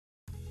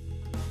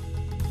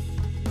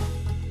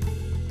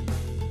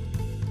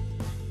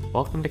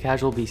Welcome to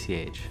Casual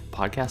BCH, a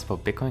podcast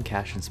about Bitcoin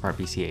Cash and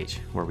smartBCH,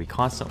 where we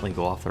constantly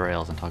go off the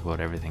rails and talk about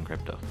everything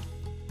crypto.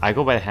 I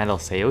go by the handle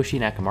Sayoshi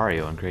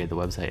Nakamario and created the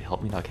website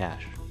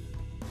helpme.cash.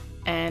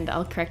 And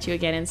I'll correct you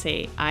again and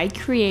say, I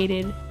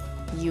created,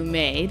 you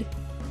made.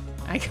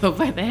 I go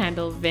by the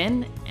handle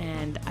Vin,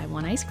 and I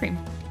want ice cream.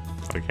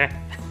 Okay.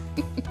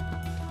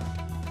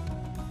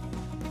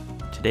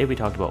 Today we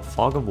talked about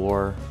Fog of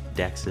War,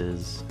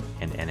 DEXs,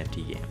 and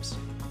NFT games.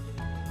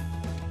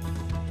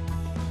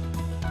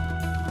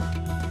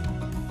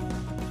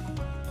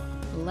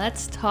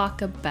 Let's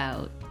talk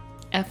about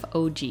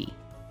FOG.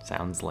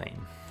 Sounds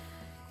lame.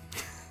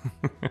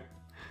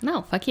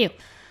 No, fuck you.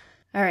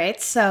 All right,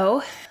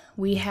 so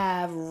we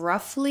have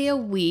roughly a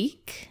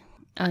week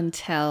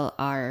until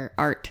our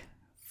art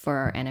for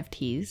our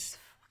NFTs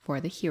for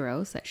the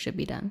heroes that should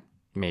be done.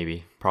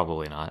 Maybe,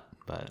 probably not,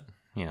 but,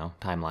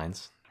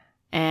 timelines.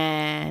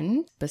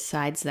 And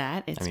besides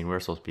that, it's... we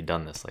were supposed to be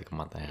done this like a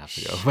month and a half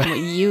ago.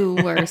 You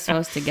were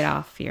supposed to get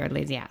off your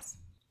lazy ass.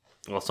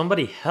 Well,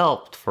 somebody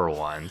helped for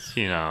once,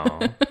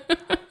 I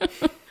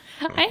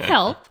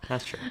help.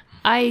 That's true.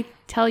 I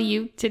tell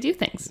you to do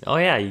things. Oh,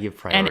 yeah, you give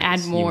priorities. And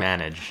add more. You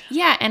manage.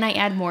 Yeah, and I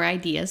add more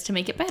ideas to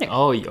make it better.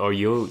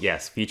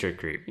 Yes, feature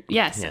creep.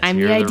 Yes, I'm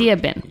the idea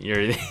bin.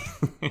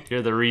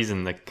 You're the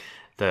reason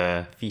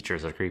the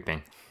features are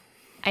creeping.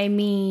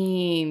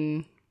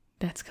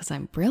 That's because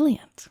I'm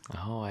brilliant.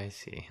 Oh, I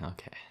see.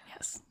 Okay.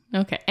 Yes.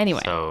 Okay,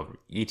 anyway. So,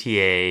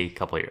 ETA,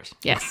 couple of years.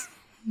 Yes.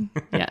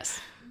 Yes.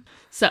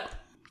 So,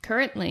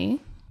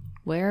 currently,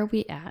 where are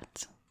we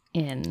at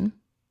in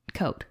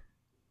code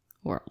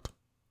world?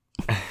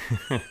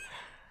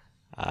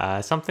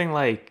 Something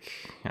like,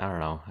 I don't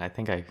know. I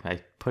think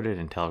I put it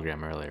in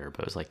Telegram earlier,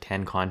 but it was like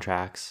 10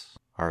 contracts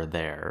are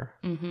there.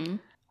 Mm-hmm.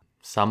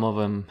 Some of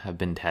them have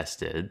been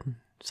tested.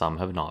 Some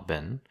have not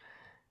been.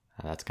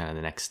 That's kind of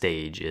the next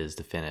stage, is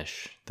to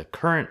finish the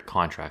current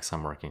contracts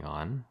I'm working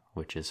on,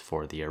 which is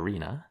for the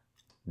arena,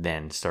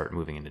 then start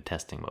moving into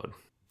testing mode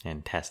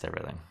and test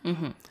everything.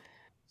 Mm-hmm.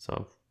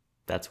 So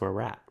that's where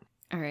we're at.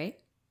 All right.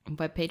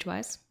 Web page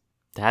wise?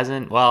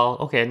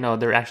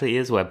 There actually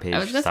is web page I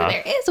was going to stuff.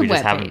 say there is a we web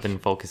just haven't page. been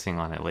focusing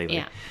on it lately.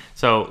 Yeah.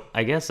 So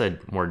I guess a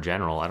more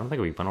general, I don't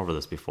think we've went over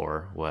this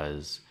before,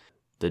 was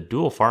the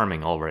dual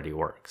farming already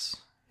works.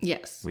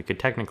 Yes. We could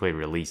technically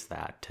release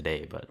that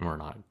today, but we're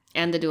not.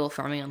 And the dual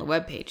farming on the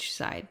web page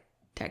side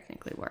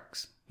technically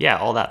works. Yeah,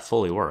 all that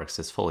fully works.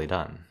 It's fully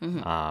done.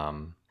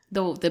 Mm-hmm.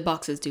 Though the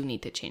boxes do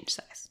need to change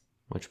size.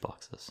 Which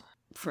boxes?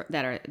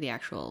 That are the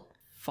actual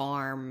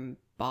farm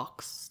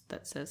box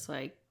that says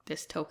like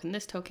this token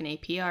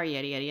APR,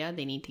 yada yada yada.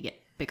 They need to get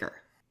bigger,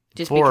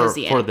 just because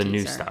the for the NFTs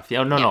new are... stuff.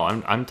 Yeah, no.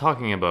 I'm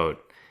talking about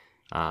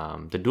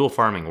the dual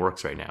farming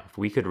works right now. If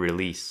we could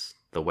release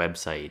the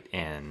website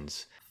and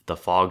the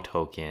fog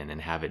token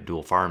and have it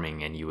dual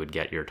farming, and you would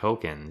get your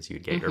tokens,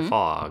 you'd get your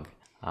fog,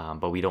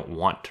 but we don't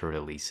want to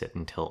release it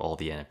until all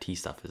the NFT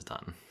stuff is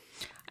done.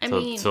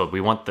 So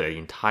we want the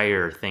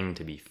entire thing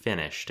to be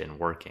finished and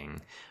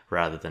working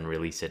rather than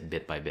release it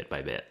bit by bit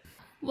by bit.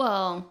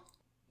 Well,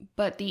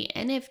 but the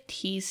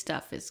NFT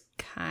stuff is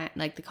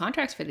like the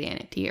contracts for the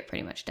NFT are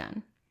pretty much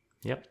done.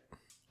 Yep.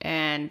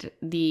 And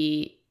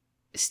the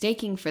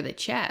staking for the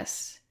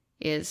chess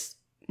is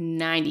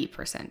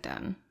 90%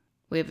 done.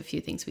 We have a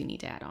few things we need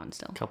to add on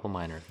still. A couple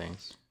minor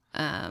things.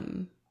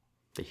 The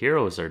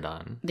heroes are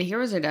done.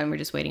 We're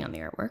just waiting on the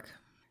artwork.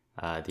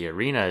 The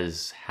arena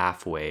is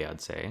halfway,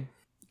 I'd say.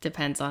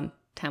 Depends on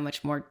how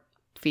much more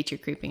feature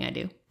creeping I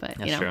do, but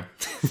That's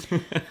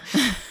true.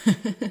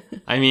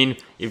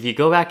 If you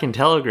go back in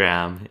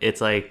Telegram,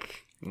 it's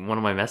like one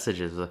of my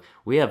messages.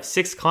 We have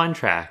 6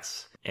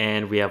 contracts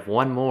and we have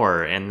one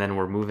more, and then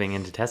we're moving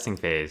into testing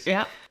phase.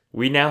 Yeah.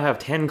 We now have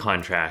 10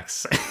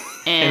 contracts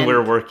and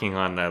we're working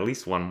on at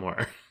least one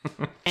more.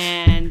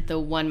 And the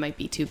one might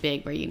be too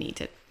big where you need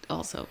to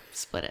also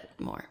split it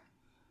more.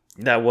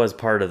 That was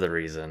part of the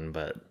reason,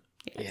 but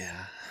yes.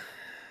 Yeah.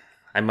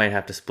 I might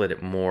have to split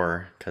it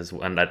more because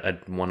one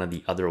of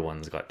the other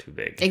ones got too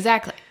big.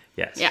 Exactly.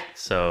 Yes. Yeah.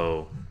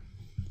 So,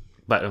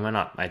 but am I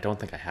not? I don't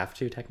think I have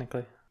to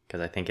technically,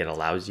 because I think it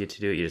allows you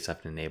to do it. You just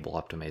have to enable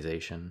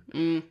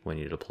optimization when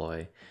you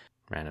deploy.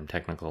 Random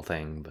technical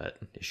thing, but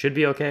it should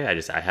be okay.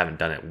 I haven't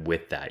done it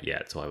with that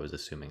yet, so I was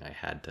assuming I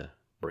had to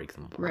break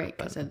them apart. Right,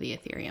 because of the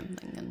Ethereum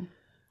thing. And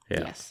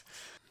yeah. Yes.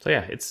 So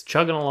yeah, it's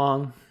chugging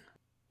along.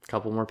 A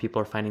couple more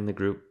people are finding the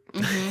group.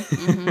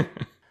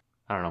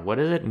 I don't know. What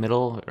is it?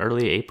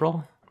 Early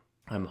April?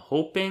 I'm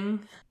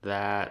hoping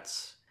that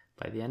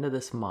by the end of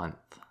this month,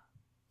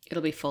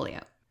 it'll be fully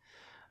out.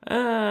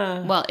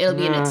 It'll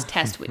be in its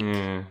test week.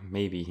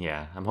 Maybe,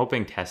 yeah. I'm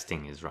hoping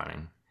testing is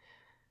running.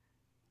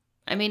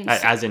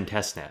 As in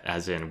testnet,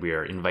 as in we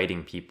are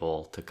inviting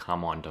people to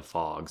come onto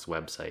Fog's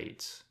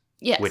website,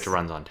 yes, which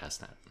runs on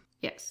testnet.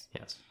 Yes.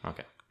 Yes.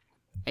 Okay.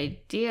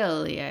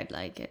 Ideally, I'd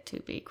like it to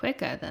be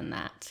quicker than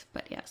that,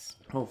 but yes.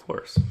 Oh, of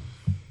course.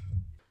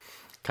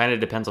 Kind of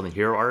depends on the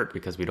hero art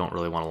because we don't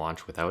really want to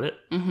launch without it.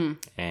 Mm-hmm.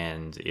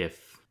 And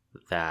if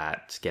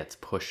that gets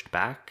pushed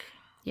back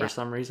for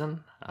some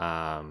reason,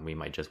 we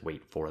might just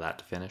wait for that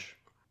to finish.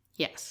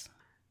 Yes.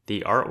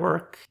 The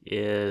artwork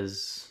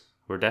is,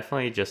 we're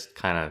definitely just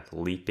kind of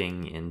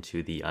leaping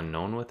into the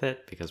unknown with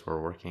it because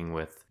we're working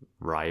with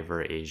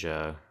River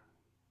Asia,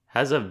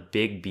 has a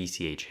big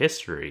BCH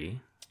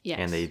history. Yes.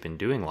 And they've been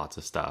doing lots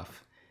of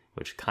stuff,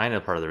 which kind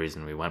of part of the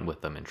reason we went with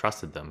them and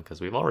trusted them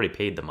because we've already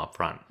paid them up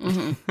front.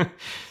 Mm-hmm.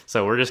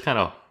 So we're just kind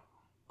of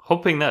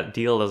hoping that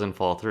deal doesn't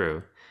fall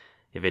through.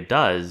 If it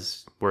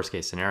does, worst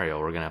case scenario,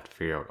 we're going to have to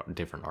figure out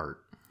different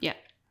art. Yeah.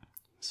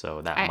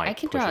 So that might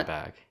push it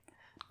back.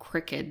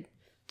 Crooked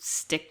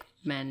stick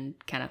men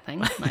kind of thing.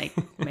 Like,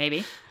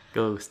 maybe.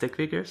 Go stick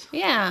figures?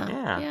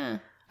 Yeah.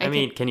 I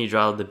mean, can you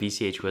draw the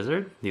BCH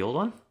wizard, the old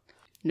one?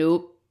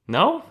 Nope.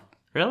 No?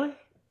 Really?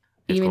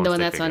 You mean the one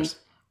that's figures.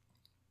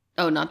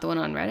 On... Oh, not the one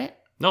on Reddit?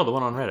 No, the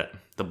one on Reddit.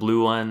 The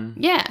blue one.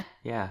 Yeah.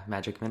 Yeah,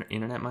 magic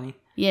internet money?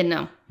 Yeah,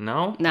 no.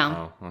 No?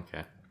 No. Oh,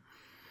 okay.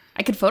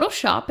 I could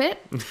Photoshop it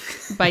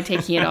by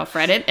taking it off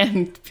Reddit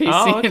and pasting it.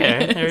 Oh,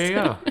 okay. There you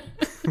go.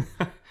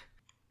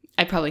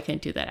 I probably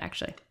can't do that,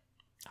 actually.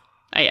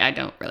 I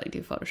don't really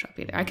do Photoshop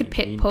either. I could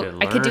do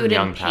it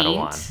in Paint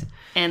Padawan.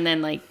 And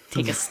then like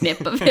take a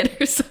snip of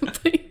it or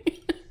something.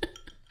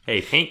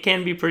 Hey, Paint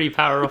can be pretty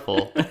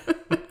powerful.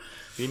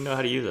 You know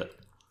how to use it.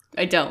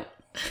 I don't.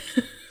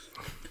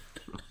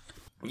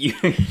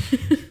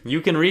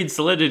 You can read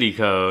Solidity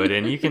code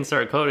and you can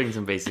start coding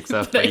some basic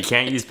stuff, but you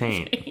can't use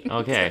Paint.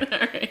 Okay. All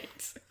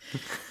right.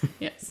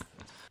 Yes.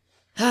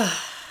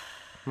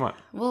 What?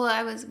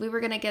 Well, we were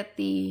gonna get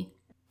the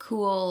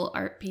cool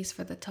art piece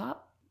for the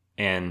top.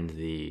 And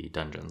the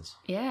dungeons.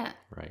 Yeah.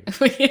 Right.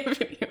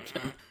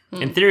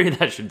 In theory,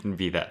 that shouldn't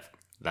be that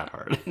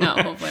hard. No,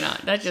 hopefully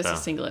not. That's just a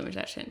single image.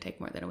 That shouldn't take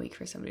more than a week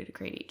for somebody to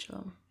create each of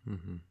them.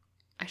 Mm-hmm.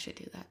 I should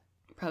do that.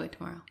 Probably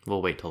tomorrow.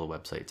 We'll wait till the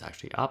website's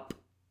actually up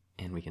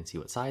and we can see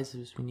what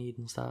sizes we need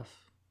and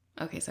stuff.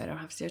 Okay, so I don't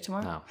have to do it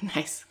tomorrow? No.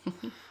 Nice.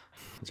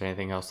 Is there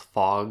anything else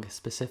fog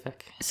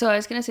specific? So I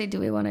was going to say, do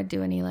we want to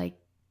do any like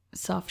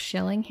soft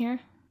shilling here?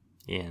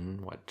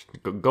 In what?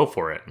 Go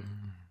for it.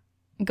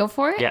 Go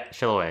for it? Yeah,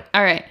 shill away.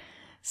 All right.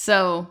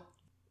 So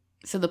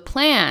the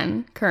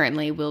plan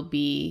currently will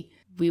be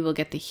we will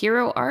get the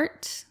hero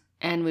art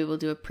and we will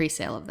do a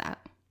pre-sale of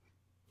that.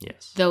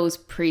 Yes. Those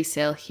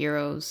pre-sale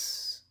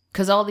heroes,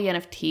 because all the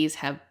NFTs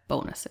have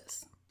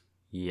bonuses.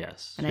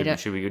 Yes. And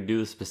should we do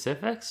the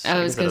specifics?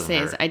 I was going to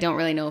say, I don't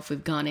really know if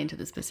we've gone into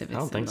the specifics. I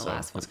don't think the so.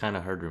 Last one. It's kind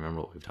of hard to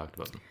remember what we've talked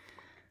about.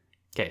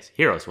 Okay, so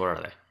heroes, what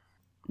are they?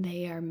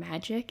 They are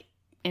magic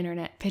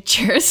internet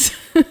pictures.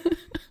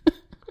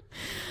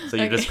 So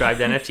you described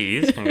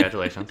NFTs.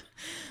 Congratulations.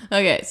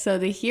 Okay, so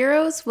the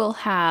heroes will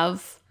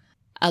have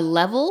a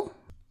level,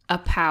 a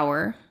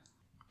power,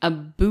 a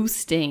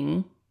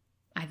boosting.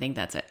 I think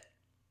that's it.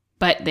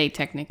 But they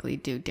technically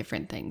do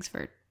different things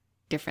for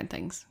different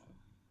things.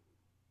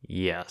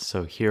 Yeah,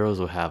 so heroes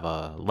will have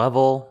a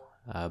level,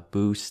 a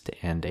boost,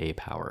 and a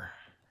power.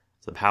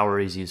 So the power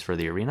is used for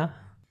the arena.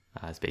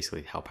 It's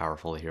basically how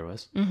powerful the hero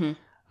is. Mm-hmm.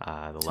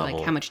 So level,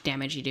 like how much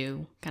damage you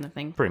do kind of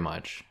thing? Pretty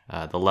much.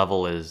 The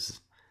level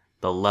is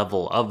the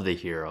level of the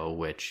hero,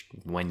 which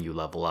when you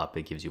level up,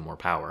 it gives you more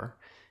power.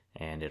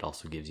 And it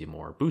also gives you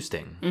more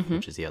boosting,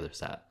 which is the other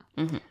stat.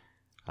 Mm-hmm.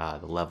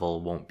 The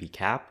level won't be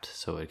capped,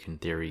 so it can in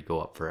theory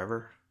go up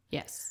forever.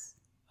 Yes.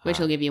 Which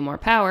will give you more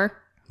power.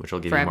 Which will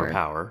give you more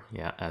power,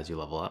 yeah, as you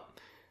level up.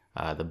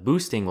 The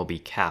boosting will be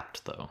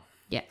capped, though.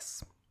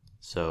 Yes.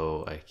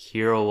 So a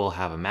hero will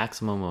have a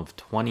maximum of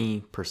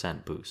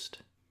 20% boost.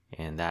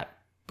 And that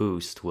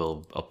boost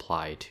will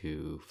apply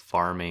to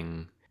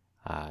farming,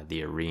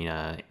 the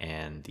arena,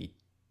 and the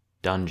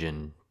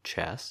dungeon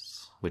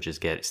chests, which is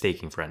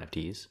staking for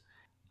NFTs.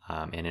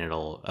 And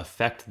it'll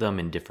affect them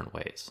in different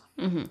ways.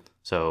 Mm-hmm.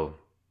 So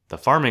the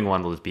farming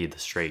one will be the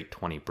straight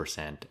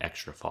 20%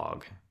 extra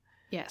fog.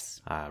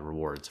 Yes.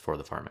 Rewards for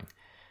the farming.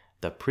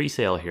 The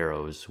pre-sale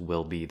heroes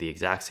will be the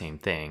exact same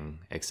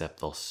thing,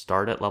 except they'll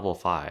start at level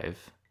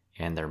 5,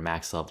 and their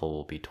max level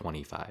will be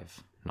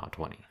 25, not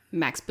 20.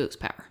 Max boost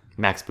power.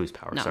 Max boost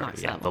power, not sorry.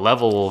 Max yeah, level. The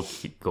level will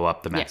go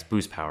up. The max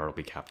boost power will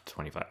be capped at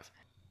 25.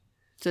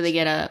 So they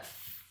get a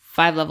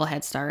 5 level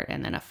head start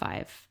and then a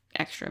 5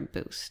 extra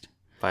boost.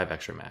 5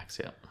 extra max,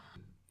 yeah.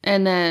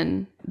 And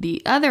then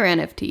the other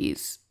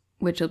NFTs,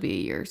 which will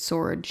be your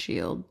sword,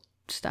 shield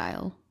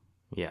style.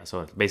 Yeah,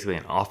 so it's basically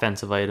an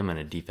offensive item and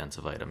a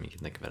defensive item, you can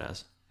think of it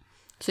as.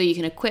 So you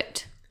can equip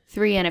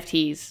 3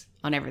 NFTs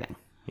on everything.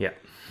 Yeah.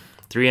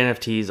 3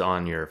 NFTs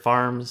on your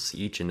farms,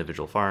 each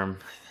individual farm.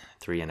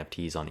 3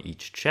 NFTs on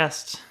each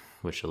chest,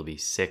 which will be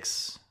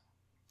 6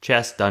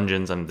 chests,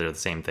 dungeons, and they're the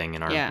same thing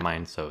in our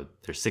mind. So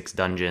there's 6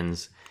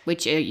 dungeons.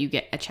 Which you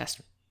get a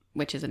chest,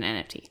 which is an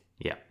NFT.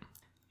 Yeah.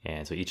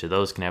 And so each of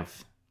those can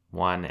have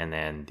 1, and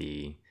then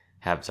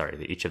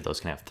each of those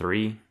can have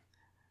 3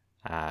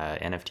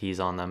 NFTs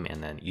on them,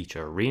 and then each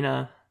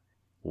arena,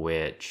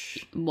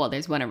 which... Well,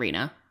 there's 1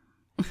 arena.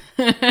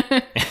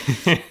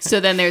 So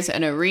then there's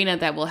an arena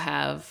that will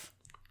have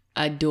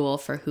a duel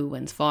for who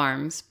wins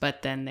farms,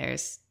 but then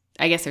there's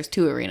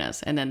 2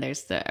 arenas, and then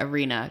there's the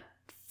arena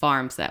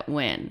farms that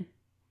win.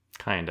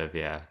 Kind of,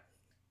 yeah.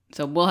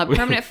 So we'll have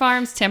permanent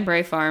farms,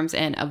 temporary farms,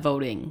 and a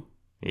voting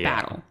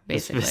battle,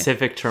 basically. The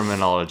specific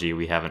terminology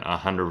we haven't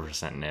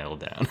 100%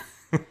 nailed down.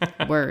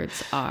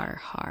 Words are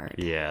hard.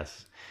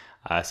 Yes.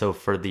 So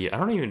for I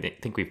don't even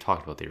think we've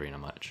talked about the arena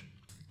much.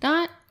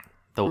 Not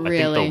really.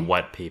 I think the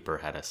what paper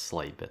had a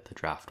slight bit, the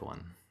draft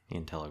one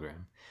in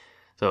Telegram.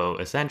 So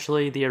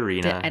essentially the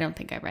arena... I don't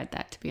think I read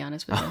that, to be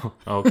honest with you.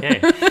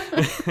 Okay.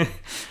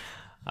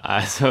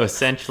 So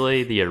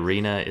essentially the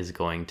arena is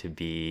going to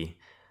be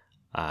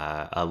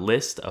a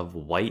list of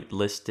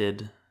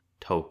whitelisted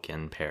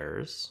token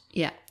pairs.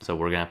 Yeah. So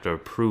we're going to have to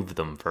approve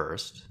them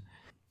first.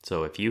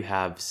 So if you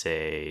have,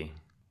 say,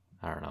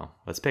 I don't know,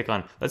 let's pick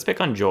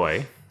on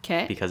Joy.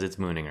 Okay. Because it's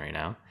mooning right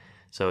now.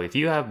 So if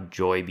you have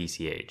Joy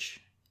BCH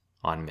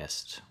on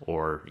Mist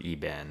or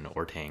eBen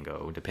or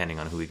Tango, depending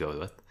on who we go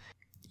with,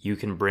 you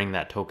can bring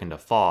that token to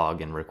Fog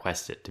and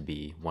request it to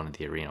be one of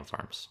the arena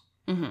farms.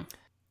 Mm-hmm.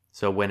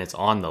 So when it's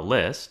on the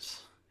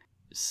list,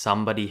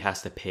 somebody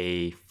has to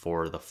pay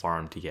for the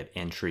farm to get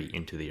entry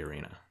into the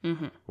arena,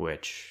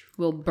 which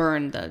will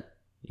burn the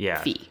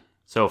fee.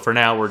 So for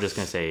now, we're just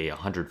going to say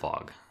 100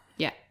 Fog.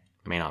 Yeah.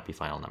 May not be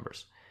final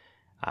numbers.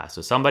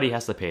 So somebody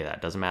has to pay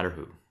that. Doesn't matter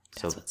who.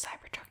 That's what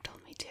Cybertruck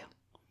told me too.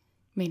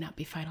 May not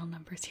be final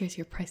numbers. Here's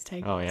your price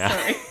tag. Oh, yeah.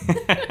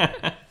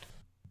 Sorry.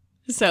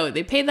 So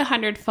they pay the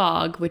 100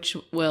 Fog, which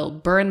will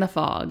burn the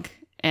Fog,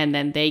 and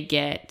then they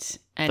get...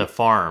 the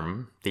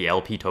farm, the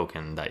LP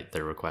token that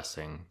they're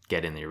requesting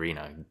get in the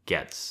arena,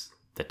 gets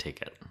the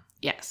ticket.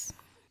 Yes.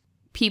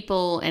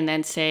 People, and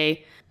then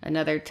say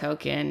another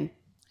token,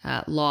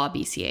 Law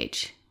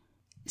BCH.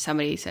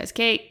 Somebody says,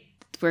 Kate,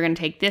 we're going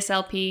to take this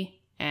LP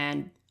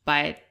and buy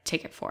a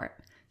ticket for it.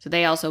 So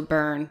they also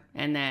burn,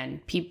 and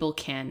then people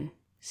can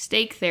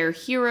stake their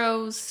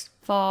heroes,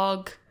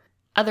 Fog,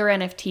 other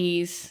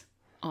NFTs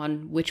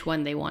on which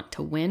one they want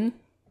to win.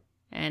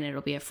 And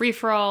it'll be a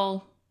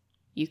free-for-all.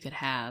 You could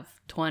have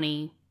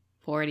 20,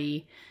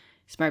 40.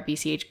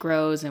 smartBCH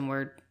grows, and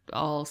we're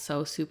all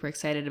so super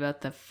excited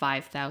about the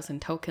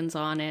 5,000 tokens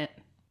on it.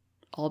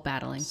 All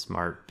battling.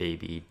 Smart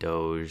Baby,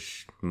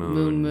 Doge,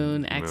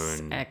 Moon,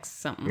 X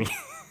something.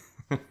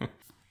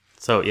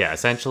 So yeah,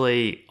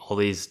 essentially all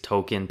these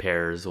token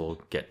pairs will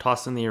get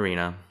tossed in the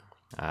arena.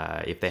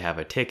 If they have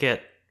a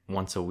ticket,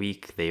 once a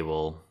week they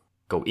will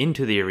go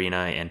into the arena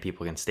and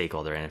people can stake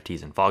all their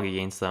NFTs and Fog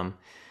against them.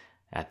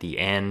 At the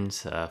end,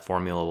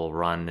 formula will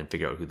run and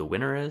figure out who the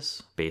winner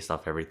is based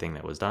off everything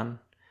that was done.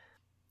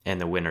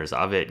 And the winners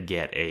of it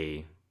get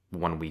a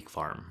 1 week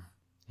farm.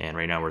 And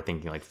right now we're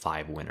thinking like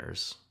 5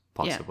 winners,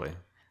 possibly.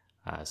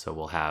 Yeah. So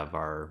we'll have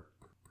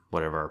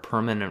whatever our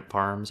permanent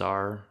farms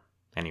are,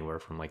 anywhere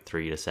from like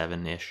 3 to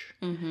 7-ish.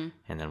 Mm-hmm.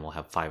 And then we'll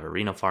have 5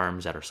 arena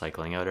farms that are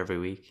cycling out every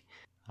week.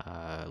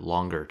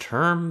 Longer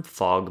term,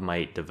 Fog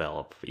might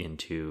develop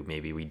into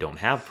maybe we don't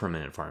have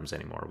permanent farms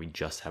anymore. We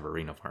just have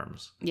arena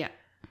farms. Yeah.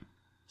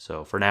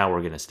 So for now,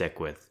 we're going to stick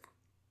with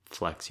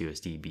Flex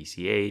USD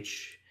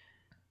BCH,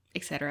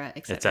 etc.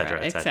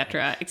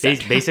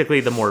 Basically,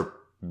 the more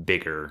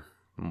bigger,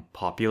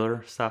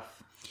 popular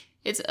stuff.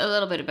 It's a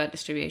little bit about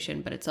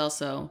distribution, but it's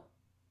also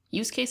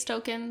use case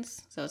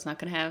tokens. So it's not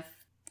going to have,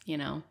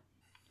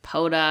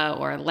 POTA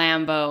or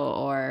Lambo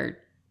or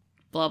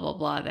blah, blah,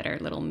 blah that are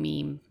little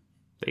meme.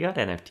 They got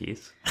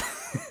NFTs.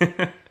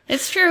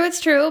 It's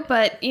true,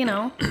 but,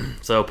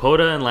 So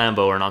POTA and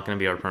Lambo are not going to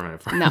be our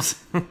permanent farms.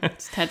 No.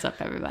 It's heads up,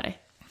 everybody.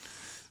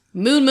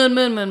 Moon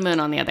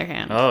on the other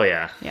hand. Oh,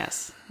 yeah.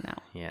 Yes. No.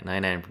 Yeah,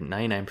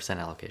 99%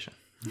 allocation.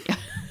 Yeah.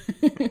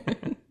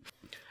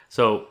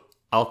 So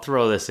I'll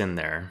throw this in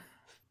there.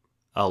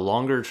 A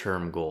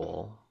longer-term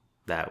goal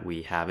that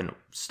we haven't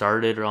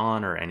started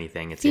on or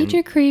anything. It's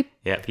feature creep.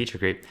 Yeah, feature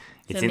creep.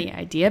 It's in the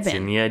idea bin. It's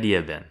in the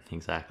idea bin,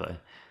 exactly.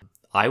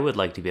 I would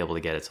like to be able to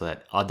get it so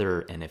that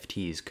other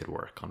NFTs could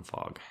work on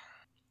Fog.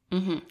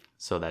 Mm-hmm.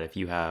 So that if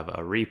you have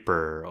a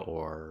Reaper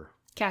or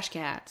Cash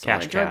Cats or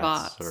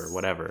Joybots or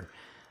whatever,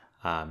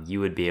 you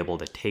would be able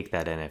to take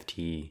that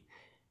NFT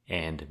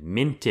and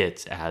mint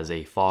it as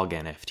a Fog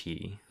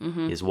NFT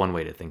is one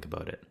way to think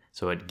about it.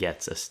 So it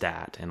gets a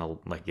stat and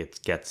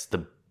it gets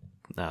the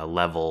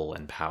level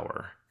and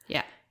power.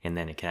 Yeah. And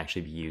then it can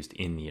actually be used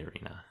in the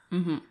arena.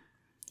 Mm-hmm.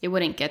 It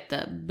wouldn't get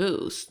the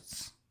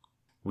boosts.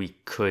 We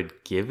could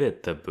give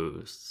it the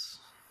boosts.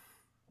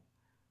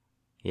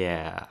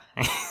 Yeah.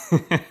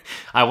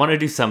 I want to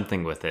do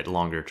something with it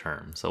longer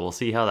term. So we'll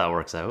see how that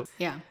works out.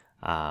 Yeah.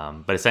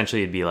 But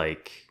essentially it'd be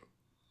like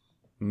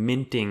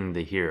minting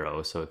the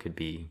hero. So it could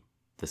be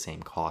the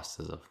same cost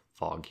as a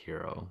Fog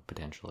hero,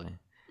 potentially.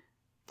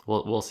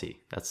 We'll see.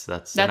 That's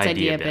an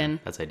idea bin.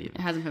 That's idea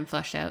bin. It hasn't been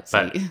fleshed out.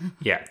 So but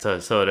yeah,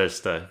 so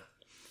just to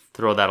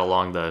throw that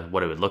along the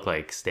what it would look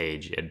like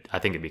stage, I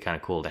think it'd be kind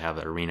of cool to have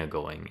that arena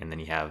going. And then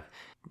you have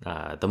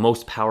the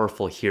most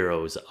powerful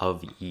heroes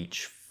of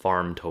each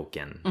farm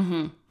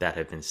token that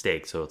have been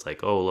staked. So it's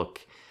like, oh, look.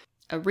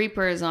 A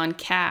Reaper is on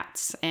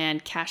Cats,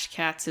 and Cash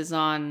Cats is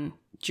on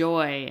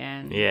Joy,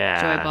 and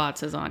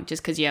Joybots is on,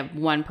 just because you have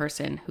one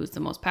person who's the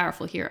most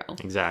powerful hero.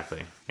 Exactly.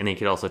 And then you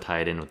could also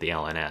tie it in with the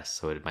LNS,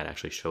 so it might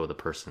actually show the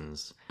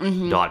person's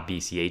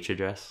 .bch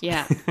address.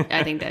 Yeah,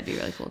 I think that'd be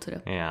really cool to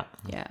do. Yeah.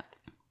 Yeah.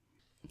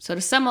 So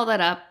to sum all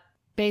that up,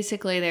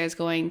 basically there's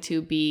going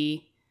to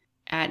be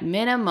at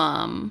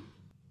minimum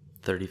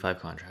 35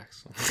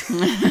 contracts.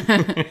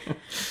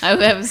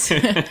 I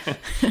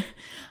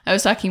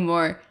was talking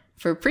more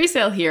for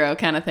pre-sale hero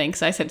kind of thing,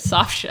 because I said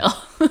soft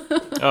shell.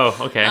 Oh,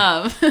 okay.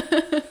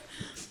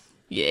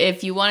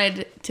 If you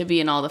wanted to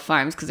be in all the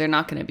farms, because they're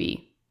not going to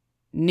be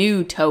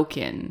new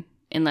token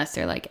unless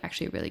they're like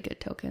actually really good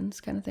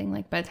tokens kind of thing.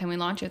 Like by the time we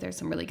launch it, there's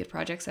some really good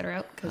projects that are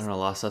out. I don't know, a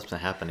lot of stuff's been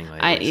happening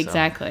lately.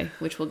 Exactly,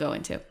 which we'll go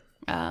into.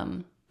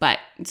 But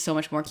so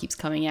much more keeps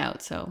coming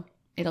out, so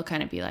it'll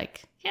kind of be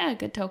like, yeah,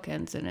 good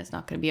tokens, and it's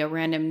not going to be a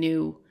random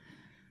new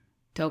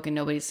token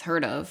nobody's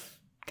heard of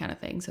kind of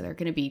thing. So they're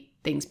going to be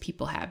things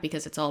people have,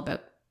 because it's all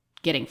about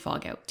getting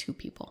fog out to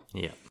people.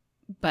 Yeah.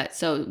 But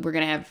so we're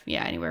going to have,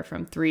 anywhere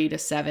from 3 to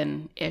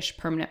 7-ish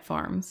permanent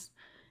farms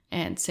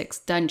and 6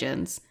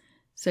 dungeons.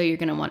 So you're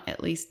going to want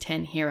at least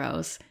 10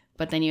 heroes,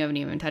 but then you haven't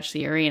even touched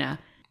the arena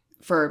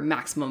for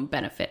maximum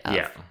benefit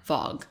of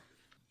fog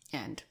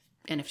and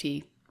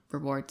NFT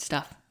reward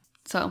stuff.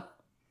 So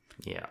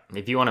yeah,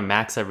 if you want to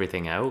max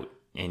everything out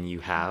and you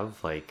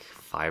have like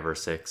 5 or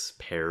 6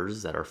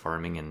 pairs that are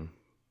farming in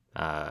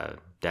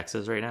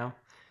DEXs right now,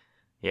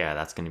 yeah,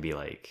 that's going to be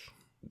like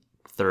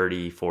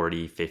 30,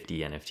 40, 50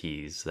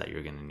 NFTs that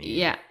you're going to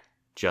need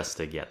just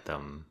to get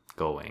them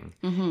going.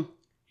 Mm-hmm.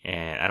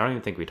 And I don't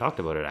even think we talked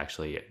about it,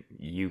 actually.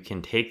 You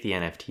can take the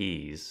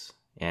NFTs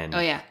and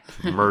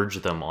merge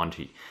them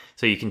onto...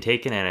 So you can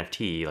take an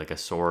NFT, like a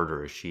sword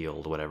or a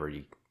shield, whatever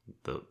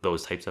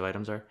those types of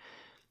items are,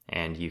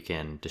 and you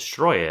can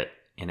destroy it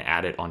and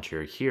add it onto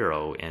your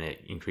hero, and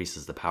it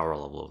increases the power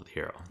level of the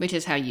hero. Which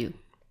is how you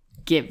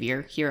give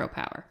your hero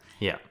power.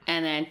 Yeah.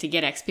 And then to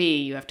get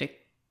XP, you have to...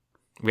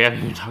 We haven't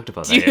even talked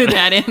about that yet. Do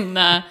that in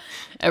the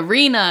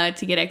arena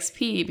to get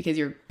XP, because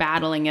you're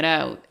battling it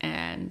out,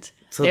 and...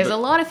 So there's a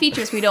lot of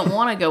features we don't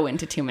want to go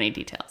into too many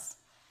details.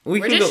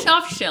 We're just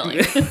soft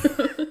shelling.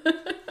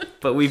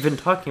 But we've been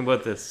talking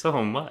about this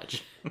so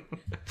much.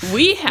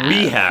 We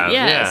have,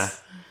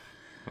 yes.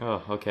 Yeah.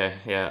 Oh, okay.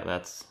 Yeah,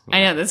 that's... Yeah.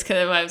 I know, that's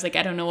because I was like,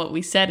 I don't know what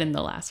we said in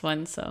the last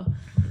one, so...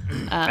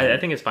 I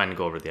think it's fine to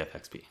go over the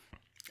FXP.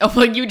 Oh,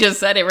 well, you just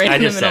said it right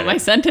in the middle of my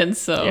sentence,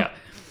 so... Yeah.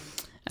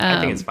 I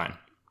think it's fine.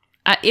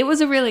 It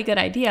was a really good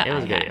idea. It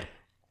was a good idea.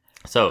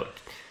 So,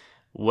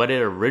 what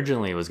it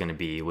originally was going to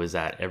be was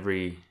that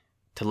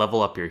to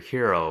level up your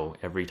hero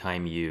every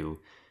time you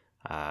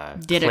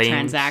did a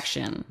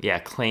transaction. Yeah,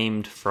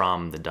 claimed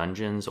from the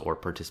dungeons or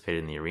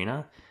participated in the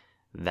arena,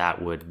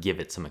 that would give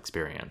it some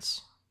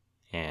experience.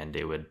 And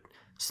it would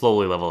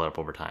slowly level it up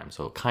over time.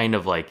 So kind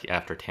of like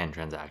after 10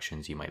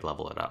 transactions, you might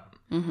level it up.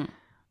 Mm-hmm.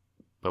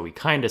 But we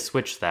kind of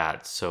switched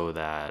that so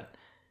that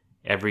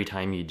every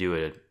time you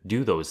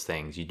do those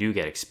things, you do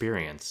get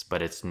experience,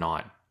 but it's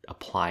not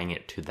applying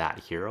it to that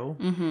hero.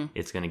 Mm-hmm.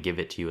 It's going to give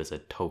it to you as a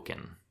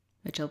token.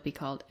 Which will be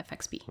called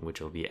FXP.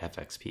 Which will be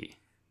FXP.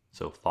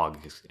 So fog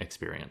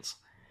experience.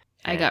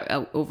 I got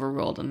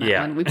overruled on that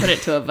one. We put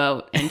it to a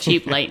vote, and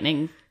Cheap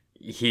Lightning...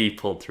 He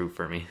pulled through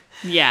for me.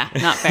 Yeah,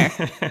 not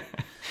fair.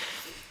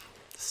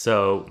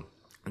 So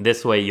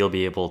this way you'll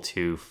be able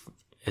to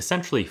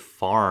essentially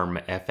farm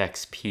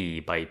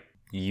FXP by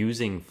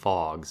using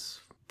fog's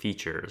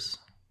features,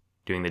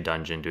 doing the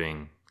dungeon,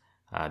 doing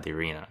the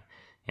arena.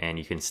 And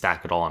you can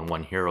stack it all on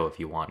one hero if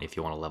you want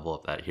to level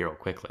up that hero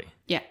quickly.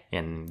 Yeah.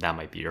 And that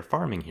might be your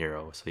farming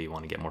hero, so you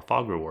want to get more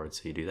fog rewards,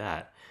 so you do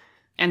that.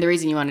 And the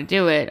reason you want to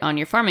do it on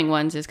your farming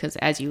ones is because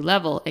as you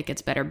level, it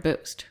gets better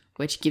boost,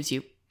 which gives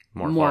you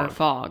more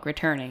fog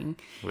returning.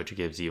 Which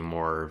gives you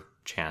more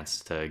chance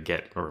to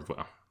get,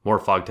 more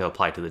fog to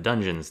apply to the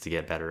dungeons to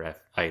get better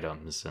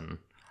items.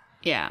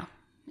 Yeah.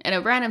 And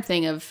a random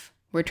thing of,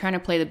 we're trying to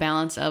play the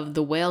balance of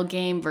the whale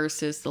game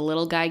versus the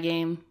little guy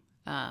game.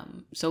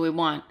 So we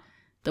want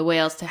the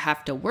whales to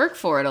have to work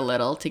for it a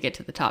little to get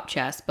to the top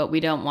chest, but we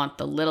don't want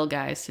the little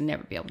guys to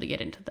never be able to get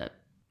into the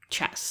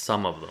chest.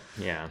 Some of them,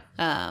 yeah.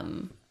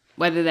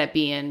 Whether that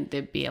be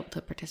they'd be able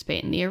to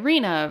participate in the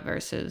arena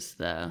versus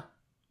the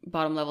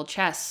bottom level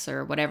chests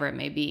or whatever it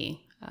may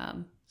be.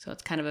 So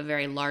it's kind of a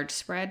very large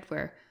spread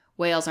where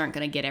whales aren't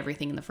going to get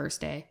everything in the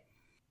first day.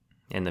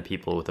 And the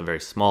people with a very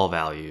small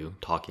value,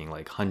 talking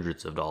like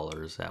hundreds of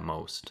dollars at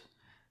most,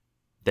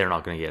 they're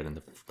not going to get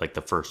in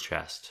the first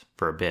chest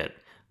for a bit.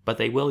 But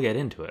they will get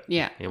into it.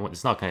 Yeah.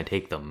 It's not going to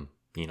take them,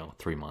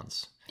 3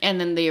 months. And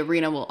then the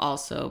arena will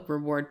also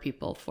reward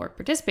people for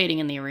participating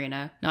in the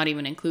arena, not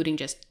even including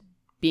just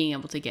being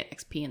able to get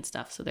XP and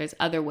stuff. So there's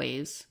other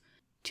ways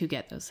to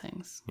get those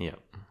things. Yeah.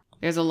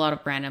 There's a lot of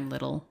random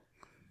little...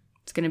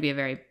 It's going to be a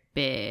very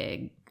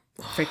big,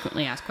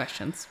 frequently asked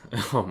questions.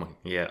 Oh my...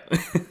 Yeah.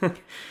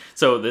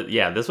 So,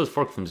 this was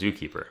forked from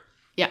Zookeeper.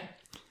 Yeah.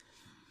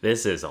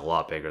 This is a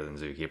lot bigger than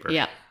Zookeeper.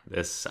 Yeah.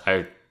 This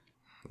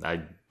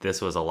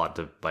was a lot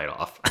to bite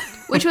off.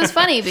 Which was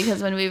funny,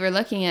 because when we were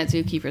looking at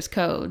Zookeeper's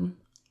code,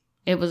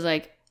 it was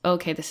like,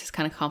 okay, this is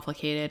kind of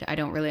complicated. I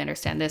don't really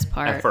understand this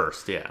part. At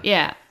first, yeah.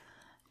 Yeah.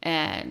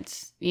 And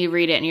you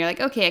read it and you're like,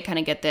 okay, I kind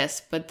of get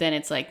this. But then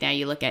it's like, now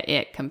you look at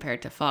it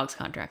compared to Fog's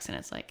contracts and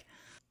it's like,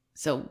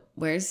 So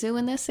where's Zoo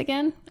in this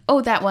again?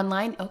 Oh, that one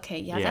line? Okay,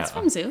 yeah. That's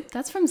from Zoo.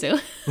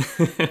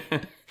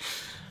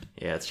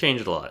 Yeah, it's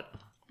changed a lot.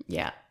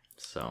 Yeah.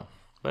 So,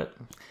 but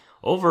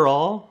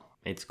overall,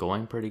 it's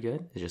going pretty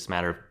good. It's just a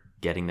matter of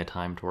getting the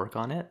time to work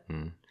on it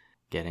and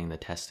getting the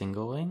testing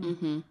going.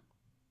 Mm-hmm.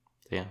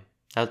 So yeah,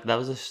 that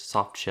was a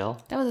soft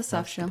shell. That was a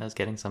soft shell. That was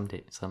getting some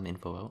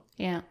info out.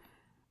 Yeah.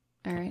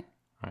 All right.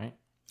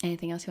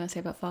 Anything else you want to say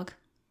about Fog?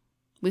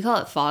 We call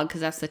it Fog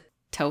because that's the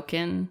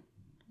token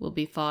will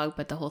be Fog,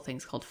 but the whole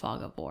thing's called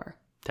Fog of War.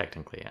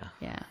 Technically, yeah.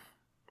 Yeah.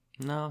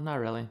 No, not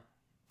really.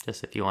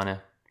 Just if you want to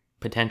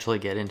potentially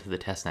get into the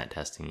testnet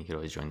testing, you could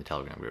always join the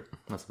Telegram group.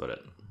 That's about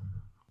it.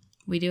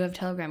 We do have a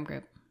Telegram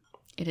group.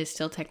 It is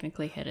still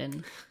technically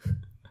hidden.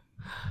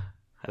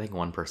 I think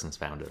one person's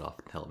found it off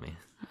and told me.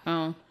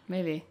 Oh,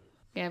 maybe.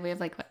 Yeah, we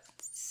have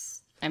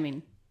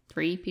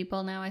 3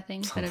 people now, I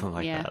think. Something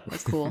like that.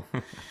 That's cool.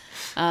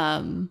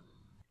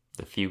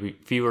 The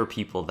fewer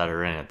people that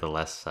are in it, the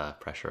less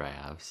pressure I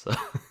have. So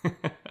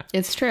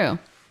it's true.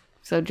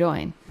 So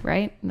join,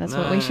 right? That's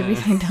what we should be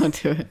saying.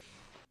 Don't do it.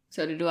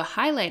 So to do a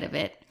highlight of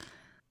it,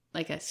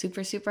 like a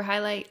super, super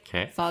highlight,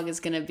 Fog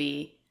is going to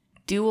be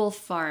dual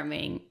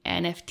farming,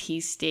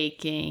 NFT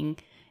staking,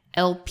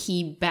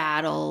 LP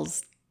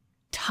battles,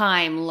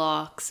 time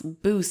locks,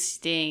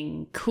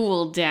 boosting,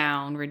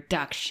 cooldown,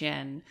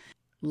 reduction,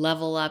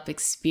 level up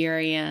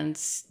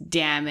experience,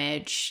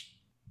 damage,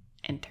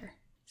 enter,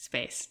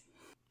 space.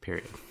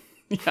 Period.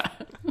 Yeah.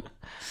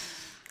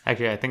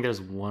 Actually, I think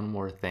there's one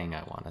more thing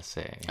I want to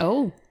say.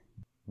 Oh.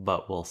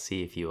 But we'll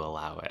see if you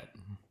allow it.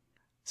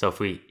 So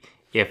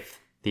if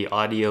the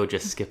audio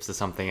just skips to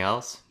something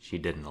else, she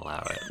didn't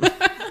allow it.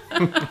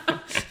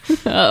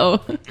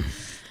 Oh.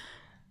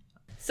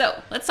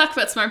 So, let's talk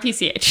about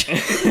smartBCH.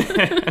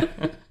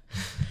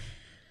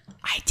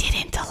 I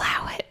didn't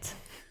allow it.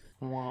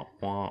 Wah,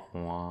 wah,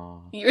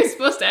 wah. You were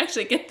supposed to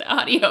actually get the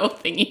audio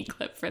thingy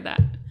clip for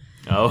that.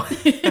 Oh.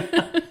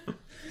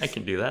 I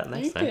can do that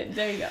next time.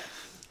 There you go.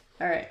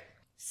 All right.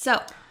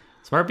 So.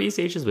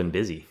 smartBCH has been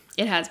busy.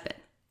 It has been.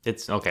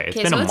 It's okay. It's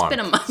been a month. It's been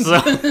a month.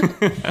 So.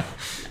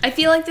 I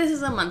feel like this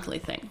is a monthly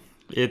thing.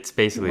 It's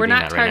basically we're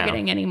not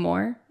targeting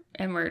anymore,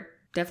 and we're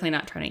definitely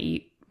not trying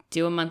to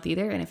do a month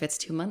either. And if it's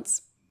 2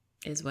 months,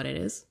 is what it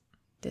is.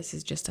 This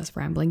is just us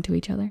rambling to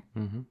each other.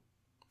 Mm-hmm.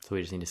 So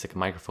we just need to stick a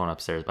microphone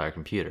upstairs by our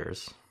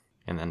computers,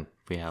 and then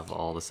we have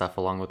all the stuff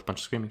along with a bunch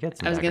of screaming kids.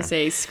 I was gonna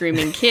say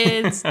screaming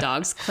kids,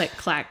 dogs click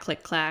clack,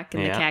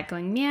 and the cat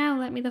going meow.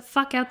 Let me the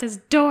fuck out this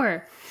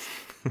door.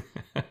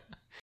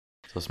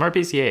 So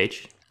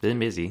smartBCH been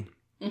busy.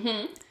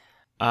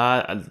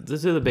 Mm-hmm.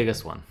 This is the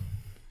biggest one.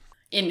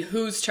 In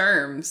whose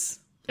terms?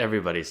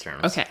 Everybody's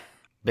terms. Okay.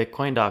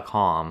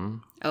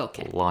 Bitcoin.com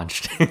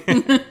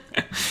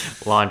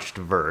launched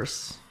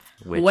Verse.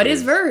 What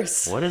is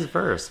Verse? What is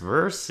Verse?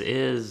 Verse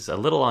is a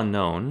little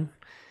unknown.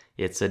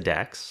 It's a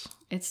DEX.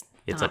 It's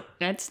not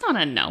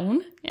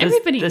unknown.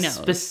 Everybody knows.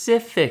 The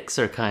specifics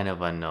are kind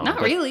of unknown. Not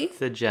really.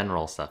 The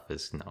general stuff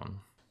is known.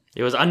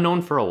 It was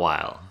unknown for a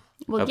while.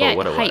 Well, about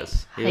what it hype,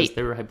 was.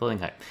 They were building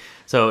hype.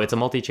 So it's a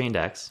multi-chain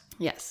DEX.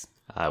 Yes.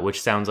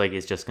 Which sounds like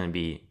it's just going to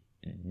be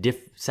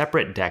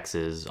separate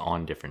DEXs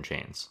on different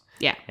chains.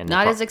 Yeah. And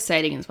not as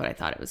exciting as what I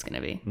thought it was going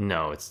to be.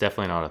 No, it's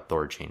definitely not a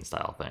Thorchain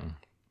style thing.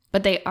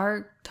 But they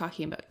are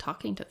talking to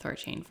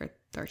Thorchain for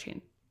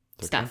Thorchain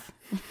stuff.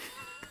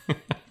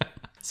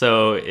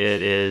 So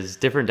it is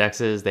different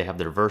DEXs. They have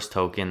their Verse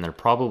token. They're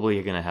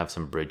probably going to have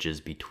some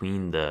bridges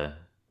between the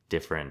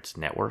different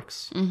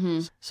networks.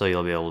 Mm-hmm. So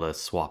you'll be able to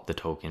swap the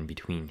token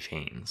between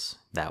chains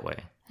that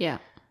way. Yeah.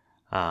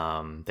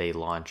 They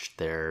launched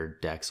their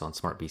DEX on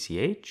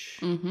smartBCH.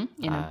 Mm-hmm.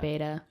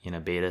 In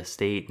a beta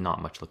state.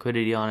 Not much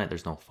liquidity on it.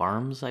 There's no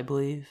farms, I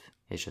believe.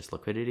 It's just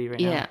liquidity right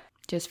now. Yeah.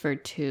 Just for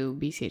 2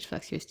 BCH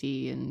Flex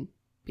USD and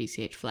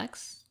BCH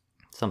Flex.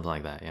 Something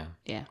like that, yeah.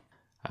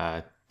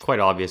 Yeah. Quite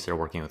obvious they're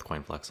working with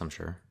CoinFlex, I'm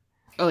sure.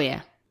 Oh,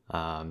 yeah.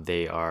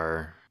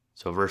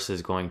 So Verse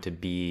is going to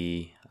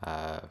be,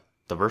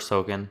 the Verse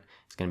token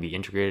is going to be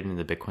integrated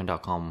into the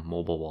bitcoin.com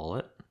mobile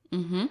wallet.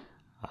 Mm-hmm.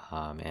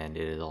 And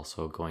it is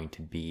also going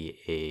to be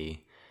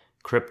a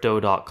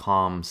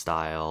crypto.com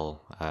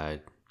style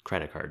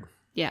credit card.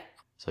 Yeah.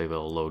 So you'll be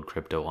able to load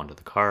crypto onto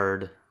the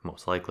card,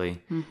 most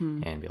likely,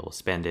 mm-hmm. and be able to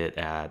spend it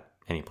at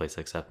any place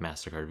except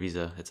MasterCard,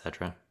 Visa,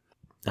 etc.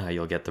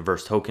 You'll get the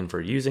Verse token for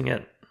using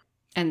it.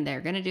 And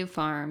they're going to do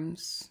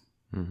farms.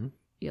 Mm-hmm.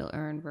 You'll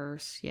earn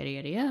Verse, yada,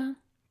 yada, yada.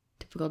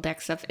 Typical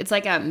DEX stuff. It's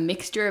like a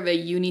mixture of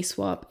a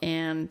Uniswap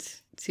and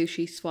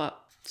Sushi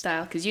Swap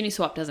style, because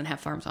Uniswap doesn't have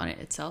farms on it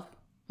itself,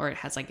 or it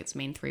has like its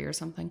main 3 or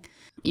something.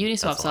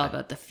 Uniswap's all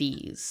about the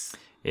fees.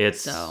 It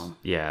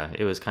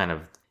was kind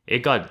of, it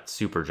got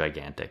super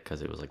gigantic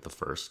because it was like the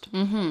first.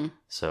 Mm-hmm.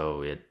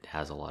 So it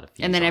has a lot of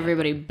fees. And then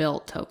everybody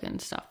built token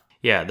stuff.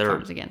 Yeah,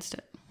 farms against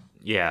it.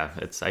 Yeah,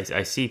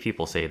 I see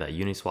people say that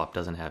Uniswap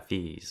doesn't have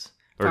fees.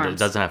 Or it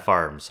doesn't have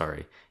farms,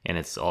 sorry. And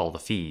it's all the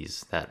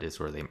fees. That is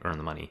where they earn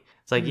the money.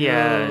 It's like,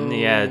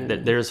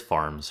 there's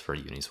farms for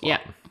Uniswap. Yeah.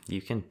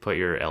 You can put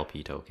your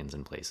LP tokens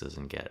in places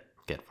and get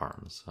get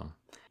farms. So,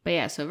 but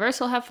yeah, so Verse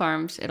will have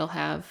farms. It'll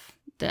have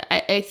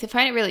I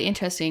find it really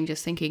interesting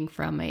just thinking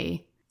from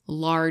a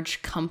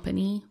large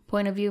company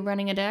point of view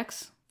running a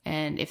DEX,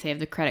 and if they have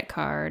the credit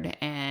card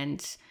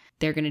and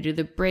they're going to do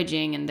the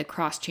bridging and the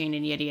cross chain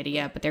and yada yada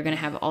yada, but they're going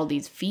to have all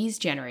these fees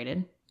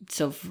generated.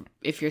 So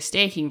if you're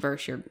staking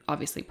Verse, you're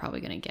obviously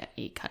probably going to get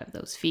a cut of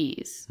those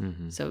fees.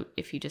 Mm-hmm. So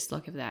if you just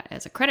look at that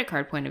as a credit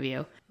card point of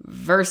view,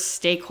 Verse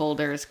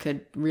stakeholders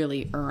could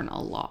really earn a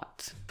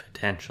lot.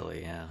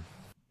 Potentially, yeah.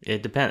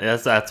 It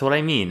depends. That's what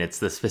I mean. It's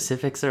the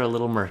specifics are a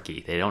little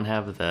murky. They don't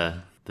have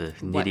the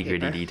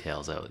nitty-gritty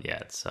details out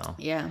yet. So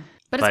yeah.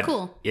 But it's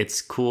cool.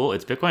 It's cool.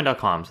 It's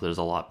bitcoin.com, so there's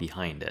a lot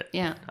behind it.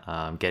 Yeah.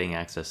 Getting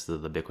access to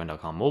the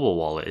bitcoin.com mobile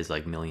wallet is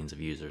like millions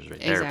of users right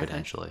there,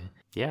 potentially.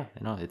 Yeah,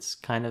 it's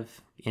kind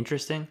of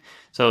interesting.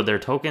 So their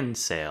token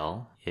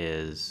sale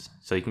is,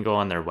 so you can go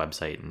on their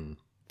website and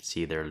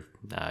see their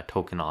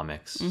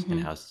tokenomics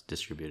and how it's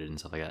distributed and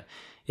stuff like that.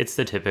 It's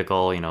the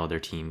typical, their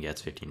team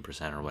gets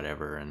 15% or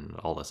whatever and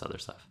all this other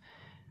stuff.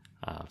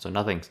 So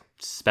nothing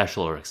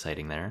special or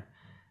exciting there.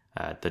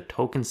 The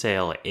token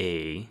sale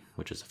A,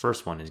 which is the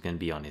first one, is going to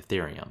be on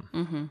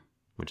Ethereum,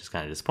 which is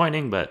kind of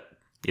disappointing, but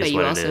it's what it is. But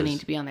you also need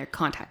to be on their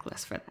contact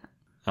list for that.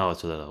 Oh,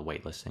 so the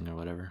whitelisting or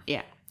whatever?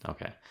 Yeah.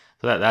 Okay.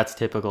 So that's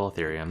typical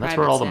Ethereum. That's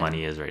where all the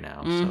money is right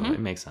now, so it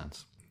makes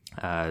sense.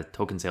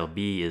 Token sale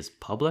B is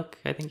public,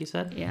 I think you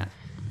said? Yeah.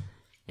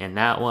 And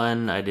that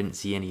one, I didn't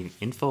see any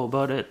info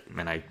about it,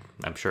 and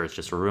I'm sure it's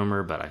just a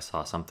rumor, but I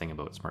saw something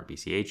about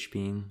smartBCH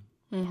being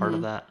part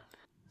of that.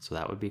 So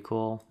that would be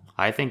cool.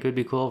 I think it would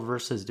be cool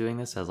versus doing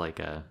this as like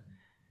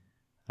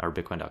our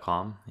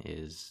Bitcoin.com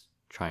is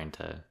trying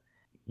to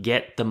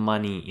get the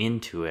money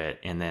into it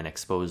and then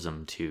expose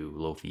them to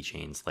low fee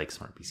chains like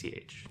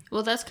smartBCH.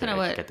 Well, that's kind of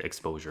what... Get the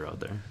exposure out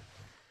there.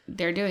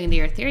 They're doing the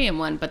Ethereum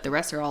one, but the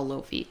rest are all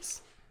low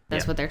fees.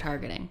 That's what they're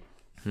targeting.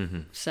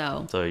 Mm-hmm.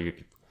 So you're going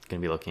to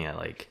be looking at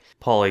like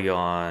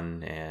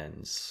Polygon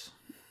and...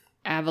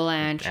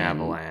 Avalanche and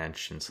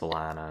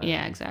Solana.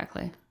 Yeah,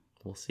 exactly.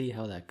 We'll see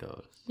how that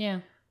goes.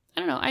 Yeah. I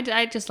don't know.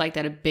 I just like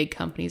that a big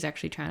company is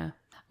actually trying to...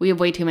 We have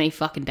way too many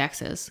fucking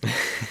DEXs.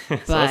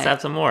 So let's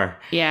have some more.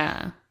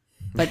 Yeah.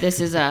 But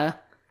this is a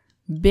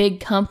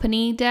big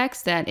company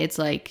DEX that it's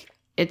like,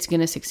 it's going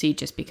to succeed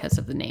just because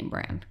of the name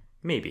brand.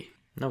 Maybe.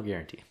 No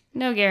guarantee.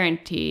 No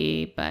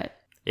guarantee, but...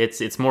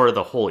 It's more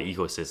the whole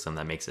ecosystem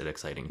that makes it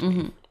exciting to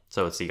me.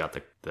 So you got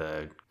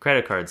the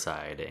credit card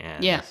side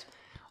and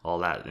all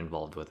that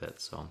involved with it.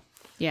 So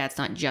yeah, it's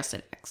not just a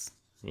DEX.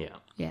 Yeah.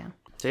 Yeah.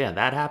 So yeah,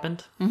 that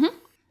happened. Mm-hmm.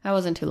 That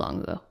wasn't too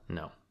long ago.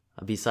 No.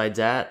 Besides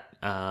that...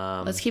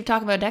 let's keep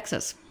talking about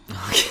DEXs.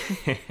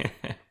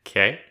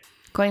 Okay.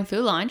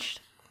 CoinFu launched.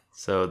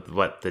 So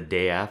what, the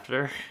day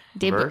after?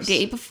 Day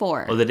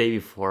before. Oh, the day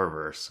before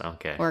Verse.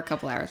 Okay. Or a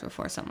couple hours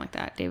before, something like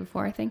that. Day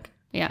before, I think.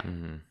 Yeah.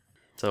 Mm-hmm.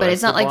 So but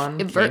it's not like...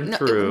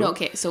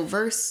 okay, so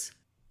Verse...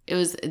 It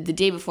was the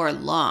day before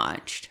it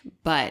launched,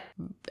 but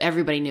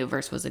everybody knew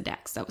Verse was a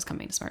DEX that was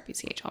coming to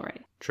smartBCH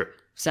already. True.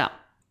 So.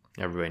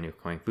 Everybody knew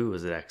CoinFu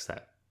was a DEX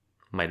that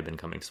might have been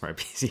coming to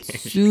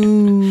smartBCH.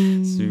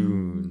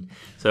 Soon.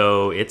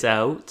 So it's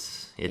out.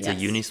 It's a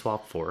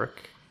Uniswap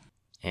fork,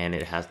 and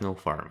it has no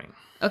farming.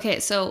 Okay,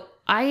 so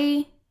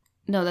no,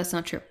 that's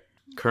not true.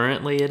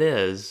 Currently it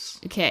is.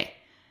 Okay,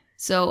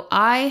 so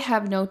I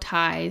have no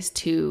ties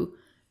to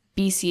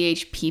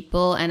BCH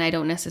people, and I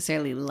don't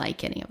necessarily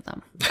like any of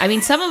them. I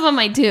mean, some of them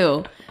I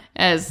do,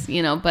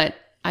 but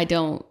I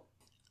don't.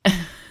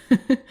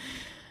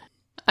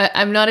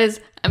 I'm not a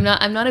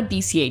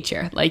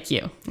BCHer like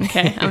you.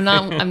 Okay, I'm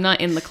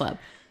not in the club.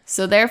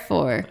 So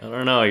therefore, I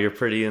don't know. You're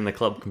pretty in the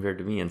club compared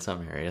to me in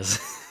some areas.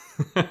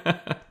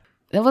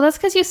 Well, that's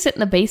because you sit in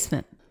the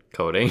basement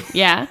coding.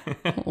 Yeah,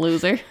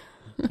 loser.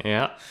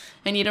 Yeah,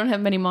 and you don't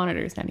have many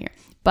monitors down here.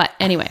 But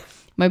anyway,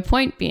 my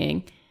point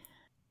being,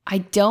 I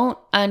don't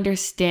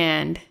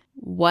understand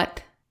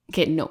what...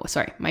 Okay, no,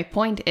 sorry. My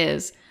point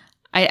is,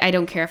 I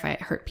don't care if I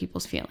hurt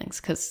people's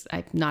feelings because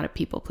I'm not a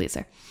people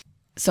pleaser.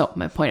 So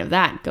my point of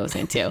that goes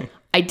into,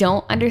 I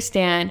don't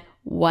understand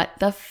what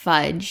the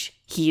fudge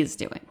he is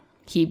doing.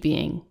 He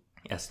being...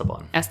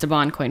 Esteban,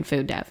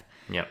 CoinFu dev.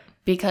 Yep.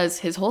 Because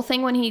his whole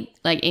thing when he,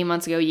 8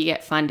 months ago, you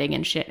get funding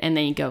and shit, and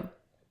then you go,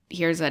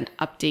 here's an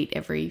update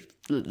every...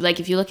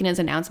 if you look in his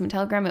announcement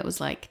telegram, it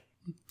was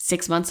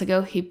 6 months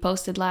ago he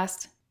posted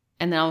last.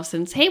 And then all of a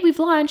sudden, hey, we've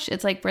launched.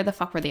 It's like, where the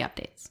fuck were the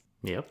updates?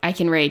 Yep. I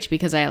can rage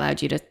because I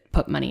allowed you to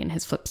put money in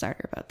his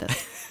Flipstarter about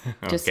this.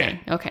 Just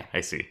saying. Okay.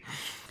 I see.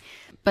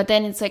 But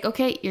then it's like,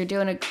 okay, you're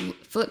doing a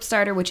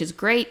Flipstarter, which is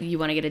great. You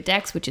want to get a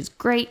DEX, which is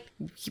great.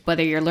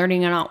 Whether you're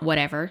learning or not,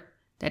 whatever.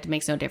 That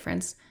makes no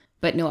difference.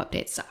 But no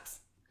update sucks.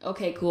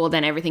 Okay, cool.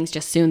 Then everything's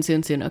just soon.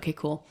 Okay,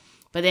 cool.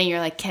 But then you're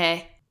like,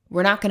 okay,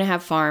 we're not going to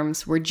have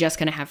farms. We're just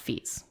going to have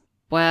fees.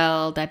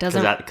 Well, that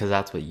doesn't... Because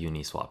that's what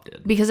Uniswap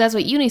did. Because that's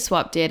what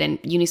Uniswap did,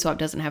 and Uniswap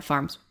doesn't have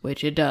farms,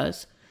 which it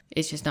does.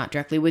 It's just not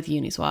directly with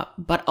Uniswap.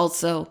 But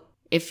also,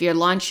 if you're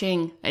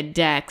launching a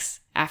DEX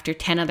after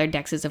 10 other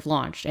DEXs have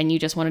launched, and you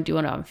just want to do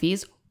it on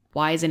fees,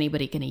 why is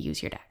anybody going to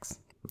use your DEX?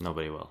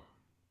 Nobody will.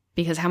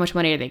 Because how much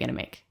money are they going to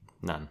make?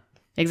 None.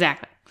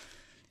 Exactly.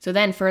 So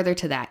then further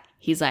to that,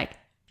 he's like,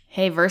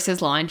 hey, Verse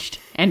is launched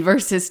and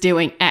Verse is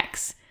doing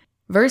X.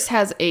 Verse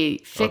has a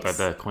fixed...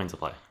 the coin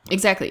supply.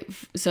 Exactly.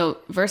 So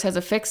Verse has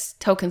a fixed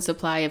token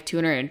supply of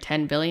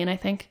 210 billion, I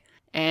think.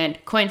 And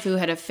CoinFu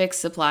had a fixed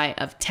supply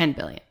of 10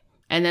 billion.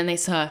 And then they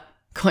saw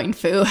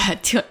CoinFu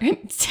had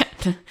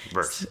 210.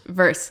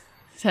 Verse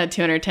had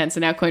 210. So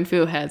now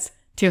CoinFu has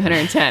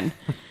 210.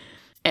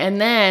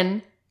 And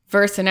then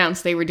Verse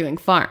announced they were doing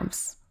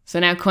farms. So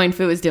now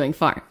CoinFu is doing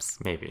farms.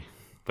 Maybe.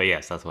 But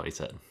yes, that's what he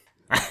said.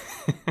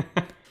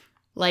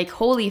 Like,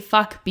 holy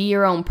fuck, be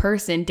your own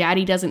person.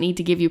 Daddy doesn't need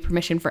to give you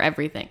permission for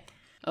everything.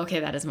 Okay,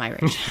 that is my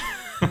rage.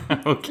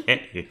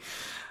 Okay.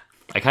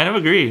 I kind of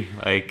agree.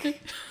 Like,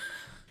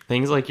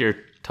 things like your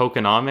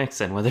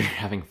tokenomics and whether you're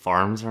having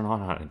farms or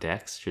not on a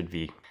DEX should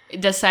be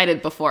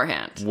decided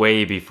beforehand.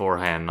 Way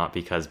beforehand, not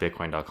because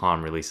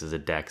Bitcoin.com releases a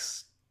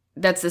DEX.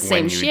 That's the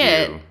same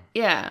shit.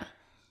 Yeah.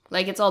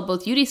 Like, it's all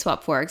both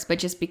Uniswap forks, but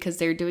just because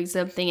they're doing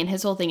something, and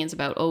his whole thing is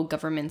about,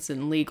 governments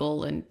and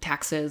legal and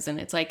taxes, and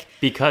it's like...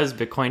 Because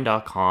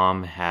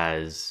Bitcoin.com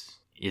is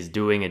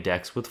doing a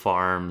DEX with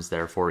farms,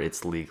 therefore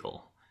it's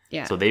legal.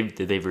 Yeah. So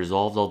they've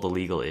resolved all the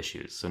legal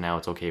issues, so now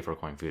it's okay for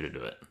CoinFu to do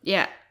it.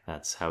 Yeah.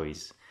 That's how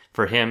he's...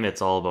 For him,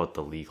 it's all about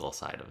the legal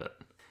side of it.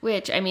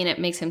 Which, I mean, it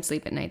makes him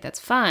sleep at night, that's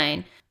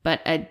fine,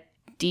 but a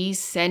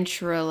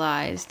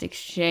decentralized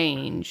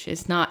exchange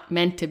is not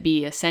meant to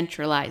be a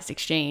centralized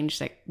exchange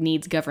that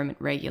needs government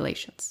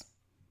regulations.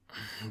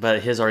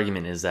 But his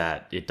argument is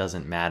that it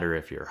doesn't matter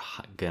if you're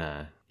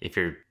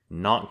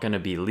not gonna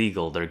be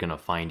legal, they're gonna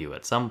find you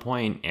at some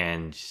point,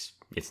 and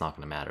it's not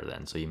gonna matter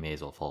then. So you may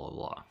as well follow the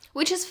law.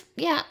 Which is,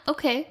 yeah,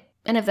 okay.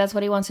 And if that's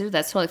what he wants to do,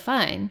 that's totally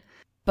fine.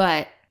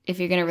 But if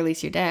you're gonna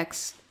release your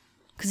DEX,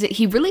 because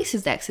he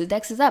releases DEX, his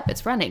DEX is up,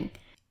 it's running.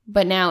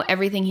 But now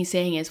everything he's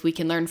saying is, we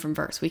can learn from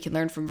Verse. We can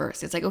learn from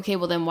Verse. It's like, okay,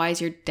 well then why is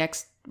your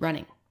DEX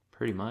running?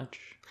 Pretty much.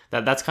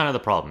 That's kind of the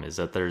problem, is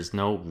that there's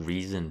no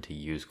reason to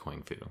use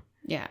CoinFu.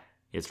 Yeah.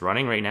 It's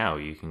running right now.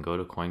 You can go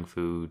to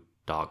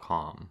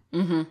coinfu.com.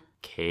 Mm-hmm.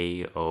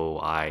 KOINGFU.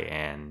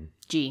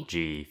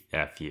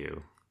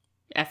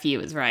 FU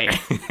is right.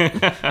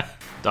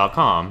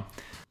 .com.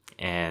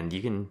 And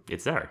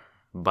it's there.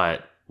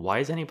 But why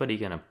is anybody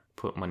going to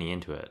put money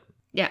into it?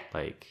 Yeah.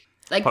 Like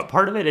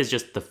part of it is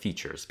just the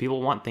features.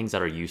 People want things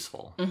that are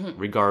useful,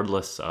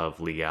 regardless of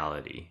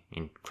legality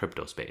in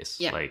crypto space.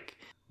 Yeah. Like,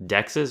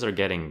 DEXs are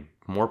getting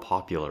more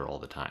popular all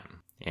the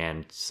time.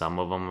 And some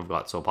of them have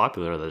got so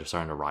popular that they're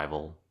starting to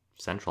rival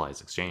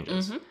centralized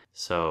exchanges. Mm-hmm.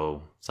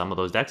 So some of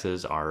those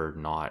DEXs are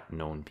not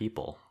known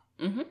people.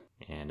 Mm-hmm.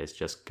 And it's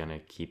just going to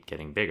keep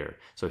getting bigger.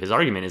 So his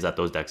argument is that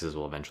those DEXs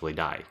will eventually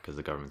die because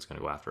the government's going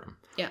to go after them.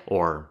 Yeah.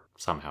 Or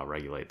somehow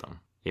regulate them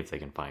if they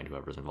can find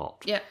whoever's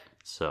involved. Yeah.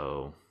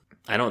 So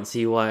I don't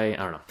see why, I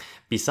don't know.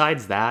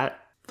 Besides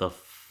that, the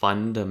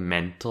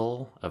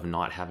fundamental of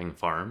not having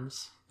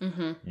farms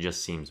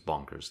just seems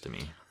bonkers to me.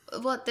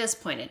 Well, at this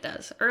point it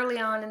does. Early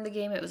on in the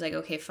game, it was like,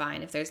 okay,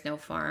 fine. If there's no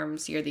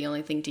farms, you're the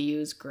only thing to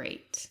use,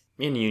 great.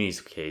 In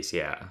Uni's case,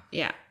 yeah.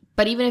 Yeah.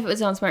 But even if it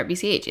was on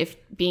smartBCH,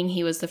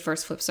 he was the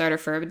first flip starter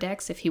for a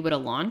DEX, if he would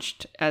have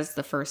launched as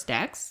the first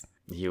DEX,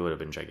 he would have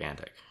been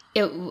gigantic.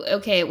 It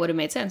would have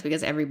made sense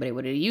because everybody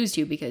would have used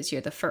you because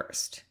you're the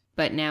first.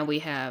 But now we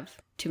have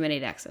too many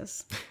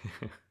DEXs.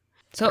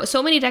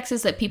 so many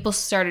DEXs that people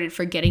started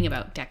forgetting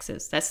about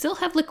DEXs that still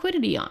have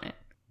liquidity on it.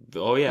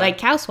 Oh, yeah. Like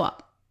CowSwap.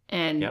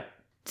 And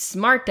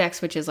Smart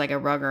DEX, which is like a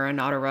rug or an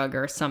auto rug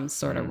or some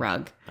sort of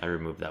rug. I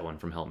removed that one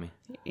from Help Me.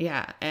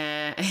 Yeah.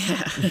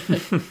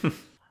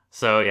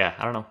 So, yeah,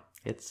 I don't know.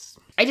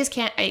 I just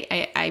can't,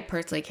 I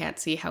personally can't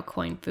see how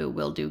CoinFu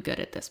will do good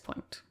at this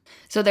point.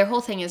 So their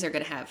whole thing is they're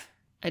going to have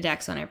a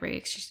DEX on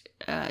every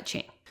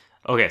chain.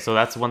 Okay, so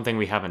that's one thing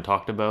we haven't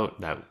talked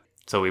about.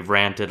 So we've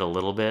ranted a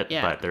little bit,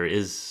 but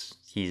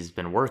he's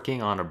been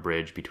working on a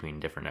bridge between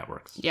different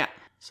networks. Yeah.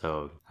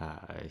 So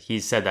he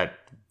said that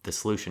the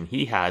solution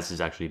he has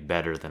is actually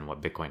better than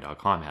what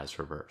Bitcoin.com has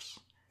for Verse.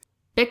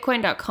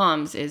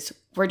 Bitcoin.com's is,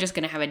 we're just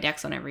going to have a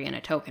DEX on every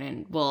NFT token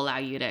and we'll allow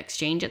you to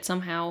exchange it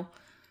somehow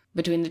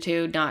between the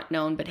two, not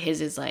known, but his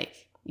is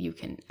like, you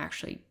can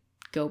actually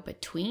go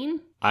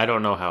between. I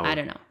don't know how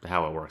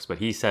it works, but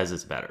he says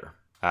it's better.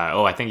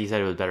 I think he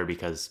said it was better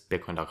because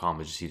Bitcoin.com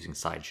was just using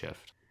SideShift.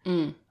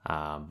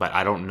 But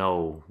I don't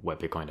know what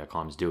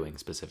Bitcoin.com is doing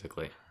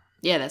specifically.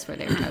 Yeah, that's where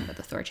they were talking about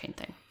the ThorChain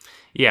thing.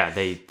 Yeah,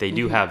 they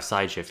do have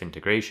SideShift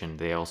integration.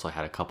 They also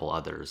had a couple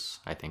others,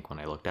 I think, when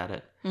I looked at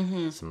it.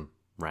 Some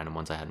random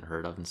ones I hadn't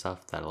heard of and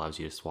stuff that allows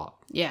you to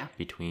swap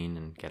between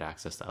and get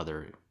access to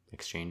other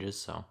exchanges.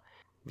 So,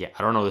 yeah,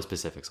 I don't know the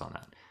specifics on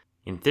that.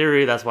 In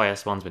theory, that's why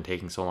S1's been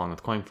taking so long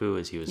with CoinFu,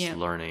 is he was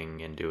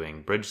learning and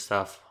doing bridge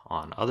stuff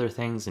on other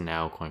things, and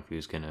now CoinFu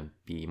is going to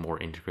be more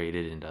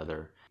integrated into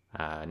other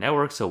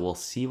networks, so we'll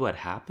see what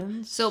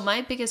happens. So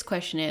my biggest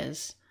question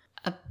is,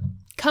 a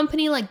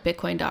company like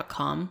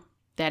Bitcoin.com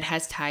that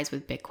has ties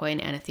with Bitcoin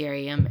and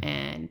Ethereum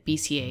and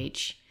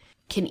BCH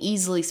can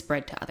easily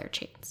spread to other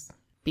chains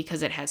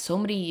because it has so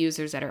many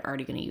users that are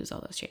already going to use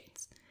all those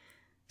chains.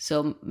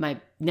 So my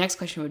next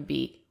question would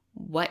be,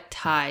 what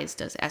ties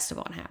does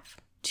Esteban have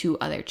to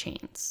other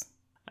chains?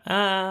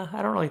 I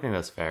don't really think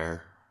that's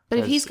fair. But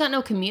if he's got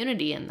no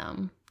community in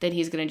them, then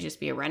he's going to just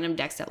be a random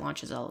DEX that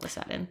launches all of a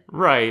sudden.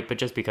 Right, but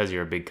just because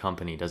you're a big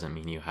company doesn't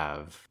mean you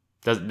have...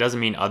 Doesn't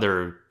mean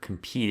other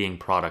competing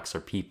products or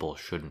people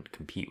shouldn't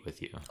compete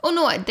with you. Oh,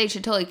 no, they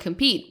should totally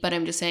compete. But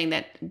I'm just saying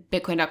that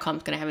Bitcoin.com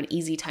is going to have an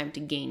easy time to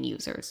gain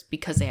users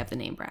because they have the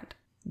name brand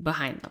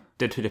behind them.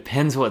 It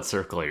depends what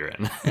circle you're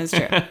in. That's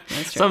true.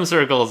 That's true. Some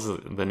circles,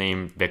 the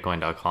name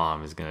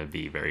bitcoin.com is going to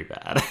be very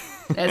bad.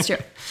 That's true.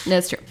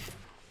 That's true.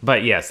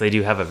 But yes, they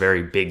do have a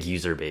very big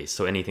user base.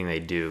 So anything they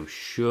do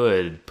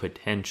should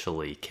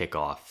potentially kick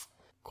off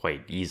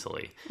quite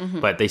easily. Mm-hmm.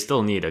 But they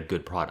still need a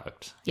good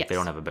product. Yes. If they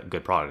don't have a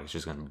good product, it's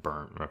just going to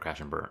burn or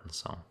crash and burn.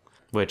 So,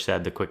 which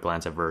said, the quick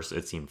glance at Verse,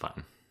 it seemed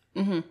fun.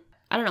 Mm-hmm.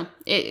 I don't know.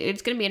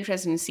 It's going to be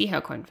interesting to see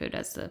how CoinFu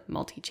does the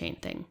multi-chain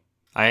thing.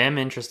 I am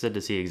interested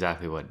to see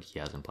exactly what he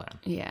has in plan.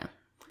 Yeah.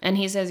 And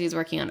he says he's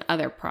working on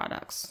other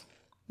products.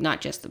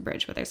 Not just the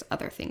bridge, but there's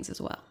other things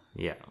as well.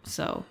 Yeah.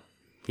 So...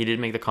 He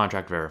did make the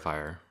contract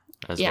verifier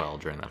as well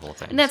during that whole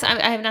thing. And that's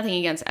I have nothing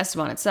against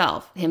Esteban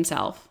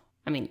himself.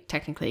 I mean,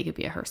 technically it could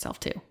be a herself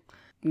too.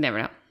 You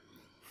never know.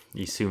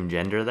 You assume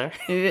gender there?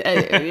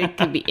 It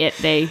could be it,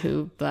 they,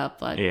 who, blah,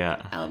 blah.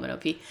 Yeah. Element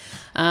OP.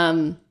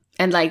 And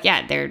like,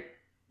 yeah,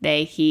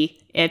 they, he,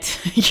 it.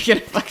 You're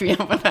going to fuck me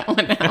up with that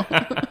one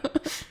now.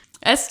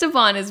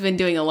 Esteban has been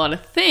doing a lot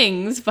of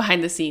things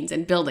behind the scenes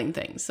and building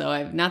things. So I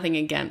have nothing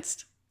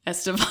against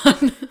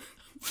Esteban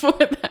for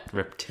that.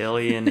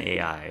 Reptilian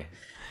AI.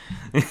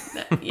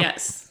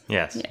 Yes.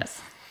 Yes.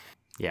 Yes.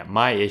 Yeah,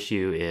 my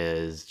issue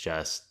is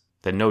just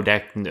the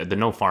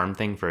no farm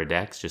thing for a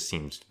DEX just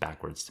seems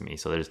backwards to me.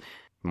 So there's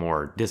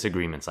more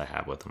disagreements I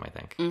have with them, I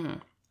think.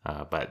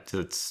 Mm-hmm. But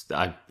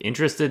I'm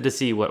interested to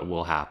see what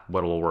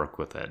will work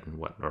with it, and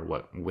what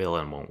will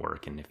and won't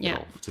work, and if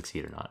it'll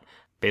succeed or not.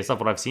 Based off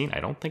what I've seen, I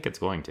don't think it's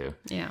going to.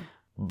 Yeah.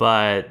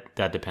 But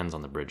that depends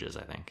on the bridges,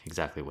 I think,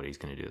 exactly what he's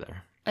going to do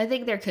there. I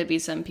think there could be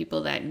some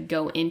people that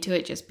go into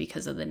it just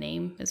because of the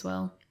name as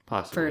well.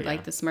 Possibly, for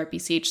like the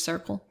smartBCH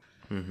circle.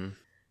 Mm-hmm.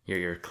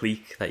 Your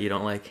clique that you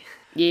don't like?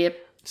 Yep.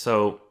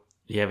 So,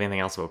 do you have anything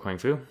else about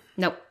CoinFu?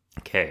 Nope.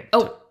 Okay.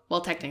 Oh,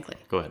 well, technically.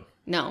 Go ahead.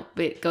 No,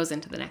 but it goes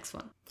into the next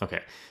one.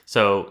 Okay.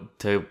 So,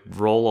 to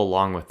roll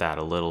along with that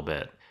a little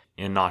bit,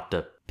 and not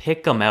to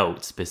pick them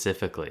out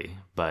specifically,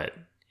 but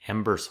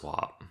Ember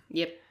Swap.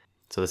 Yep.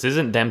 So, this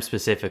isn't them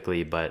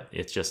specifically, but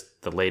it's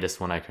just the latest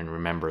one I can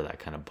remember that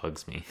kind of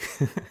bugs me.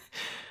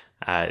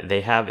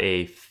 They have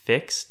a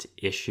fixed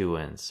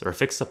issuance or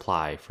fixed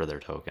supply for their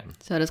token.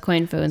 So does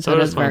CoinFu and so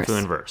does Verse. CoinFu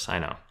and Verse, I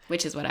know.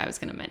 Which is what I was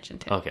going to mention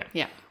too. Okay.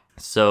 Yeah.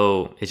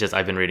 So it's just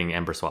I've been reading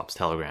Ember Swap's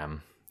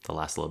Telegram the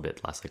last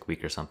like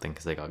week or something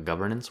because they got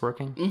governance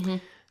working. Mm-hmm.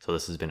 So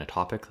this has been a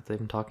topic that they've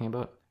been talking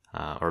about,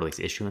 or at least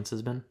issuance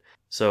has been.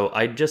 So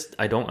I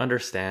don't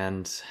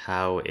understand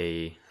how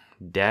a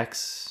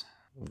DEX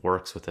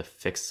works with a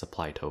fixed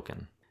supply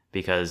token,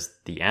 because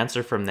the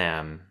answer from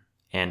them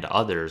and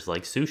others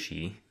like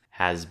Sushi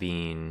has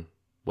been,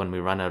 when we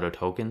run out of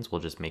tokens, we'll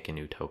just make a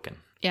new token.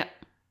 Yeah.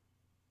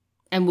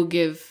 And we'll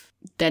give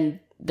then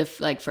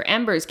for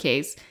Ember's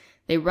case,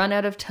 they run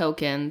out of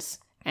tokens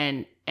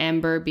and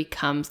Ember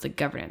becomes the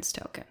governance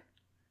token.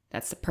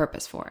 That's the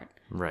purpose for it.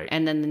 Right.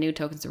 And then the new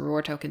tokens, the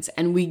reward tokens,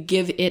 and we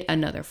give it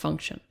another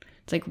function.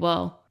 It's like,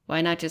 well,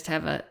 why not just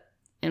have a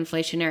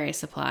inflationary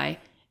supply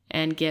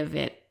and give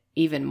it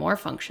even more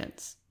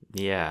functions?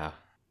 Yeah.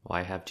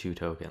 Why have two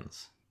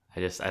tokens?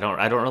 I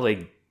don't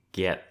really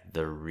get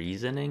the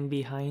reasoning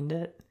behind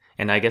it.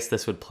 And I guess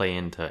this would play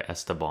into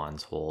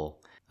Esteban's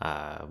whole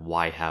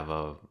why have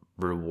a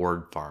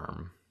reward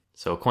farm.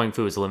 So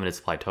CoinFu is a limited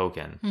supply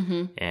token,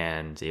 mm-hmm.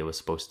 and it was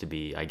supposed to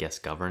be, I guess,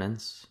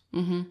 governance.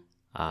 Mm-hmm.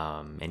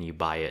 And you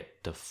buy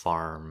it to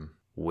farm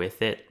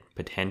with it,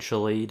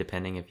 potentially,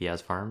 depending if he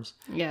has farms.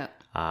 Yeah.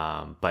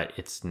 But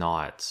it's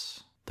not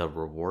the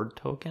reward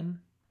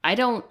token. I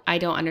don't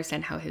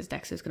understand how his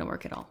DEX is going to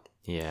work at all.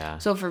 Yeah.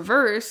 So for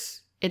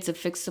Verse, it's a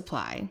fixed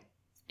supply,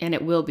 and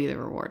it will be the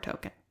reward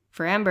token.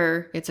 For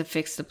Ember, it's a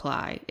fixed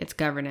supply, it's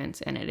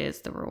governance, and it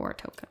is the reward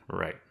token.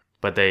 Right.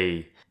 But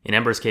in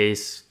Ember's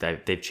case,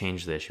 they've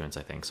changed the issuance,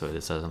 I think, so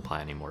this doesn't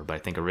apply anymore. But I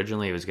think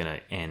originally it was going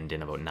to end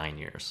in about 9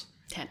 years.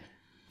 10.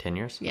 10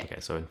 years? Yeah. Okay,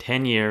 so in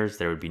 10 years,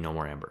 there would be no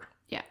more Ember.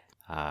 Yeah.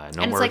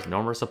 No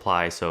more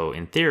supply. So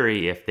in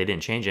theory, if they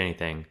didn't change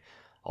anything,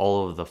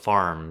 all of the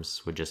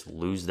farms would just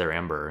lose their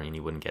Ember, and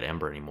you wouldn't get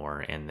Ember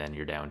anymore, and then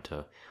you're down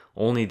to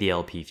only the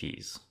LP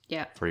fees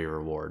for your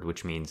reward,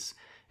 which means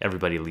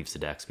everybody leaves the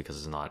DEX because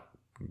it's not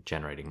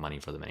generating money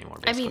for them anymore,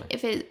 basically.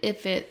 I mean,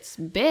 if it's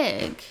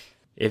big...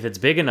 If it's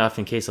big enough,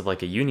 in case of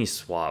like a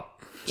Uniswap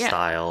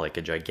style, like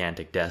a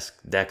gigantic DEX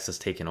that's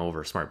taken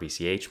over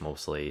smartBCH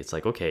mostly, it's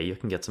like, okay, you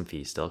can get some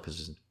fees still,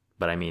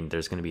 but I mean,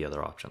 there's going to be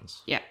other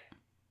options. Yeah.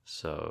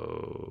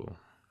 So...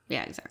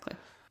 Yeah, exactly.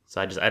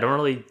 So I don't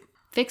really...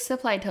 Fixed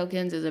supply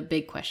tokens is a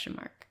big question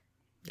mark.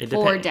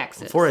 For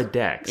DEXs. For a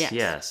DEX,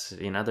 yes.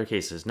 In other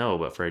cases, no.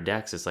 But for a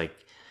DEX, it's like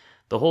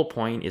the whole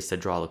point is to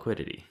draw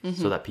liquidity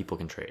so that people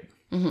can trade.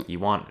 You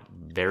want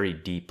very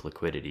deep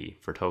liquidity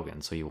for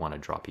tokens, so you want to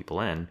draw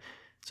people in.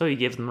 So you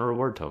give them a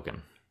reward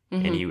token,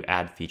 and you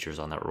add features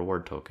on that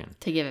reward token.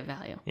 To give it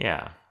value.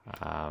 Yeah.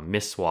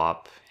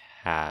 MistSwap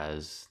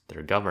has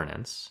their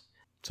governance.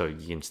 So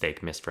you can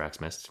stake MIST for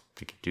XMIST.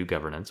 You can do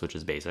governance, which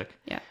is basic.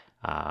 Yeah.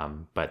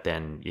 But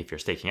then if you're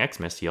staking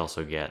XMIST, you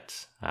also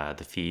get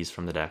the fees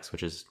from the DEX,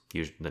 which is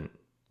usually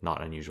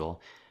not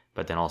unusual.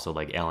 But then also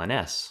like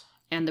LNS.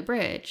 And the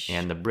bridge.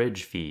 And the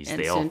bridge fees. And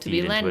they all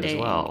feed into it as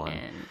well.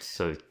 And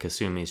so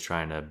Kasumi's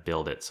trying to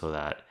build it so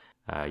that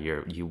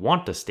you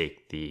want to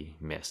stake the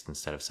MIST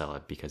instead of sell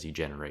it because you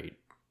generate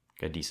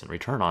a decent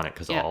return on it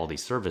because all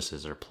these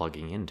services are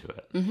plugging into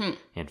it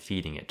and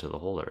feeding it to the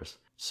holders.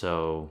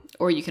 So,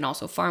 or you can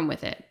also farm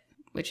with it,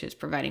 which is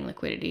providing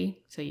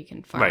liquidity. So you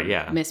can farm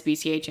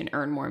smartBCH and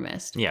earn more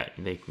MIST. Yeah,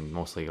 they can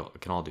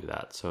all do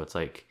that. So it's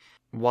like,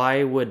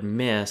 why would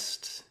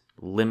MIST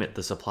limit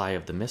the supply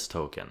of the MIST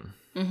token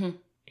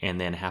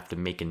and then have to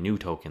make a new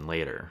token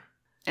later?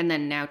 And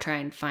then now try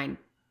and find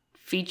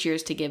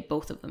features to give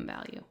both of them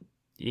value.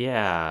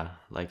 Yeah,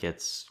 like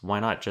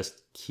why not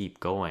just keep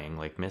going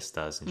like MIST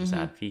does and just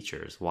add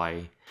features?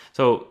 Why?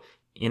 So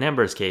in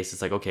Ember's case,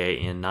 it's like, okay,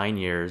 in 9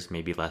 years,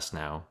 maybe less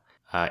now,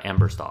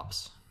 Ember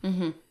stops.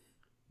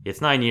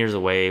 It's 9 years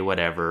away,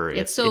 whatever.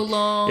 It's so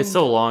long. It's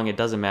so long, it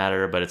doesn't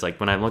matter. But it's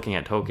like when I'm looking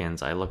at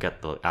tokens, I look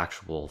at the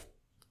actual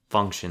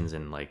functions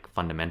and like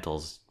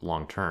fundamentals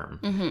long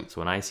term.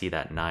 So when I see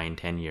that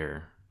 9-10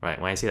 year,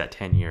 right, when I see that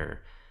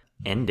 10-year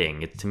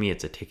ending, to me,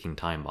 it's a ticking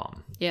time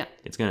bomb. Yeah.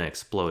 It's going to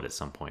explode at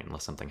some point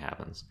unless something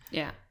happens.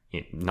 Yeah.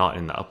 Not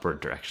in the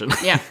upward direction.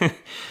 Yeah.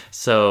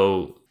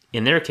 So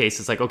in their case,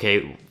 it's like,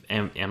 okay,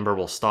 Ember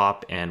will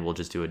stop and we'll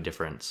just do a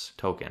difference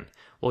token.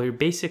 Well, you're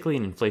basically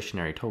an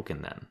inflationary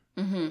token then.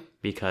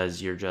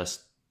 Because you're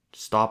just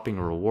stopping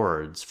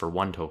rewards for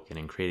one token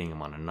and creating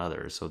them on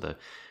another. So the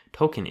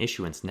token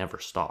issuance never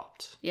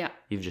stopped. Yeah.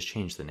 You've just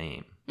changed the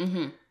name.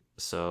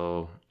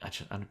 So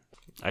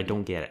I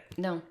don't get it.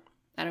 No,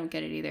 I don't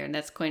get it either. And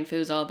that's CoinFu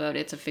is all about.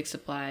 It's a fixed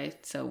supply.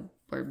 So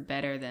we're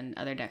better than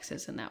other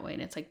DEXs in that way.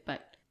 And it's like,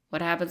 but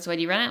what happens when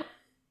you run out?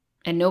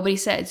 And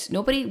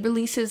nobody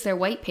releases their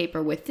white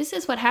paper with, this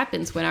is what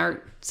happens when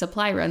our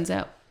supply runs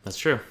out. That's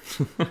true.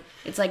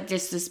 It's like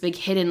just this big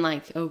hidden,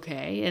 like,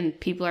 okay. And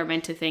people are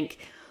meant to think,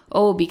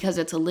 oh, because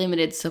it's a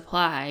limited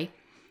supply,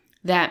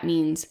 that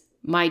means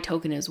my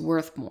token is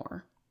worth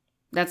more.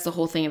 That's the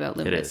whole thing about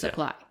limited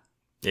supply.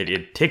 Yeah.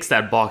 It ticks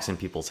that box in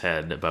people's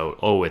head about,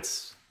 oh,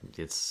 it's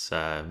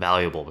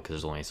valuable because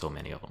there's only so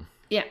many of them.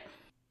 Yeah.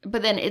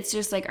 But then it's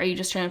just like, are you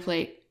just trying to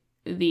play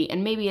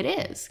and maybe it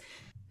is,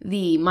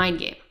 the mind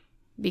game?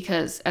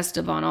 Because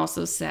Esteban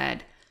also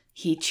said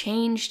he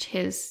changed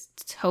his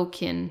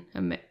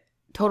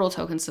total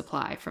token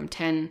supply from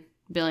 10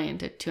 billion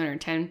to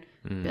 210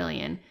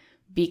 billion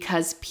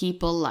because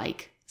people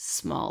like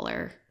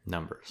smaller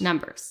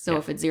numbers. So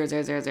if it's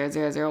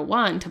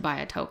 0.0000001 to buy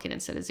a token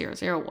instead of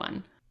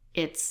 0.001,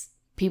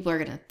 people are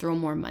going to throw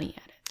more money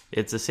at it.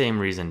 It's the same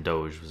reason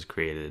Doge was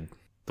created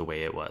the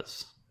way it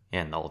was,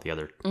 and all the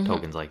other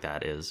tokens like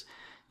that is,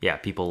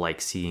 people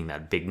like seeing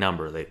that big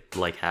number. They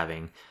like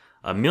having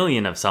 1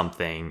 million of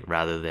something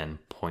rather than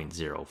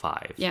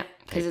 0.05. Yeah,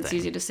 because it's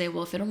easy to say,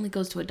 well, if it only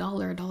goes to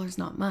 $1's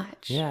not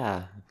much.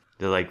 Yeah.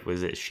 They're like,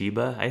 was it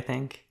Shiba, I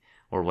think?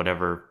 Or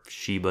whatever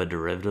Shiba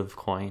derivative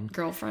coin.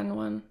 Girlfriend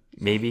one.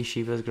 Maybe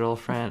Shiba's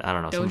girlfriend. I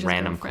don't know. Doge's some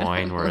random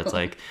girlfriend. coin where it's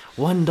like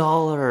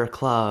 $1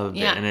 club.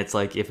 Yeah. And it's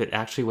like, if it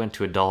actually went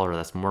to $1,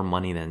 that's more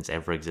money than it's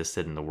ever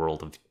existed in the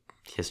world of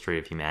history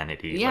of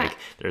humanity. Yeah. Like,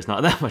 there's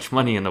not that much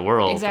money in the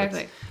world.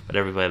 Exactly. But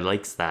everybody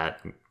likes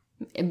that.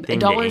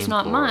 $1's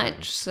not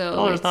much. So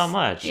 $1's not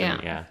much. Yeah.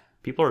 And yeah.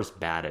 People are just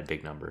bad at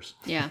big numbers.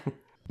 Yeah.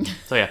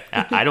 So yeah,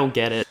 I don't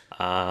get it.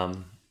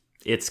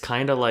 It's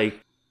kind of like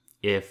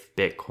if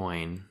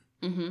Bitcoin.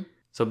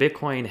 So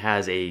Bitcoin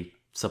has a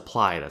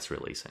supply that's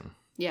releasing.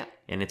 Yeah.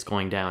 And it's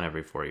going down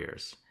every 4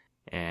 years.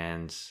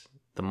 And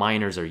the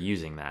miners are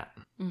using that.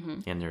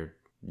 And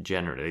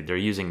they're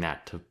using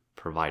that to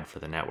provide for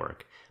the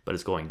network. But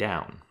it's going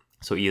down.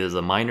 So either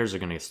the miners are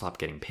going to stop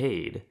getting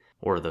paid,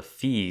 or the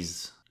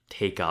fees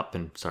take up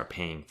and start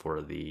paying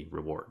for the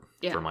reward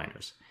for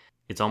miners.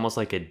 It's almost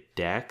like a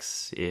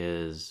DEX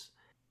is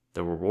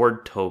the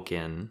reward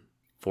token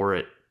for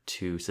it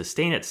to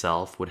sustain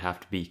itself would have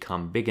to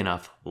become big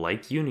enough,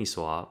 like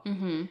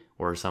Uniswap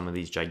or some of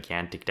these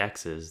gigantic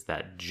DEXs,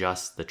 that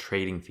just the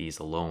trading fees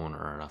alone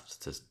are enough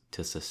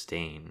to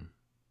sustain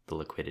the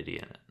liquidity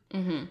in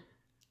it.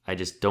 I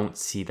just don't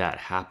see that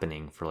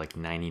happening for like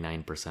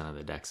 99% of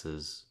the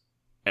DEXs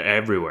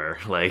everywhere.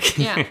 Like,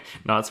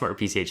 not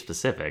smartBCH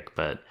specific,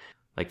 but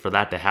like for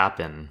that to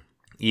happen,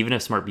 even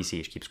if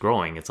smartBCH keeps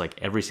growing, it's like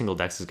every single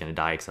DEX is going to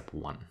die except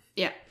one.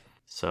 Yeah.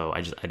 So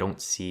I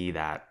don't see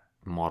that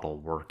model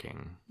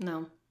working.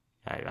 No.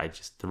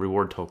 The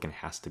reward token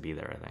has to be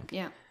there, I think.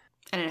 Yeah.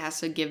 And it has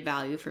to give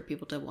value for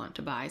people to want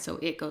to buy. So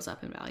it goes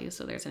up in value.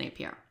 So there's an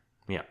APR.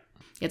 Yeah.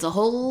 It's a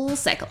whole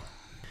cycle.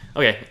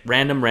 Okay.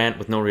 Random rant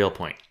with no real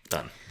point.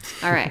 Done.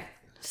 All right.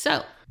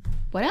 So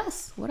what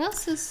else? What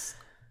else is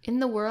in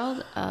the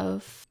world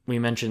of We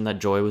mentioned that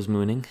Joy was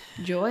mooning.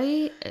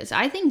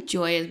 I think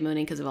Joy is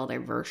mooning because of all their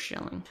verse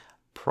shilling.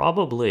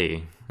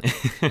 Probably.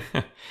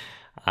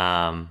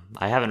 I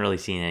haven't really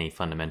seen any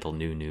fundamental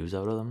new news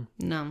out of them.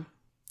 No.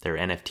 Their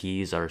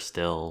NFTs are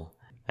still,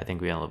 I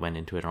think we went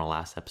into it in our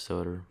last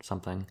episode or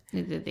something.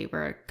 They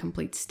were a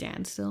complete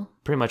standstill.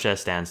 Pretty much at a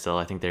standstill.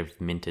 I think they've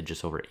minted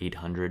just over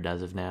 800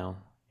 as of now,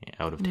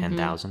 out of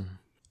 10,000.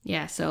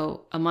 Yeah,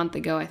 so a month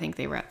ago, I think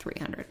they were at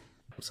 300.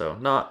 So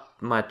not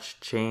much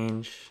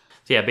change.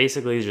 So yeah,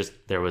 basically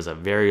there was a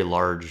very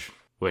large,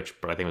 which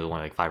I think was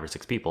only like 5 or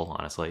 6 people,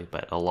 honestly,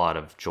 but a lot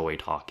of Joy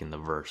talk in the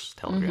Verse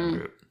Telegram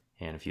group.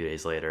 And a few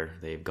days later,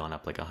 they've gone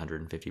up like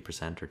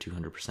 150% or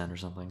 200% or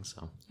something.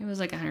 So it was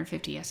like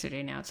 150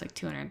 yesterday. Now it's like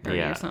 230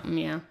 or something.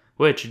 Yeah.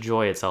 Which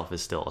Joy itself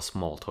is still a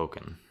small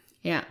token.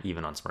 Yeah.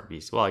 Even on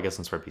smartBCH. Well, I guess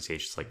on smartBCH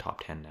it's like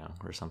top 10 now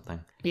or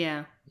something.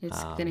 Yeah.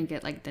 It's going to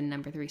get like the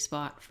number 3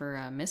 spot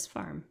for Mist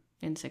Farm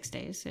in 6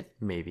 days. If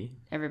maybe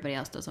everybody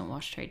else doesn't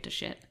wash trade to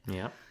shit.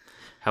 Yeah.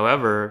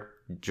 However,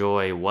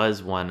 Joy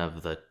was one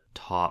of the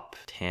top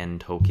 10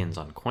 tokens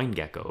on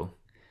CoinGecko.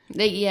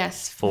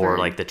 For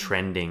like the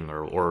trending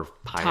or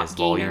highest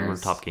volume or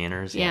top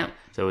gainers. Yeah.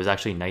 So it was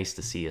actually nice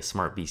to see a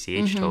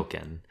smartBCH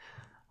token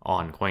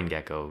on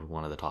CoinGecko,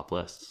 one of the top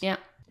lists. Yeah.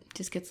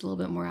 Just gets a little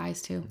bit more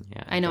eyes too.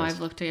 Yeah. I know I've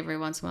looked at every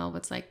once in a while, but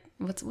it's like,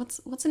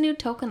 what's a new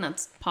token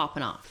that's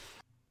popping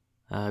off?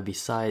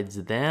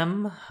 Besides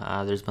them,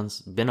 there's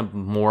been a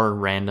more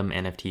random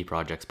NFT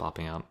projects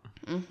popping up.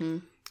 Mm-hmm.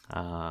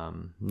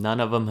 None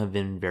of them have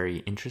been very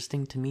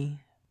interesting to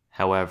me.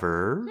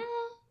 However,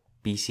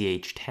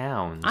 BCH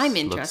Towns I'm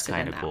interested looks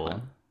kind in of that cool.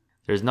 one.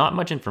 There's not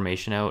much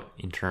information out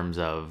in terms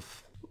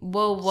of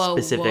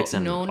specifics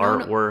and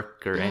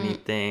artwork or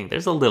anything.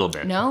 There's a little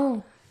bit.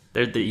 No.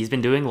 He's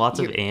been doing lots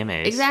of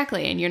AMAs.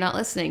 Exactly, and you're not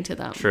listening to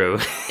them. True.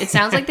 It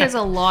sounds like there's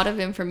a lot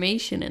of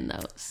information in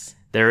those.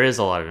 There is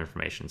a lot of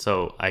information.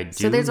 So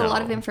there's a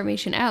lot of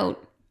information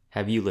out.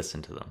 Have you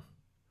listened to them?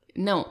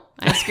 No,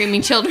 I have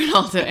screaming children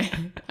all day.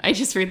 I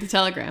just read the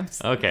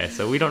telegrams. Okay,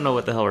 so we don't know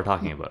what the hell we're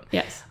talking about.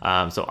 Yes.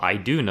 So I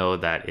do know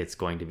that it's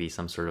going to be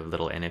some sort of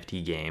little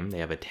NFT game. They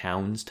have a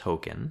Towns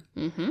token.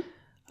 Mm-hmm.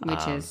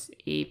 Which is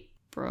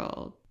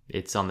April.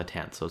 It's on the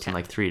 10th, so it's in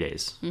like 3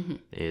 days. Mm-hmm.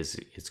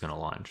 It's going to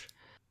launch.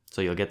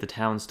 So you'll get the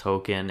Towns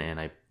token,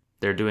 and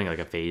they're doing like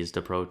a phased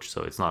approach,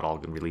 so it's not all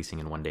releasing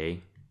in one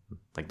day.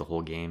 Like the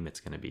whole game,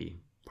 it's going to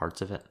be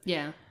parts of it.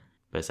 Yeah.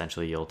 But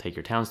essentially, you'll take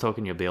your Towns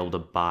token, you'll be able to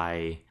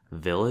buy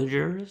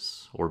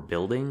villagers or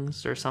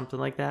buildings or something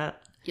like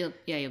that. You'll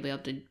be able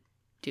to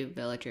do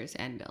villagers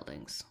and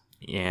buildings.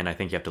 And I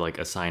think you have to like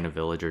assign a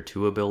villager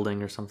to a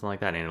building or something like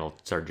that, and it'll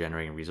start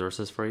generating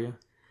resources for you.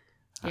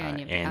 Yeah, and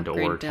you have to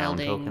upgrade town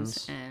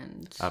tokens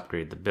and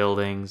upgrade the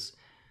buildings.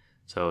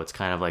 So it's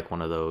kind of like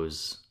one of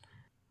those,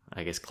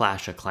 I guess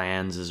Clash of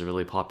Clans is a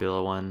really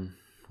popular one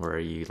where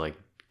you like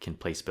can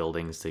place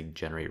buildings to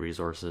generate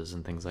resources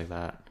and things like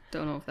that.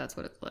 Don't know if that's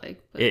what it's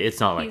like. But it's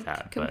not like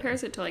that.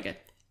 Compares it to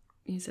like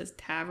he says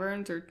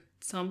taverns or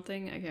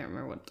something. I can't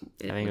remember what.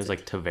 I think it was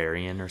like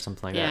Tavarian or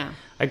something like that.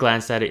 I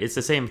glanced at it. It's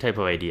the same type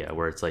of idea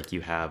where it's like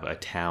you have a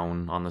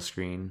town on the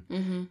screen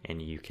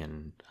and you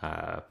can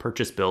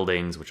purchase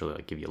buildings, which will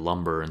like give you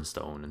lumber and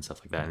stone and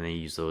stuff like that. And they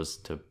use those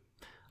to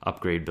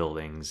upgrade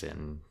buildings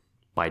and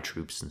buy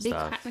troops and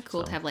stuff. It'd be kind of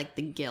cool to have like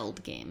the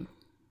guild game.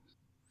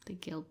 The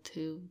guild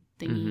 2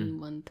 thingy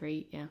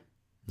 1-3.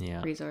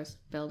 Yeah. Resource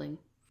building.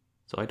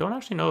 So I don't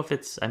actually know if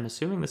I'm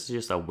assuming this is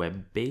just a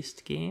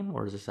web-based game,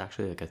 or is this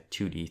actually like a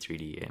 2D,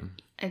 3D game?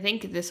 I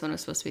think this one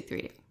was supposed to be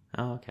 3D.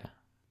 Oh, okay.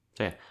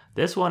 So yeah,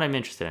 this one I'm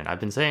interested in.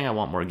 I've been saying I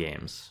want more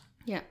games.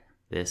 Yeah.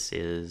 This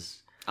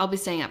is... I'll be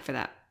staying up for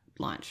that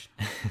launch.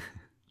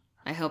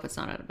 I hope it's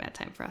not at a bad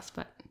time for us,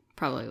 but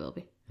probably will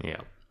be. Yeah.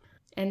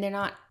 And they're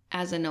not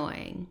as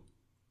annoying.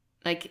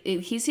 Like,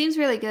 he seems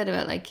really good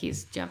about, like,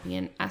 he's jumping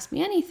in, ask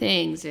me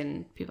anythings,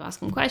 and people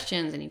ask him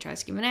questions, and he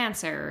tries to give an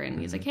answer, and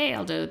he's like, hey,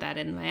 I'll do that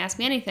in my Ask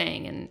Me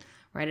Anything, and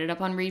write it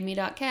up on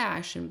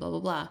readme.cash, and blah,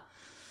 blah,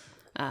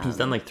 blah. He's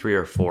done, like, 3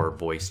 or 4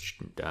 voice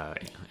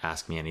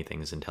Ask Me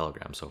Anythings in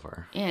Telegram so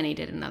far. And he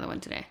did another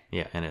one today.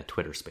 Yeah, and a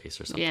Twitter space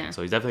or something. Yeah.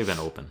 So he's definitely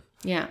been open.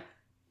 Yeah.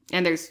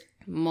 And there's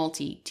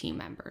multi-team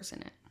members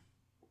in it.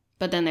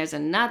 But then there's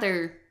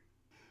another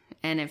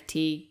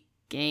NFT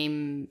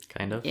game...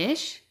 Kind of?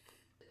 Ish.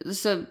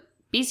 So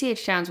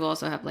BCH Towns will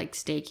also have like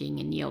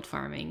staking and yield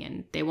farming,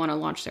 and they want to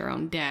launch their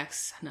own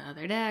DEX,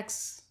 another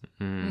DEX.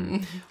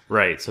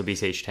 Right. So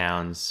BCH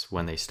Towns,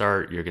 when they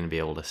start, you're going to be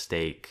able to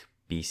stake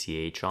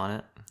BCH on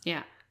it.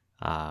 Yeah.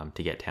 To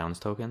get Towns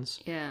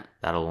tokens. Yeah.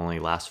 That'll only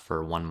last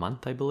for 1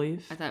 month, I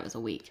believe. I thought it was a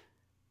week.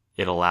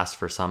 It'll last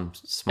for some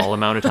small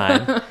amount of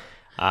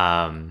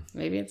time.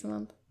 Maybe it's a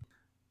month.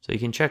 So you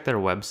can check their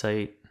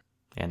website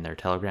and their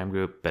Telegram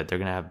group, but they're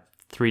going to have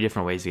 3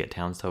 different ways to get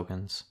Towns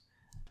tokens.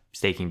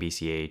 Staking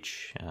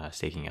BCH,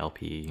 staking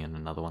LP, and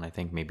another one, I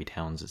think, maybe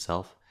Towns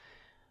itself.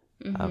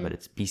 But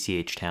it's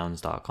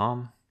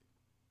bchtowns.com.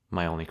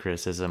 My only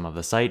criticism of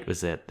the site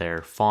was that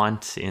their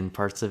font in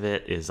parts of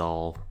it is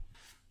all...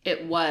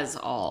 It was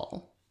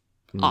all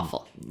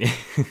awful.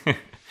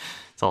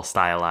 It's all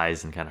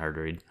stylized and kind of hard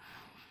to read.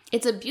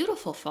 It's a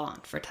beautiful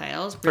font for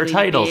titles. For really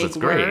titles, big it's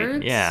great.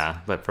 words. Yeah,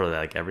 but for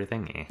like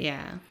everything, eh.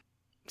 Yeah.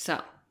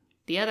 So,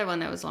 the other one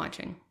that was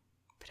launching,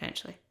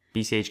 potentially.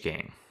 BCH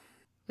Gang.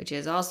 Which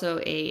is also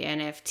a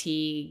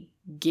NFT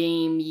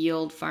game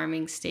yield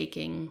farming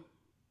staking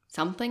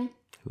something.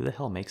 Who the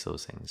hell makes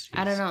those things? Jeez.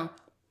 I don't know.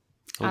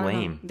 So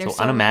lame. They're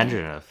So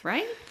unimaginative.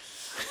 Right?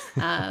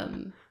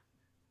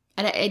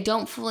 And I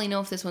don't fully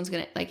know if this one's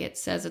going to, like it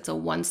says it's a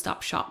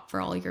one-stop shop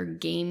for all your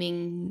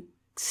gaming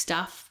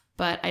stuff,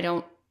 but I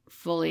don't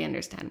fully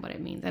understand what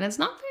it means. And it's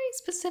not very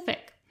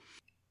specific.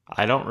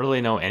 I don't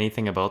really know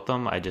anything about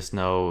them. I just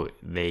know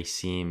they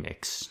seem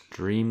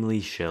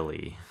extremely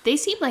shilly. They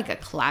seem like a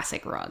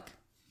classic rug.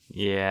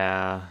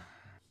 Yeah.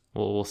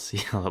 Well, we'll see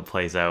how it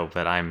plays out,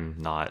 but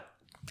I'm not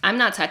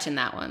touching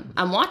that one.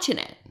 I'm watching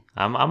it.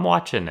 I'm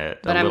watching it,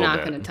 but I'm not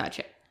going to touch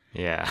it.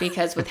 Yeah.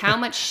 Because with how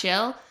much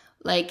shill,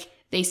 like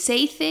they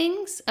say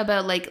things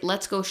about like,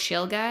 let's go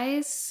shill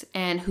guys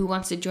and who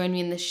wants to join me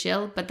in the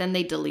shill, but then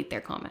they delete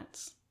their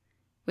comments,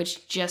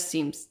 which just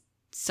seems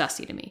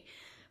sussy to me.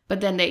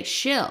 But then they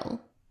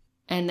shill,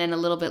 and then a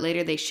little bit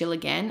later they shill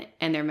again,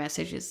 and their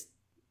message is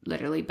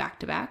literally back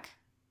to back,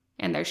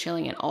 and they're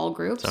shilling in all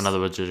groups. So in other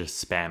words, they're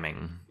just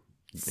spamming.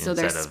 So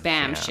they're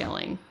spam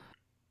shilling.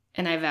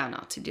 And I vow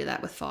not to do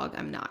that with Fog.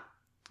 I'm not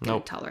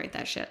going to tolerate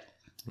that shit.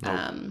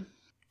 Nope.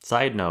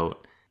 Side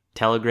note,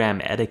 Telegram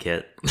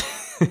etiquette.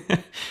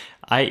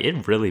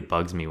 It really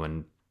bugs me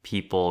when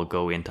people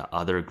go into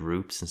other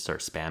groups and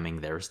start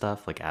spamming their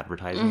stuff, like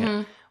advertising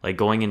it. Like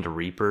going into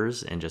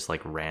Reapers and just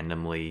like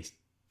randomly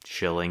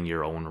shilling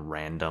your own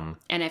random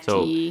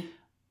NFT.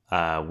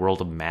 So,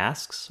 World of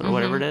Masks or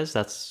whatever it is.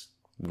 That's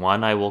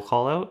one I will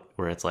call out,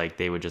 where it's like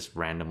they would just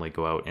randomly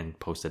go out and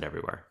post it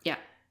everywhere. Yeah.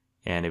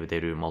 And they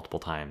do it multiple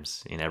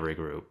times in every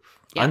group.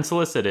 Yeah.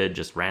 Unsolicited,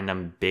 just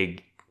random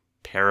big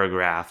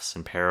paragraphs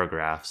and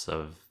paragraphs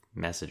of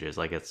messages.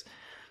 Like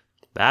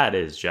that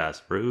is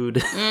just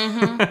rude.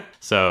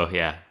 So,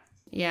 yeah.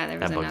 Yeah, there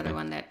was another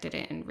one that did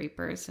it in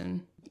Reapers,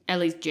 and at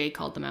least Jay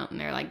called them out, and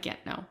they're like,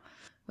 no.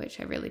 Which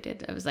I really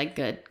did. I was like,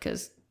 good,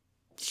 because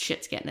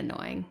shit's getting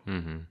annoying.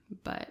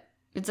 But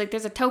it's like,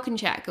 there's a token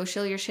chat. Go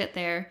shill your shit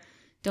there.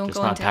 Don't just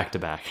go not back to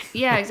back.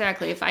 Yeah,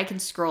 exactly. If I can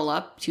scroll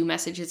up 2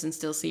 messages and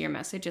still see your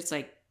message, it's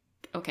like,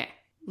 okay,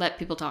 let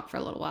people talk for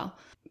a little while.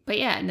 But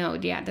yeah,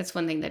 that's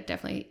one thing that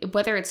definitely,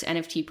 whether it's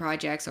NFT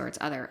projects or it's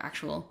other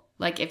actual,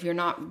 like if you're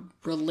not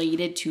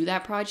related to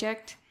that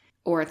project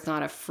or it's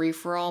not a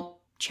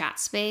free-for-all chat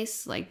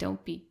space, like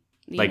don't be,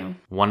 you know.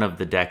 One of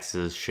the DEXs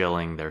is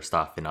shilling their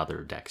stuff in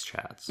other DEX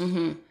chats.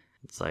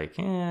 It's like,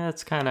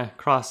 it's kind of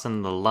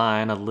crossing the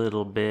line a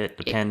little bit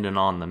depending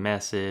on the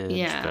message.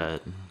 Yeah.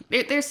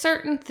 But there's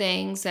certain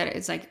things that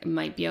it's like, it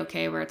might be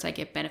okay where it's like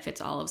it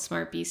benefits all of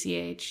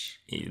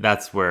smartBCH.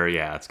 That's where,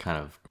 it's kind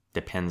of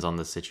depends on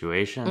the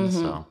situation.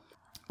 So,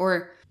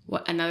 or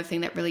what another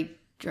thing that really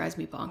drives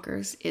me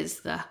bonkers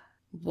is the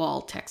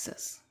wall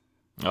Texas.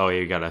 Oh,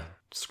 you got to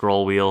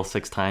scroll wheel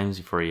 6 times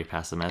before you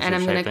pass the message. And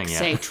I'm going to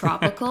say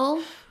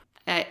tropical.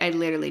 I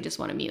literally just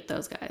want to mute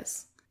those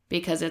guys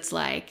because it's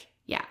like,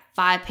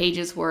 5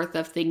 pages worth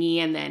of thingy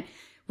and then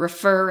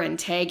refer and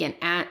tag and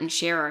 @ and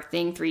share our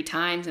thing 3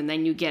 times and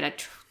then you get a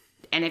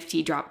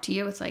NFT drop to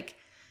you. It's like,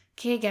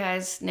 okay,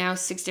 guys, now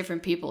 6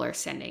 different people are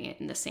sending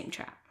it in the same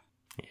chat.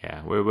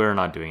 Yeah, we're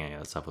not doing any of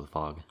that stuff with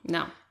Fog.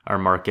 No. Our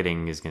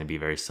marketing is going to be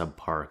very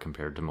subpar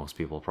compared to most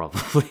people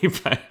probably,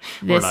 but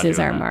this is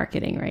our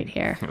marketing right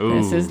here.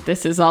 Ooh.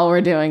 This is all we're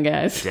doing,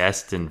 guys.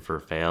 Destined for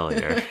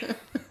failure.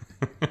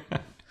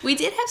 We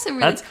did have some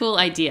really cool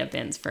idea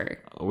bins for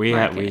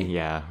marketing.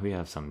 We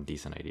have some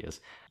decent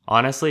ideas.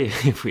 Honestly,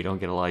 if we don't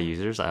get a lot of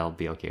users, I'll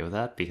be okay with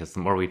that because the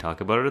more we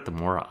talk about it, the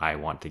more I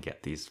want to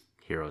get these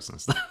heroes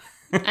and stuff.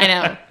 I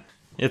know.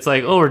 It's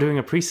like, we're doing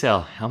a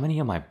pre-sale. How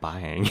many am I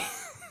buying?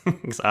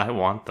 Because I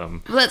want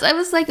them. But I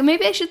was like,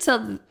 maybe I should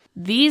sell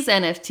these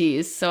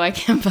NFTs so I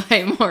can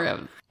buy more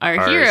of our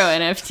hero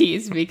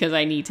NFTs because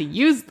I need to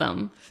use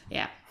them.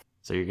 Yeah.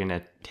 So you're going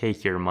to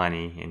take your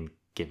money and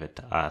give it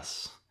to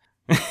us.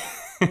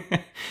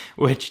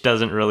 Which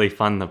doesn't really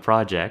fund the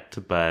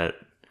project, but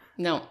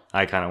no,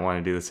 I kind of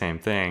want to do the same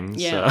thing.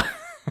 Yeah.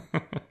 So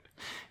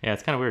yeah,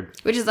 it's kind of weird.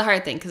 Which is the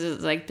hard thing because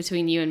it's like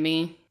between you and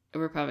me,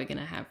 we're probably going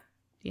to have,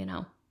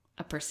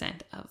 1%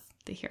 of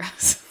the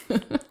heroes.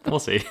 We'll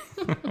see.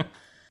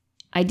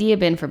 Idea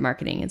bin for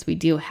marketing is we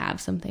do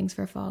have some things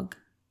for Fog,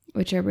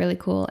 which are really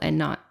cool and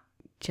not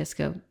just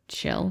go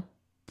chill.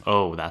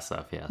 Oh, that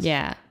stuff, yes.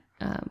 Yeah,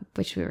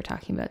 which we were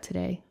talking about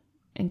today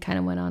and kind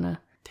of went on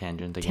a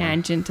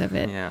tangent of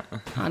it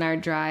on our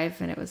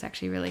drive, and it was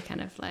actually really kind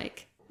of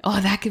like,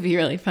 oh, that could be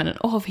really fun, and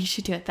oh, we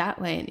should do it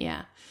that way, and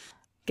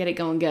get it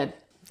going good.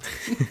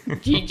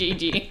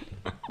 GGG.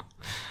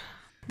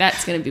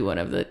 That's gonna be one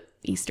of the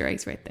Easter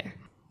eggs right there.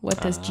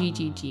 What does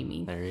GGG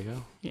mean? There you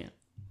go. Yeah.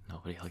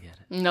 Nobody will get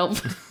it. Nope.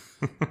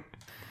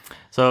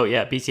 So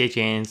BCH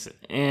chains,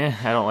 I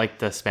don't like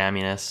the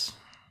spamminess,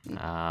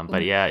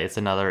 but it's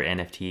another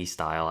NFT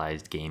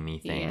stylized gamey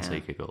thing, so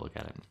you could go look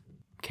at it.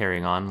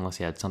 Carrying on, unless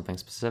you had something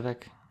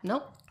specific.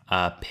 Nope.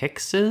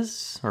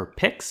 Pixes or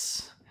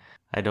Pix.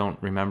 I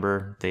don't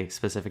remember the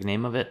specific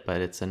name of it,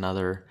 but it's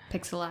another...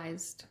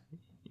 Pixelized.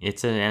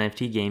 It's an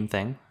NFT game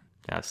thing.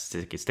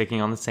 Sticking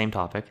on the same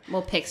topic.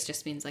 Well, Pix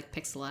just means like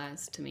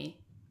pixelized to me.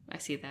 I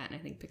see that and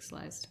I think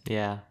pixelized.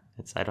 Yeah.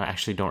 I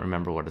don't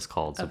remember what it's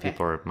called, so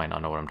people might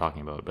not know what I'm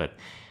talking about. But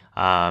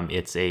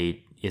it's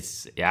an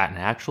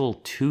actual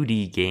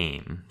 2D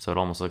game, so it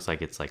almost looks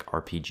like it's like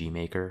RPG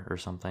Maker or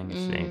something.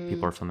 If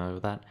people are familiar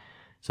with that.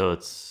 So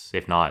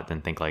if not,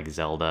 then think like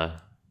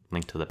Zelda,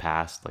 Link to the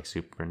Past, like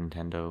Super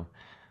Nintendo.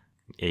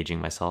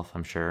 Aging myself,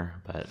 I'm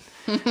sure, but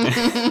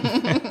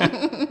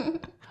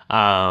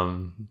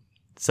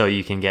so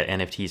you can get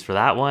NFTs for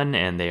that one,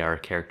 and they are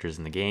characters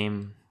in the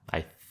game.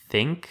 I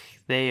think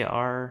they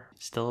are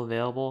still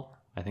available.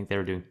 I think they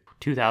were doing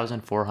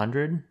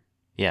 2,400.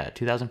 Yeah,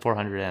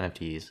 2,400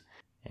 NFTs,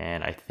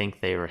 and I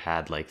think they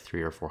had like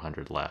 300 or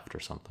 400 left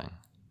or something.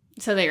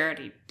 So they're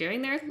already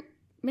doing their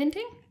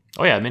minting?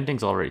 Oh yeah,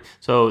 minting's already.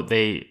 So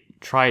they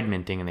tried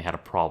minting and they had a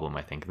problem,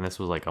 I think, and this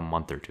was like a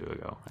month or two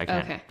ago. I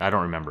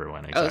don't remember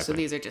when exactly. Oh, so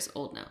these are just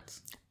old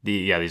notes.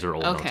 These are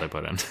old notes I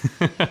put in.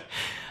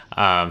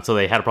 So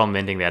they had a problem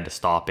minting, they had to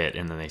stop it,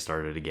 and then they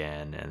started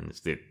again, and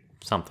it's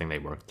something they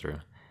worked through.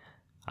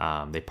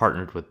 They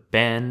partnered with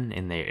Ben,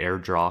 and they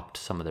airdropped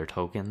some of their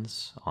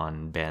tokens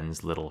on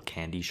Ben's little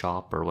candy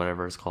shop or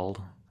whatever it's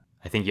called.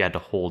 I think you had to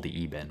hold the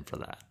eBen for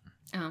that.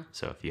 Oh.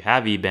 So if you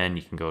have eBen,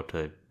 you can go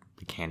to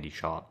the candy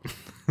shop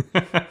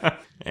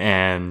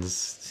and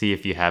see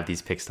if you have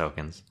these Pix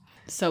tokens.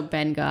 So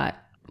Ben got,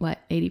 what,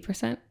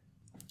 80%?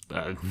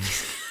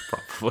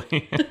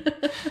 Probably.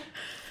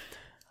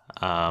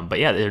 But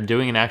yeah, they're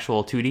doing an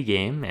actual 2D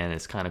game, and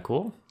it's kind of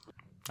cool.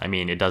 I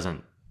mean, it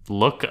doesn't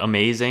look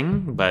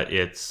amazing, but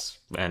it's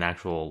an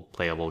actual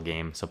playable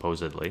game,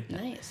 supposedly.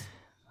 Nice.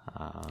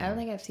 I don't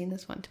think I've seen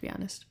this one, to be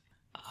honest.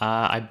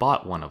 I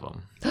bought one of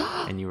them,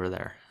 and you were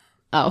there.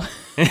 Oh.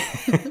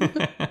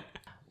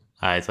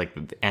 It's like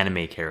the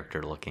anime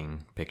character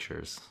looking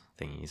pictures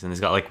thingies, and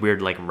it's got like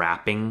weird like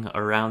wrapping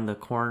around the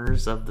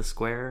corners of the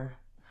square,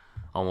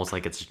 almost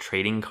like it's a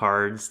trading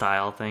card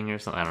style thing or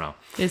something. I don't know.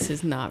 This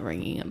is not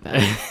ringing a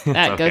bell.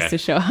 That goes to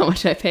show how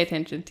much I pay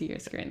attention to your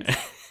screens.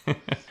 So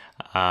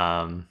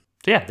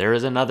yeah, there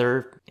is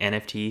another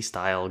NFT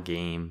style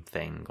game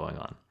thing going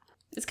on.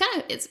 It's kind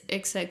of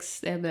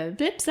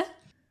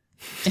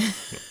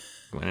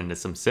Went into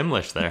some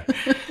Simlish there.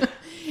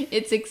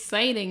 It's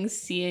exciting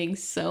seeing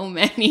so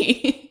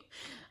many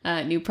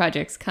new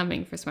projects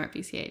coming for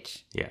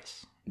smartBCH.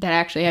 Yes. That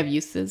actually have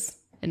uses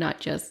and not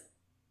just,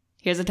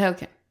 here's a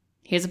token,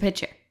 here's a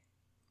picture.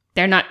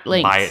 They're not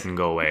links. Buy it and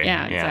go away.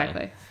 Yeah,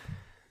 exactly.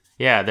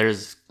 Yeah,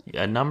 there's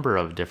a number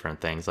of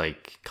different things,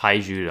 like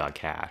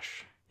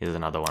kaiju.cash is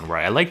another one where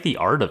I like the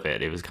art of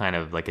it. It was kind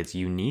of like, it's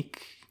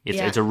unique.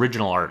 It's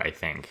original art, I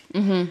think.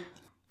 Mm-hmm.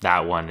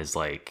 That one is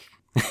like,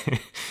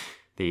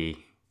 they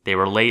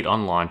were late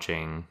on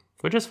launching,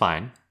 which is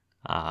fine.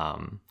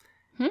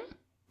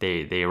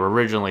 They were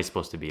originally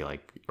supposed to be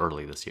like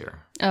early this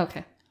year.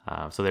 Okay.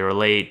 So they were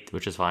late,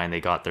 which is fine.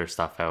 They got their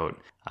stuff out.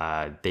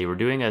 They were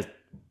doing a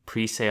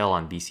pre-sale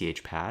on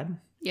BCH Pad.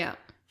 Yeah.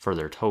 For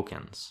their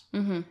tokens.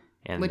 Mm-hmm.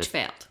 And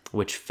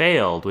Which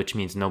failed, which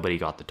means nobody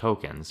got the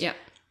tokens. Yeah.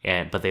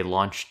 But they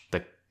launched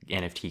the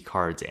NFT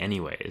cards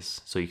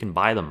anyways, so you can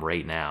buy them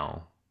right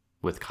now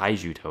with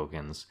Kaiju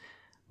tokens,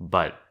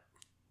 but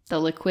the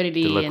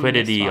liquidity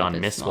on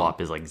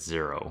MistSwap is like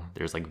 0.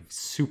 There's like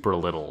super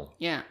little.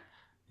 Yeah.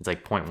 It's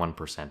like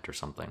 0.1% or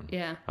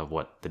something of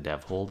what the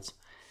dev holds.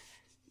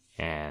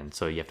 And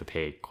so you have to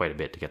pay quite a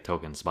bit to get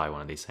tokens to buy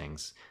one of these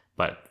things.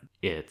 But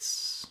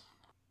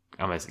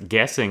I'm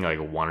guessing like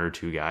 1 or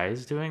 2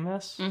 guys doing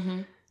this.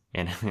 Mm-hmm.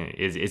 And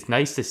it's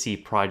nice to see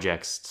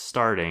projects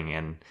starting,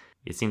 and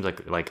it seems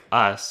like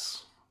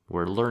us,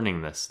 we're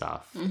learning this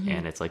stuff. Mm-hmm.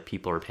 And it's like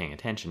people are paying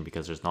attention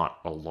because there's not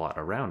a lot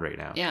around right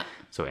now. Yeah.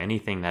 So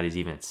anything that is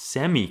even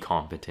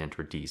semi-competent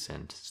or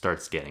decent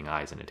starts getting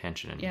eyes and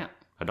attention and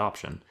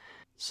adoption.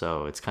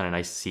 So it's kind of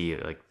nice to see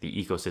like the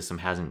ecosystem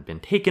hasn't been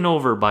taken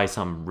over by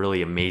some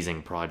really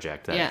amazing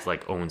project that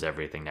like owns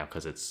everything now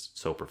because it's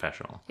so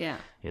professional. Yeah.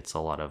 It's a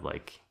lot of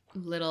like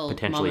little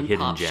potentially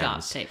hidden gems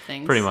shop type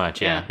things. Pretty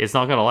much, yeah. It's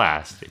not going to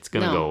last. It's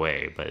going to go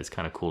away, but it's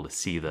kind of cool to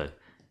see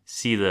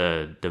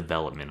the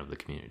development of the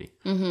community.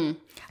 Mm-hmm.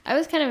 I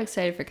was kind of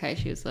excited for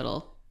Kaishu's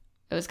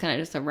it was kind of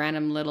just a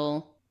random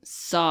little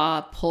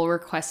saw pull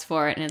request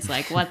for it, and it's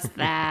like, what's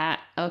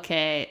that?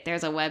 Okay,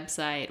 there's a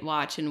website,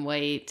 watch and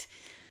wait.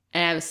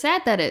 And I was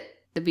sad that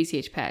the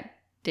BCH pad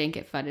didn't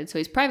get funded, so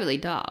he's privately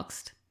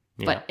doxxed.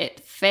 Yeah. But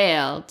it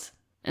failed,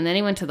 and then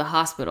he went to the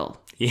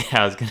hospital. Yeah,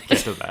 I was going to get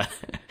to that.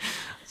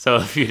 So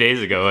a few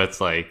days ago,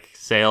 it's like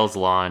sales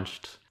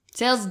launched.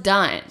 Sales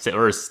done.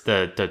 Or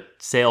the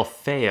sale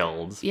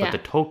failed, but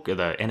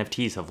the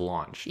NFTs have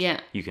launched. Yeah.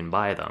 You can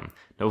buy them.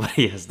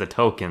 Nobody has the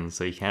tokens,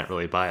 so you can't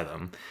really buy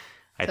them.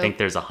 I think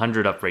there's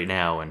 100 up right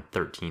now, and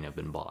 13 have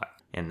been bought.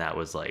 And that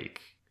was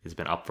like, it's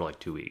been up for like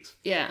 2 weeks.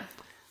 Yeah.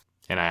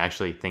 And I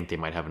actually think they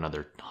might have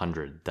another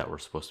 100 that were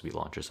supposed to be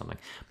launched or something.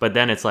 But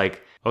then it's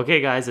like, okay,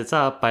 guys, it's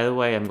up. By the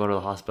way, I'm going to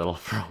the hospital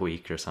for a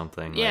week or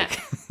something. Yeah.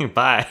 Like,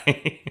 bye.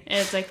 And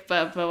it's like,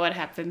 but what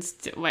happens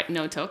to what?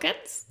 No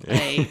tokens?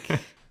 Like,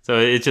 so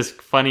it's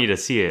just funny to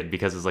see it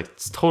because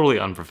it's totally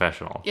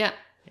unprofessional. yeah.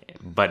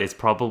 But it's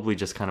probably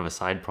just kind of a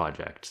side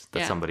project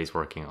that somebody's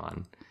working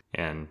on.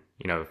 And,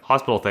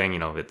 hospital thing,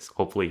 it's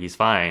hopefully he's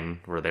fine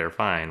or they're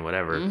fine,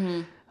 whatever.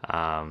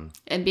 Mm-hmm.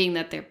 And being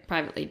that they're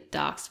privately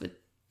doxed with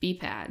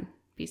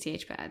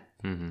BCH pad.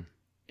 Mm-hmm.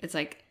 It's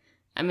like,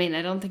 I mean,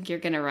 I don't think you're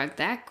going to rug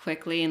that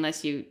quickly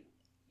unless you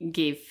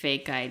gave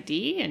fake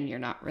ID and you're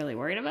not really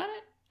worried about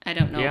it. I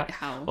don't know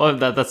how. Well,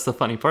 that's the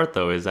funny part,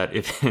 though, is that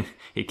if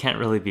it can't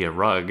really be a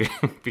rug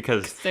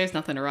because there's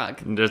nothing to rug.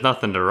 There's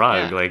nothing to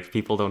rug. Yeah. Like,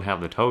 people don't have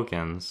the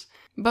tokens.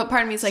 But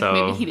part of me is like,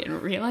 maybe he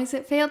didn't realize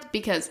it failed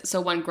because, so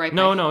one gripe.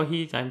 No,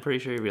 I'm pretty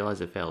sure he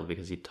realized it failed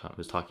because he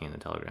was talking in the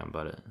Telegram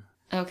about it.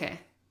 Okay.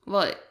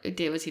 Well,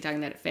 was he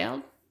talking that it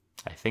failed?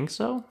 I think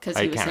so. Because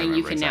he was saying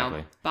you can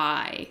now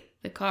buy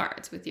the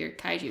cards with your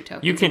kaiju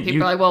tokens. You can.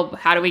 People are like, well,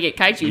 how do we get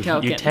kaiju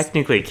tokens? You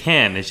technically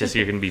can. It's just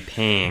you're going to be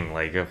paying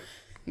like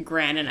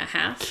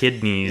 $1.50.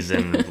 Kidneys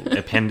and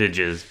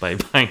appendages by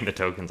buying the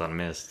tokens on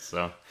Mist.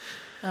 So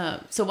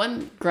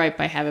one gripe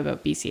I have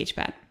about BCH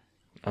Pad.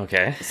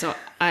 Okay. So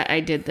I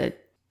did the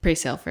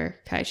pre-sale for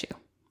kaiju,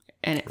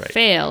 and it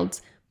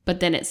failed. But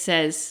then it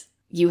says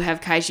you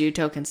have kaiju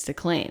tokens to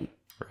claim.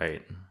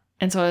 Right.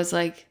 And so I was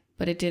like,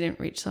 but it didn't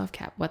reach soft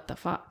cap. What the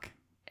fuck?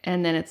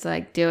 And then it's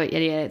like, do it,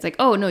 yada, yada. It's like,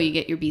 oh, no, you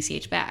get your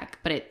BCH back.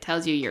 But it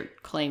tells you you're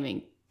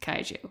claiming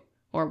kaiju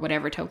or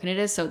whatever token it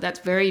is. So that's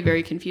very,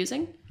 very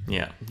confusing.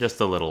 Yeah, just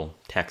a little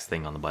text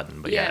thing on the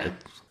button. But yeah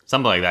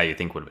something like that you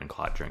think would have been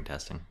caught during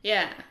testing.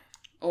 Yeah.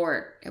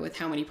 Or with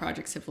how many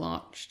projects have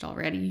launched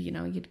already,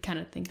 you'd kind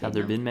of think. Have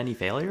there been many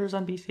failures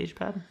on BCH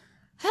Pad?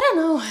 I don't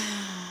know.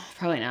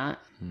 Probably not.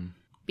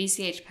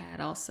 BCH Pad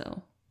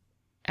also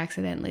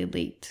accidentally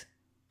leaked.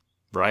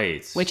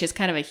 Right. Which is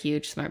kind of a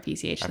huge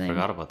smartBCH thing. I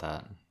forgot about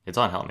that. It's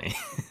on Help Me.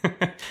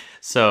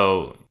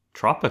 So,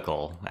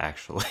 Tropical,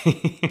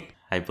 actually.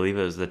 I believe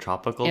it was the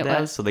Tropical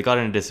devs. So they got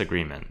in a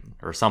disagreement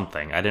or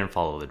something. I didn't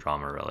follow the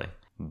drama really.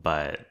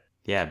 But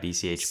yeah,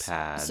 BCH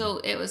Pad. So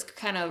it was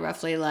kind of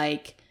roughly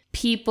like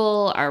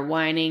people are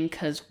whining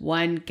because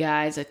one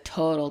guy's a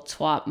total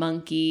twat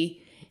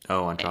monkey.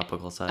 Oh, on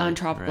Tropical side. On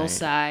Tropical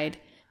side.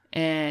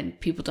 And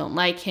people don't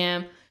like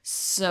him.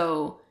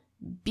 So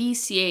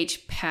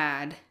BCH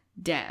Pad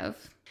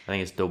dev. I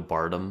think it's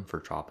Dobardum for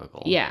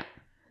Tropical. Yeah,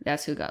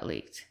 that's who got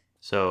leaked.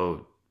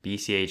 So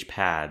BCH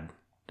Pad,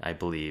 I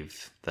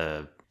believe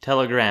the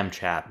Telegram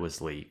chat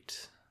was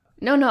leaked.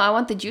 No, I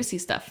want the juicy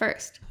stuff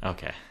first.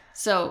 Okay.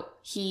 So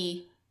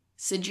he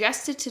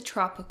suggested to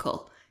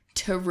Tropical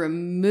to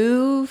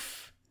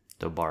remove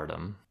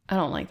Dobardum. I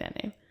don't like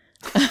that name.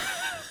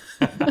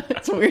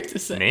 It's weird to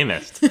say. Name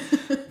it.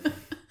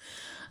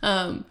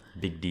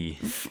 Big D.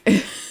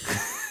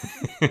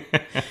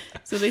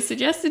 So they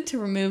suggested to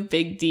remove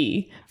Big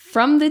D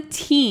from the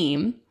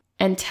team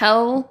and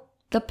tell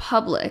the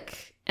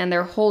public and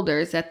their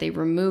holders that they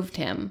removed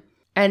him,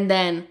 and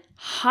then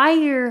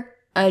hire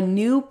a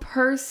new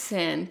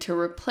person to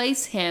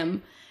replace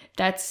him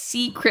that's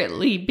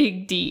secretly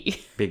Big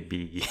D. Big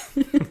B.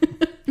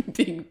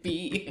 Big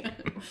B.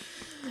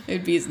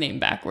 It'd be his name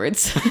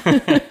backwards.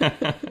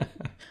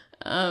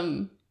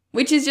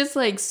 Which is just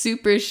like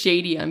super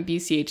shady on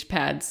BCH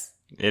Pads.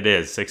 It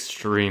is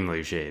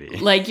extremely shady.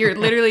 Like you're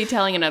literally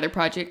telling another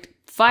project,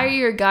 fire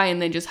your guy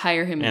and then just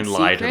hire him and in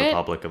lie secret. to the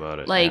public about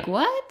it. Like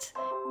what?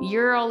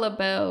 You're all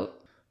about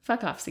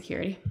fuck off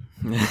security.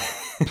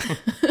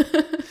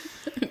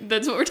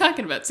 That's what we're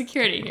talking about.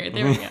 Security here.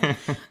 There we go.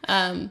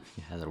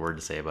 He has a word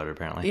to say about it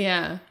apparently.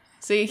 Yeah.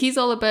 So he's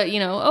all about,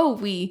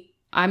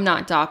 I'm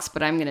not doxed,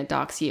 but I'm going to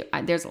dox you.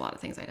 There's a lot of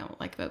things I don't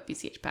like about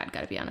BCH Pad,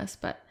 gotta be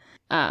honest, but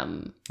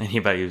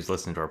anybody who's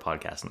listening to our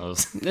podcast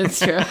knows. That's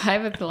true. I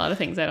have a lot of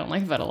things I don't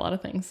like about a lot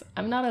of things.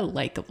 I'm not a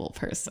likable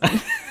person.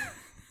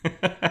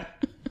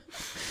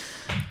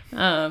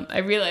 I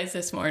realize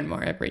this more and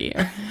more every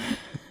year.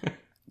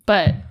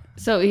 But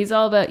so he's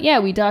all about,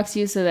 we dox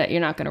you so that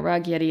you're not going to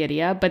rug, yada, yada,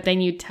 yada. But then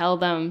you tell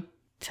them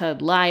to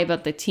lie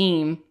about the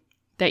team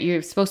that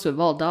you're supposed to have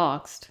all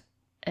doxed.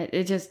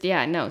 It just,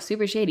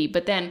 super shady.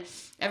 But then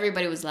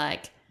everybody was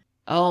like,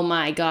 oh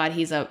my God,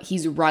 he's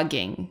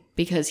rugging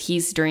because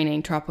he's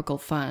draining Tropical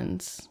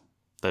funds.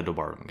 The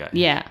Dobardum guy.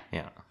 Yeah.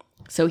 Yeah.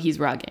 So he's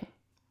rugging.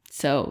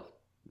 So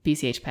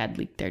BCH Pad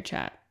leaked their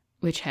chat,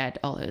 which had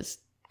all his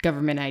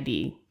government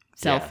ID,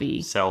 selfie.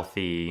 Yeah,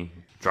 selfie,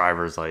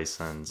 driver's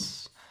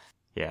license.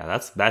 Yeah,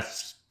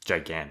 that's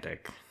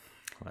gigantic.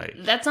 Like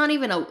that's not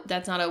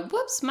a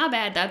whoops, my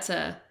bad. That's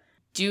a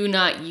do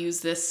not use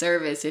this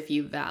service if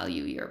you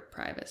value your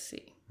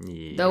privacy.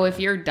 Yeah. Though if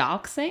you're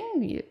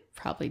doxing, you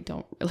probably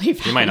don't really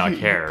value. You might not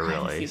care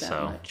really.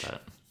 So,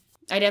 but.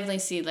 I definitely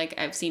see,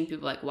 I've seen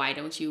people why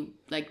don't you,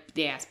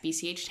 they ask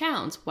BCH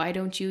Towns, why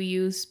don't you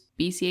use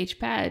BCH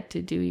Pad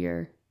to do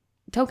your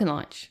token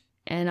launch?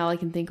 And all I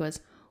can think was,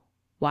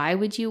 why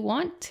would you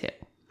want to?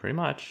 Pretty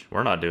much.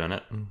 We're not doing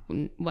it.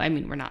 Well, I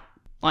mean, we're not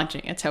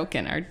launching a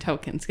token. Our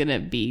token's going to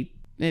be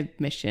a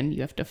mission.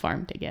 You have to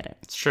farm to get it.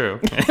 It's true.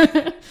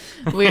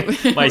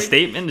 My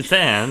statement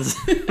stands.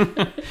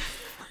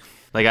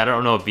 Like, I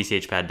don't know if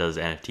BCH Pad does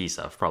NFT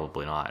stuff.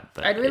 Probably not.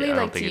 But I'd really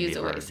like to use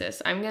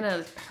Oasis. I'm going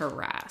to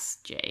harass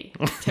Jay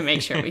to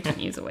make sure we can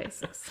use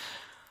Oasis.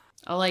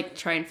 I'll like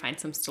try and find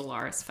some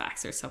Stellaris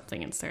facts or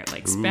something and start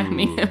like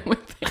spamming him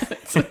with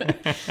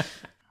it.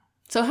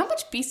 So how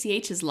much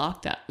BCH is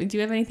locked up? Do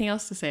you have anything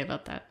else to say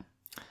about that?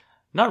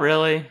 Not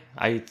really.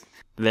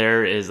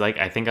 There is, like,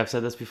 I think I've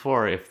said this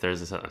before, if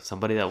there's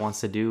somebody that wants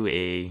to do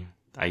a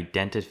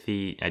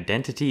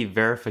identity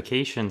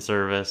verification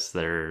service,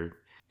 there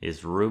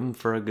is room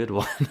for a good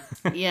one.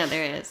 Yeah,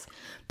 there is.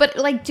 But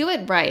like, do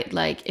it right.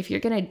 Like, if you're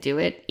going to do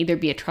it, either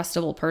be a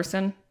trustable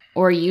person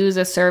or use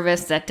a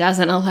service that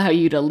doesn't allow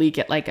you to leak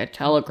it like a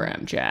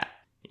Telegram chat.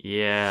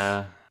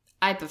 Yeah.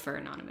 I prefer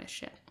anonymous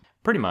shit.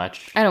 Pretty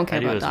much. I don't care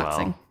about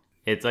doxing. Well.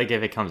 It's like,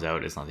 if it comes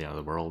out, it's not the end of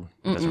the world.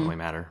 It doesn't really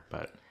matter.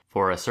 But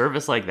for a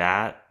service like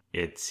that,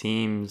 it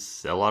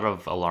seems a lot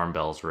of alarm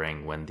bells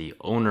ring when the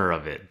owner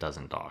of it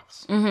doesn't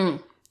dox. Mm-hmm.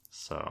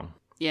 So.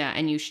 Yeah,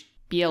 and you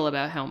spiel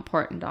about how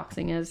important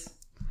doxing is.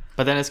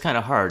 But then it's kind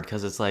of hard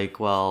because it's like,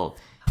 well,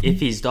 if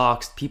he's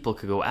doxed, people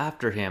could go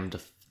after him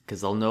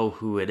because they'll know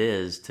who it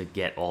is to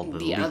get all the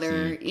details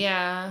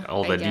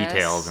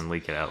and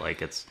leak it out.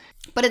 Like, it's.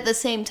 But at the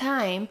same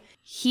time,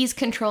 he's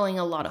controlling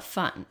a lot of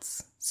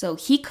funds, so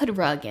he could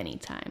rug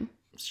anytime.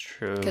 It's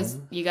true. Because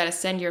you got to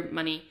send your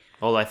money.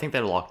 Well, I think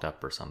they're locked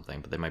up or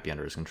something, but they might be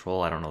under his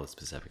control. I don't know the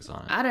specifics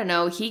on it. I don't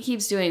know. He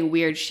keeps doing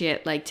weird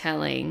shit, like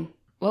telling.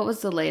 What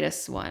was the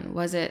latest one?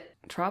 Was it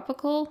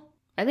Tropical?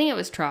 I think it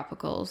was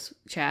Tropical's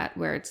chat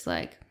where it's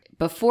like,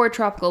 before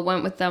Tropical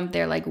went with them,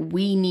 they're like,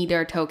 we need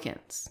our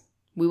tokens.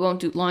 We won't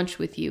do launch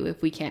with you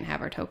if we can't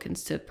have our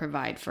tokens to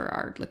provide for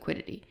our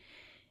liquidity.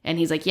 And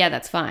he's like, yeah,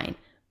 that's fine.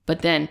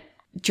 But then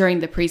during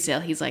the pre-sale,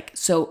 he's like,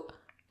 so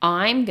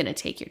I'm going to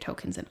take your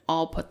tokens and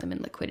I'll put them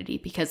in liquidity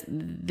because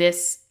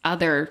this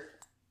other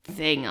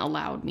thing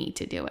allowed me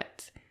to do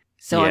it.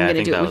 So I'm going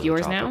to do it with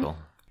yours now.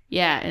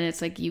 Yeah, and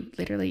it's like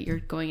you're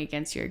going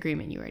against your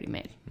agreement you already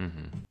made.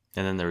 Mm-hmm.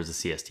 And then there was a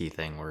CST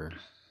thing where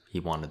he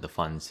wanted the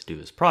funds to do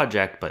his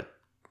project, but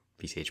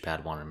BCH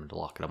Pad wanted him to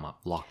lock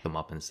them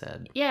up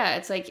instead. Yeah,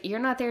 it's like you're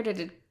not there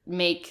to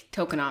make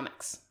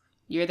tokenomics.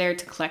 You're there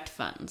to collect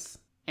funds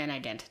and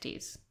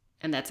identities,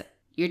 and that's it.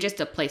 You're just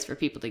a place for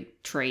people to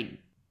trade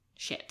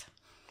shit.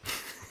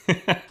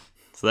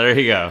 So there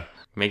you go.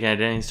 Make an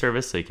identity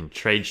service so you can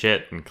trade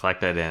shit and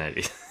collect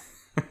identities.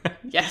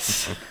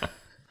 Yes.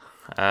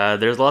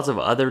 There's lots of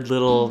other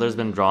there's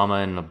been drama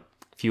in a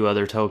few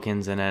other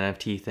tokens and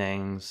NFT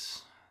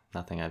things.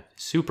 Nothing I've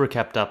super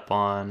kept up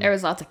on. There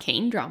was lots of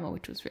Kane drama,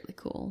 which was really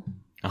cool.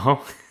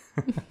 Oh.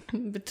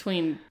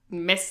 Between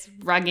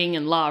mis-rugging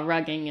and law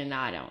rugging, and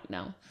I don't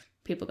know.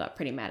 People got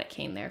pretty mad at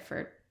Kane there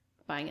for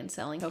buying and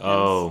selling tokens.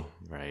 Oh,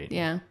 right.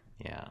 Yeah.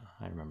 Yeah,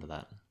 I remember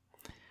that.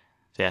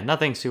 So yeah,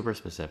 nothing super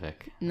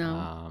specific.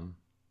 No.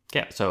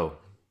 Yeah, so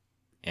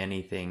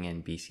anything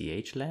in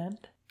BCH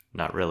land?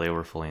 Not really.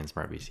 We're fully in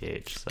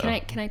smartBCH. So.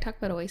 Can I talk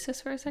about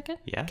Oasis for a second?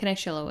 Yeah. Can I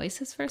shill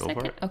Oasis for a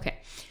second? For it. Okay.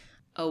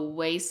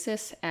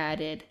 Oasis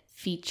added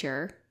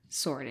feature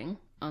sorting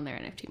on their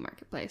NFT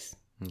marketplace.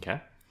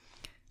 Okay.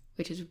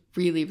 Which is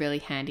really, really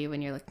handy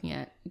when you're looking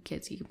at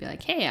kids. You can be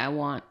like, hey, I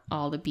want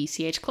all the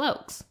BCH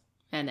cloaks.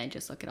 And then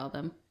just look at all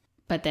them.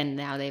 But then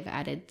now they've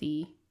added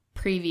the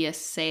previous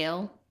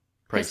sale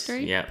price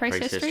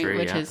history,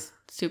 which is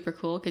super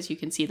cool because you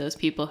can see those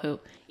people who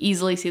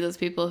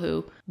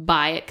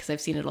buy it, because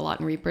I've seen it a lot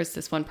in Reapers.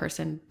 This one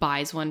person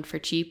buys one for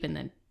cheap and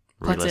then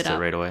puts it up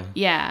right away.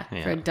 Yeah,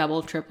 for a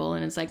double, triple,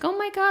 and it's like, oh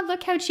my god,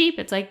 look how cheap.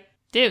 It's like,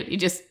 dude, you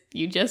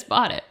just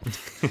bought it.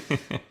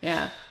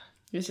 Yeah,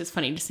 it's just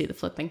funny to see the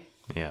flipping.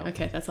 Yeah.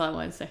 Okay, that's all I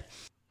wanted to say.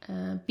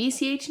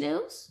 BCH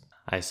news.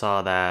 I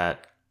saw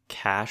that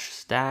Cash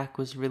Stack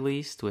was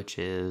released, which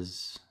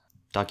is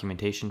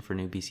documentation for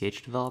new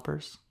BCH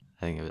developers.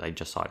 I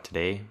just saw it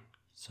today.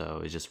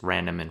 So it's just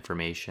random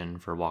information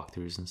for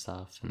walkthroughs and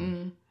stuff.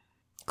 And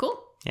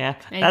Cool. Yeah,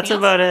 that's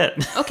about it.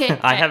 Okay.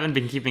 I haven't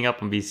been keeping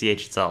up on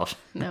BCH itself.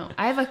 No,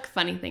 I have a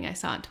funny thing I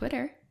saw on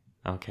Twitter.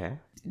 Okay.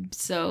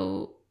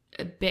 So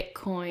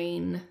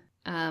Bitcoin,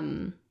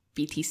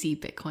 BTC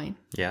Bitcoin.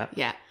 Yeah.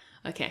 Yeah.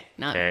 Okay.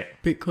 Not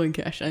Bitcoin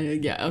Cash.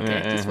 Yeah.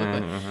 Okay. Just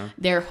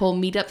their whole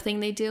meetup thing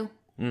they do.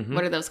 Mm-hmm.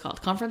 What are those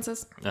called?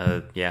 Conferences?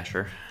 Yeah,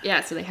 sure.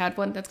 Yeah, so they had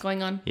one that's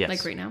going on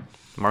like right now.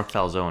 Mark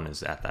Falzone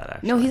is at that,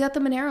 actually. No, he's at the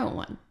Monero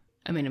one.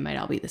 I mean, it might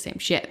all be the same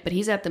shit, but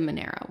he's at the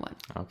Monero one.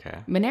 Okay.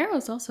 Monero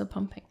is also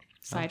pumping.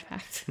 Side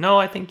fact. No,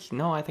 I think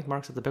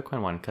Mark's at the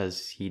Bitcoin one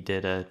because he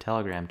did a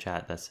Telegram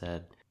chat that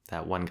said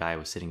that one guy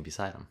was sitting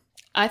beside him.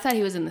 I thought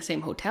he was in the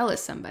same hotel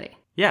as somebody.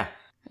 Yeah.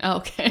 Oh,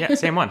 okay. Yeah,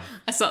 same one.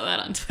 I saw that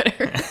on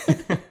Twitter.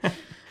 I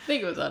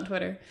think it was on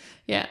Twitter.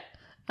 Yeah.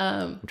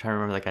 I'm trying to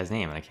remember that guy's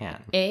name and I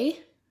can't.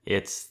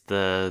 It's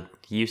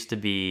he used to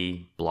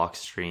be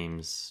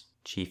Blockstream's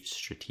chief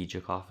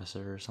strategic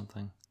officer or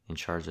something, in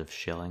charge of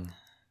shilling.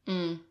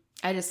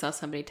 I just saw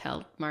somebody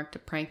tell Mark to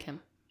prank him.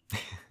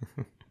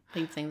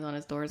 Leave things on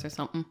his doors or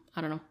something.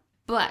 I don't know.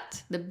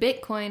 But the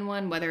Bitcoin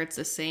one, whether it's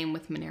the same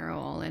with Monero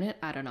all in it,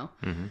 I don't know.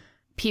 Mm-hmm.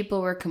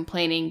 People were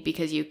complaining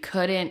because you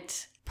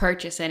couldn't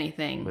purchase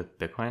anything. With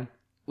Bitcoin?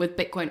 With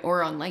Bitcoin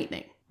or on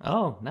Lightning.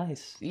 Oh,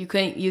 nice. You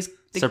couldn't use...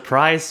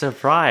 Surprise,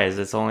 surprise.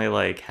 It's only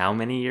like how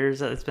many years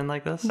that it's been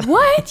like this?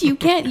 What? You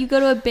can't... You go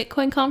to a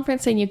Bitcoin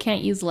conference and you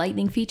can't use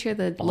Lightning feature,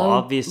 the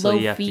low fee,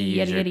 you have to use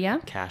yada, your yada,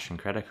 yada. cash and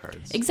credit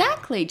cards.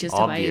 Exactly. Just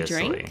to buy a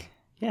drink.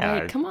 Yeah.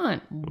 Like, come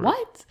on.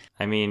 What?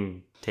 I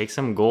mean, take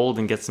some gold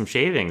and get some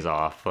shavings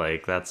off.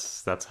 Like,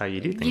 that's how you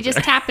do things. You just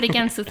tap it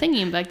against the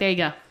thingy and be like, there you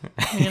go.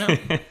 You know?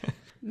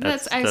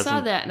 I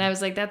saw that and I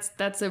was like,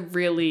 that's a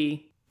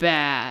really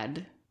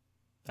bad...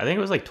 I think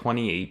it was like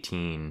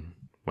 2018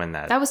 when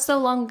that... That was so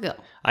long ago.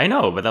 I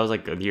know, but that was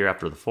like a year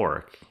after the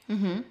fork.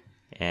 Mm-hmm.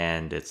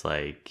 And it's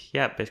like,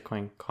 yeah,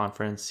 Bitcoin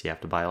conference, you have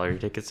to buy all your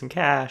tickets in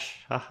cash.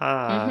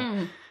 Haha.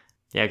 Mm-hmm.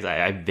 Yeah, because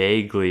I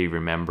vaguely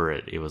remember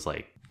it. It was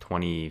like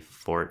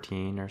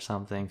 2014 or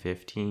something,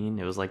 15.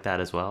 It was like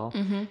that as well.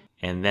 Mm-hmm.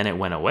 And then it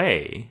went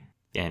away.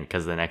 And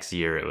because the next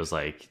year it was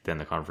like, then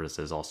the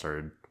conferences all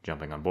started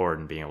jumping on board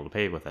and being able to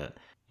pay with it.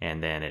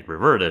 And then it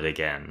reverted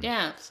again.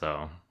 Yeah.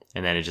 So...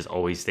 And then it just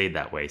always stayed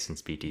that way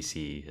since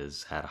BTC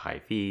has had high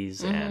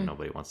fees and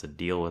nobody wants to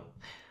deal with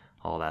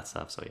all that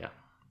stuff. So, yeah.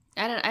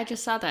 I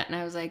just saw that and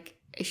I was like,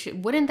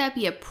 wouldn't that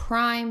be a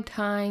prime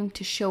time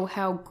to show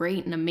how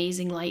great and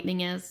amazing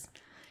Lightning is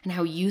and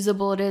how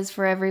usable it is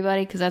for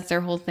everybody? Because that's their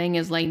whole thing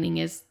is Lightning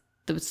is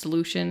the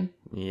solution.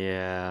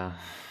 Yeah.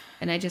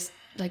 And I just,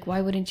 like,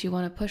 why wouldn't you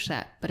want to push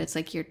that? But it's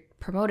like you're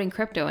promoting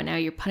crypto and now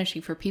you're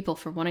punishing for people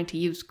for wanting to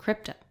use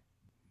crypto.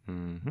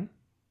 Mm-hmm.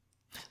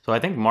 So I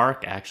think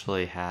Mark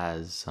actually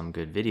has some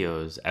good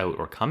videos out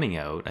or coming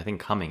out. I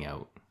think coming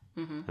out.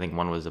 Mm-hmm. I think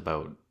one was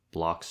about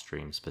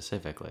Blockstream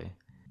specifically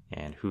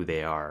and who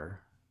they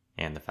are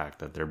and the fact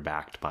that they're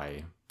backed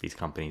by these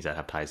companies that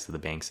have ties to the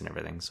banks and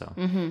everything. So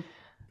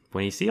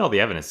when you see all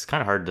the evidence, it's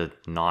kind of hard to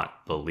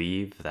not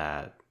believe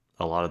that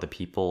a lot of the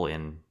people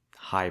in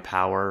high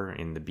power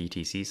in the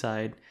BTC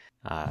side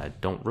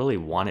don't really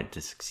want it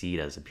to succeed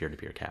as a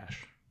peer-to-peer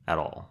cash at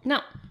all. No.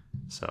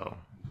 So...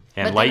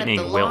 And Lightning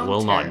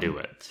will not do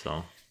it.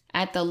 So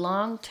at the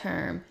long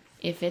term,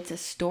 if it's a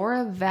store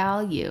of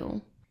value,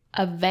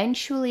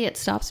 eventually it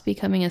stops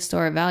becoming a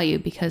store of value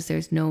because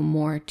there's no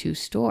more to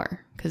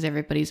store because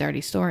everybody's already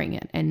storing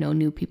it and no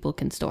new people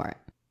can store it.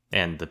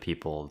 And the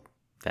people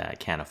that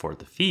can't afford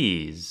the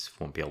fees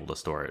won't be able to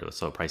store it.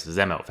 So it prices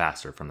them out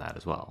faster from that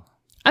as well.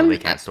 So they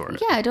can't store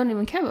it. Yeah, I don't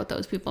even care about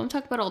those people. I'm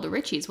talking about all the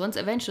richies. Once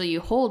eventually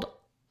you hold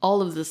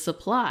all of the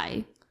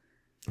supply.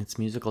 It's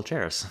musical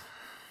chairs.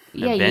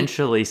 Yeah,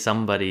 eventually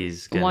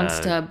somebody's gonna... wants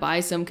to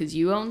buy some because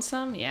you own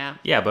some. Yeah,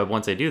 but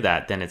once they do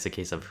that, then it's a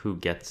case of who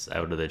gets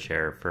out of the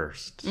chair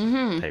first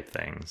type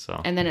thing.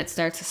 So and then it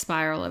starts a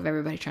spiral of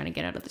everybody trying to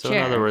get out of the chair. So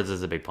in other words,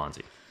 it's a big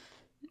Ponzi.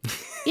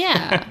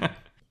 Yeah.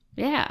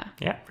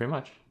 Yeah, pretty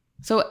much.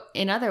 So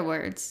in other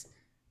words,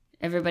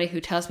 everybody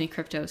who tells me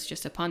crypto is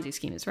just a Ponzi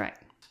scheme is right.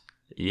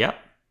 Yep.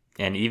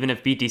 And even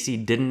if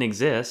BTC didn't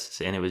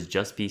exist and it was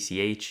just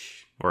BCH,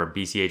 or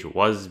BCH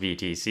was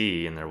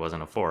BTC and there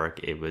wasn't a fork,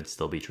 it would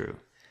still be true.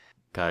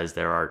 Because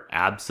there are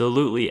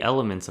absolutely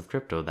elements of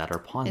crypto that are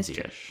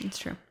Ponzi-ish. It's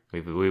true.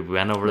 We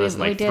went over this in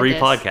like 3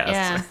 podcasts.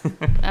 Yeah,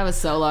 that was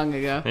so long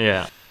ago.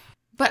 Yeah.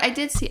 But I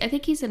did see, I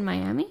think he's in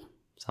Miami.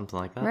 Something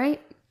like that.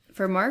 Right?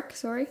 For Mark,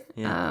 sorry.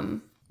 Yeah.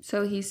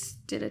 So he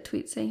did a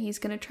tweet saying he's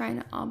going to try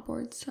and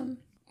onboard some,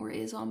 or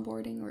is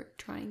onboarding or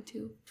trying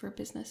to, for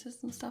businesses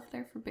and stuff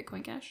there for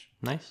Bitcoin Cash.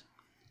 Nice.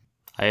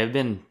 I have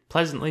been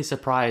pleasantly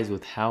surprised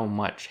with how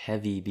much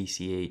heavy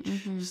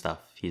BCH stuff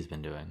he's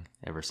been doing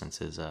ever since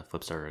his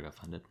Flipstarter got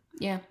funded.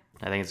 Yeah.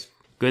 I think it's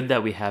good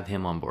that we have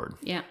him on board.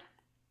 Yeah.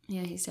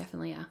 Yeah, he's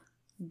definitely a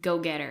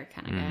go-getter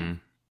kind of guy.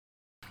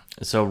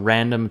 So,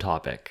 random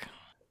topic.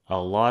 A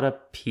lot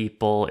of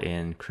people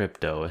in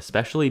crypto,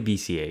 especially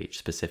BCH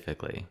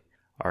specifically,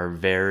 are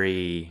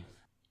very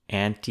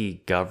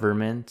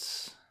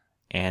anti-government,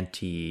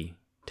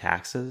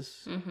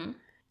 anti-taxes. Mm-hmm.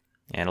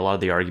 And a lot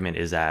of the argument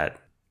is that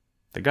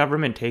the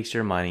government takes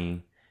your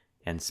money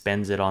and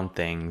spends it on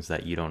things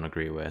that you don't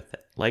agree with,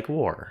 like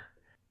war.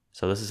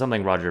 So this is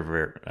something Roger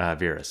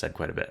Vera said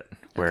quite a bit.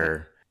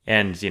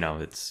 And, you know,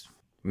 it's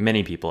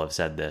many people have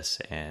said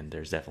this, and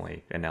there's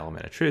definitely an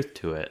element of truth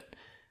to it,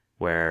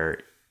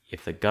 where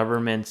if the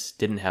governments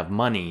didn't have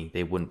money,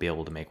 they wouldn't be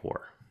able to make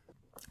war.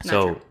 Not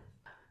true.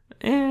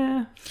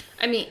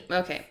 I mean,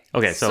 okay.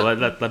 Okay, so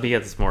let me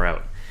get this more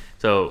out.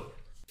 So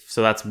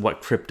that's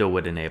what crypto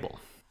would enable.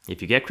 If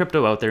you get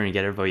crypto out there and you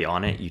get everybody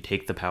on it, you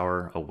take the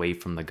power away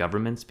from the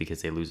governments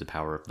because they lose the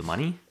power of the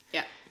money.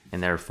 Yeah.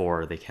 And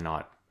therefore, they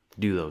cannot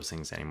do those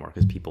things anymore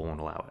because people won't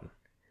allow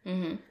it.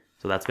 Mm-hmm.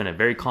 So that's been a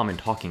very common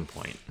talking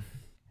point.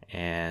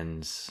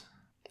 And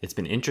it's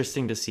been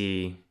interesting to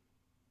see,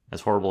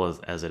 as horrible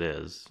as it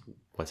is,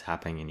 what's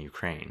happening in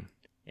Ukraine.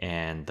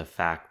 And the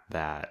fact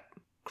that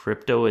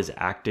crypto is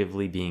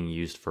actively being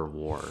used for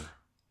war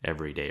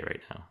every day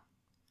right now.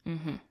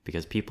 Mm-hmm.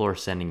 Because people are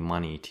sending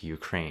money to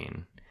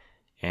Ukraine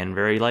and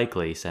very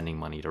likely sending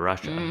money to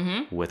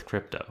Russia with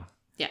crypto.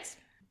 Yes.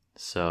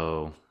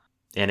 So,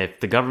 and if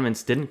the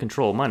governments didn't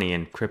control money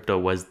and crypto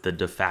was the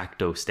de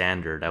facto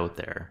standard out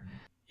there,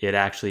 it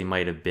actually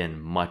might have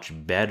been much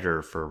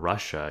better for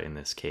Russia in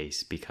this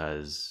case,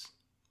 because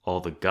all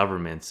the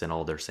governments and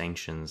all their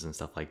sanctions and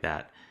stuff like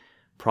that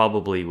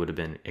probably would have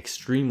been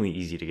extremely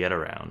easy to get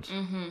around.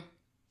 Mm-hmm.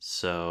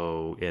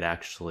 So it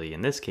actually,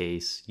 in this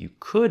case, you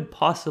could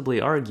possibly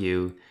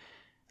argue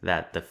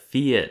that the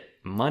fiat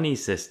money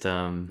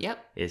system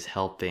is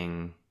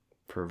helping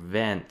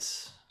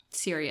prevent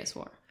serious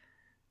war.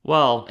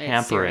 Well, It's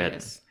hamper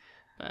serious, it.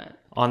 But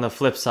on the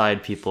flip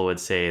side, people would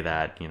say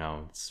that,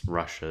 it's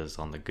Russia's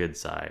on the good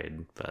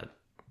side, but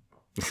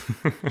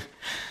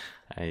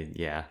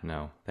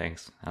no,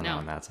 thanks. I'm not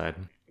on that side.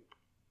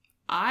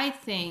 I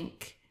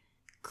think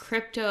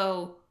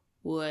crypto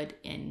would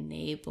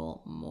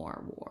enable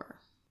more war.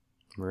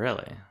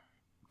 Really?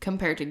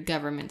 Compared to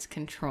governments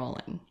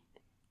controlling.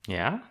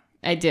 Yeah?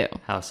 I do.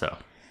 How so?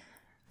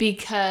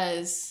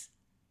 Because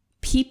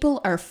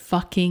people are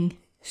fucking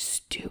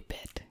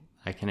stupid.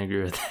 I can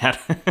agree with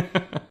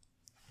that.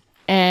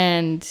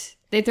 And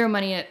they throw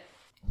money at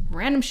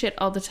random shit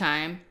all the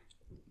time,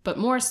 but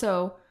more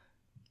so...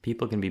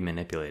 People can be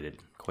manipulated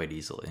quite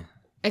easily.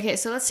 Okay,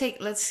 so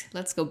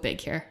let's go big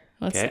here.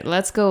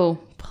 Let's go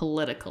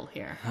political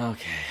here.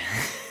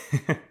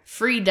 Okay.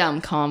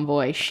 Freedom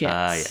convoy shit.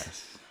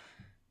 Yes.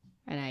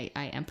 And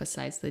I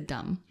emphasize the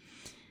dumb.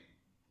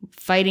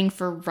 Fighting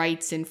for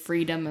rights and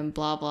freedom and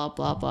blah, blah,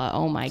 blah, blah.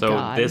 Oh my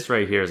God. So this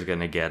right here is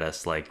going to get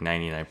us like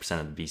 99%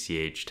 of the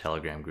BCH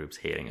Telegram groups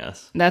hating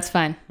us. That's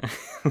fine.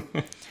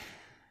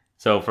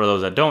 So for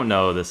those that don't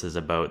know, this is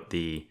about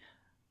the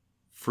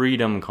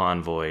freedom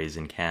convoys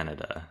in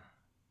Canada.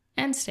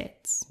 And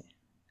States.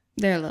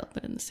 They're a little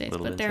bit in the States,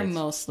 but they're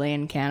mostly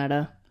in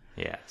Canada.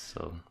 Yeah,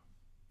 so,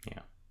 yeah.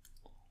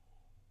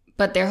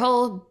 But their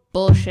whole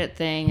bullshit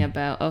thing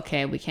about,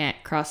 okay, we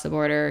can't cross the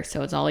border,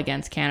 so it's all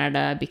against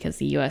Canada because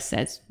the U.S.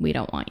 says we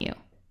don't want you.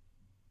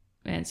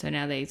 And so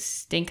now they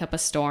stink up a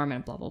storm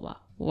and blah, blah, blah.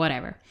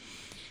 Whatever.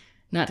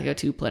 Not to go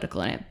too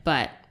political in it,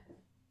 but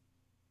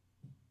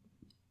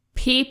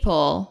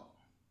people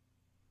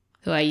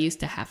who I used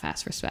to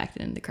half-ass respect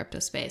in the crypto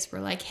space were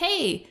like,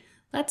 hey,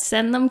 let's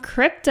send them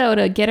crypto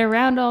to get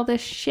around all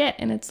this shit.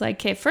 And it's like,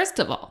 okay, first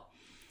of all,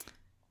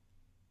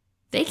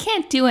 they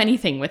can't do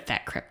anything with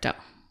that crypto.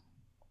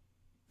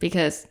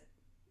 Because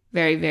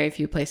very, very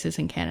few places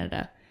in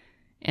Canada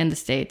and the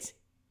States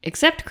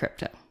accept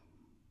crypto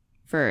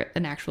for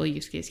an actual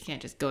use case. You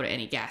can't just go to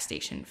any gas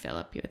station and fill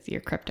up with your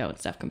crypto and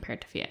stuff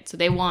compared to fiat. So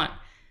they want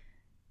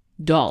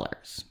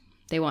dollars.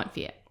 They want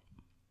fiat.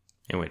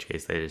 In which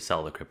case they just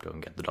sell the crypto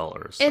and get the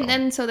dollars. So. And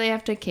then so they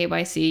have to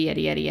KYC,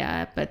 yada, yada,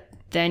 yada. But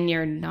then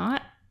you're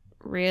not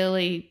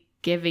really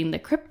giving the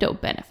crypto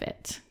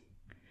benefit.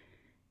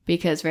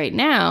 Because right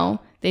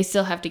now, they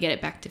still have to get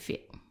it back to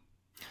fiat.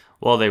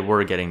 Well, they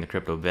were getting the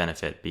crypto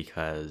benefit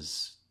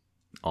because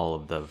all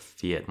of the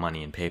fiat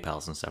money and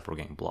PayPals and stuff were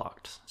getting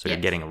blocked. So you're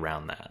getting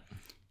around that.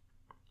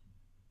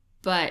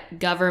 But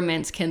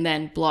governments can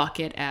then block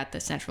it at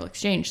the central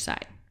exchange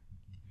side.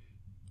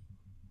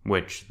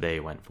 Which they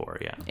went for,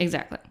 yeah.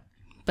 Exactly.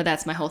 But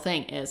that's my whole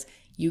thing is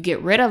you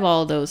get rid of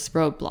all those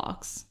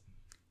roadblocks.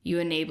 You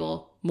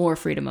enable more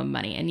freedom of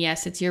money. And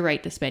yes, it's your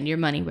right to spend your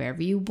money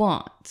wherever you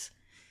want.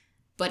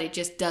 But it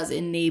just does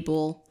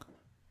enable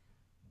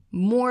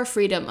more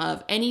freedom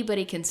of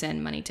anybody can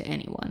send money to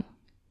anyone.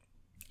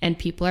 And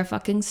people are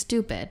fucking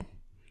stupid.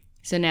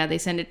 So now they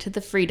send it to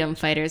the freedom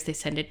fighters. They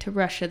send it to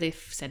Russia. They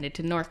send it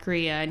to North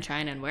Korea and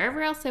China and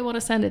wherever else they want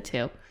to send it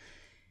to.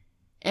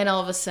 And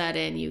all of a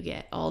sudden you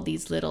get all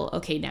these little,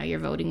 okay, now you're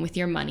voting with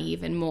your money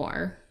even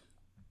more.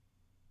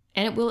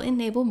 And it will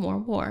enable more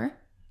war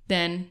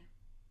than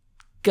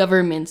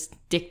governments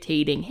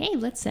dictating, hey,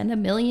 let's send $1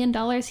 million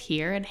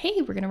here. And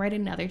hey, we're going to write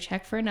another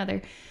check for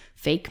another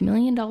fake $1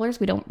 million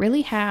we don't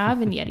really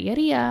have and yada,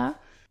 yada, yada.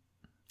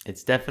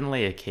 It's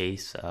definitely a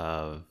case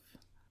of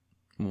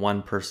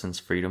one person's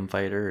freedom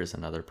fighter is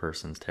another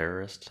person's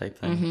terrorist type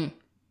thing. Mm-hmm.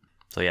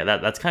 So yeah,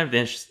 that's kind of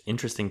the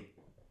interesting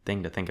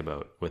thing to think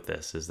about with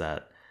this is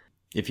that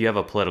if you have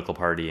a political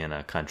party in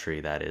a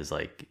country that is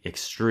like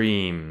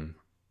extreme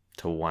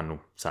to one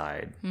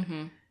side,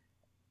 mm-hmm.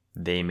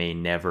 they may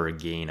never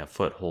gain a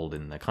foothold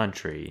in the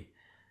country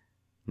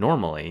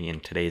normally in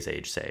today's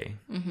age, say,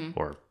 mm-hmm.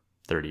 or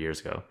 30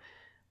 years ago,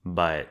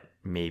 but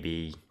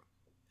maybe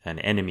an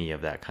enemy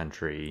of that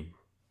country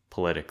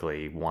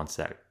politically wants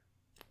that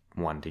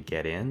one to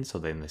get in, so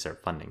then they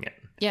start funding it.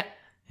 Yeah.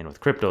 And with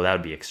crypto, that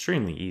would be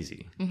extremely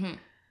easy. Mm-hmm.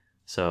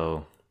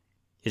 So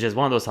it's just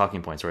one of those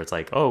talking points where it's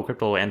like, oh,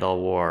 crypto will end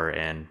all war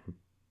and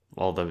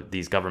all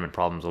these government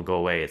problems will go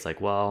away. It's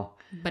like, well...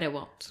 But it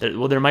won't.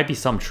 There might be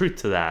some truth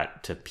to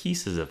that, to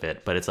pieces of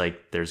it, but it's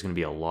like there's going to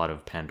be a lot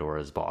of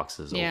Pandora's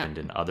boxes opened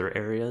in other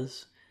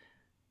areas.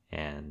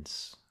 And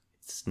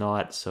it's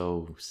not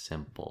so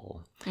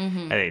simple.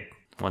 Mm-hmm. I think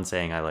one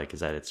saying I like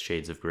is that it's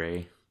shades of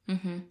gray.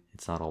 Mm-hmm.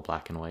 It's not all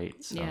black and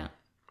white. So. Yeah.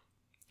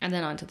 And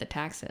then on to the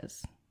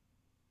taxes.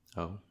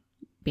 Oh.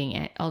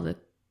 Being all the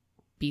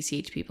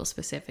BCH people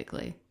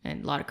specifically,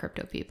 and a lot of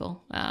crypto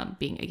people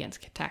being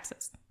against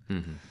taxes.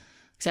 Mm-hmm.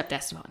 Except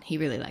Esteban. He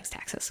really likes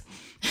taxes.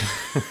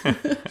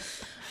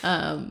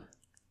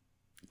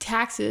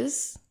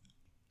 Taxes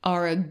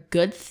are a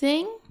good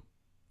thing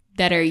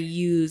that are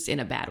used in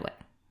a bad way.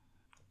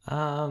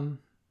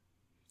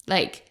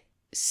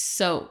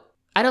 So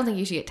I don't think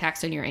you should get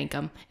taxed on your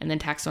income and then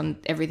taxed on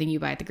everything you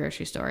buy at the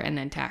grocery store and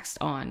then taxed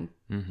on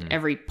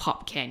every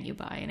pop can you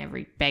buy and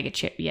every bag of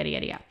chip, yada,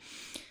 yada, yada.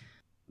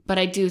 But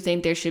I do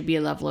think there should be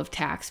a level of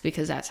tax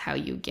because that's how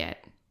you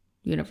get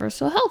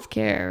universal health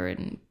care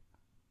and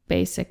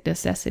basic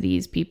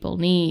necessities people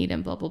need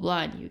and blah, blah,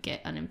 blah. And you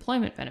get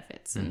unemployment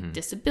benefits and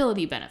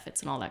disability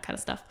benefits and all that kind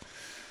of stuff.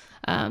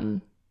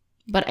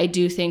 But I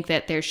do think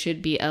that there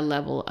should be a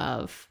level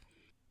of,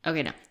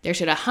 there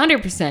should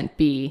 100%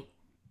 be,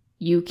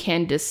 you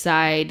can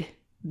decide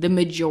the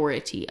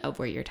majority of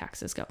where your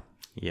taxes go.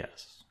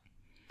 Yes.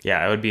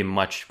 Yeah, it would be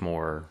much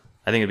more,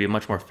 I think it'd be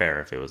much more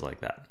fair if it was like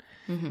that.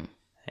 Mm-hmm.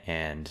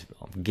 And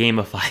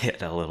gamify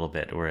it a little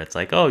bit where it's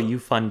like, oh, you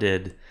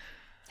funded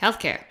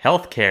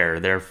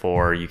healthcare,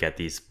 therefore you get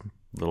these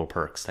little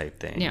perks type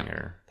thing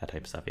or that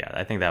type of stuff. Yeah,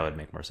 I think that would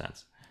make more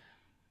sense.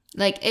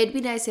 Like, it'd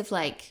be nice if,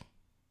 like,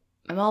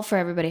 I'm all for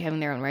everybody having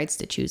their own rights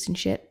to choose and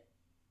shit.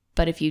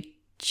 But if you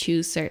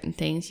choose certain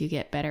things, you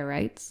get better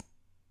rights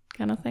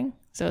kind of thing.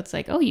 So it's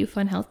like, oh, you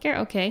fund healthcare?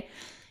 Okay.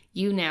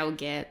 You now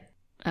get,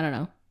 I don't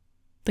know,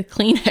 the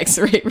clean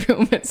X-ray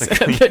room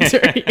instead of the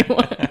dirty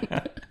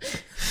one.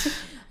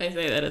 I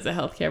say that as a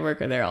healthcare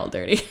worker, they're all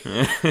dirty.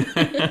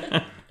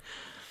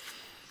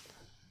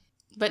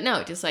 But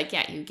no, just like,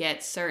 you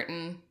get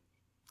certain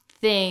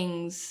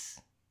things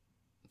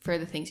for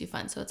the things you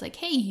fund. So it's like,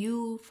 hey,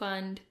 you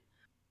fund,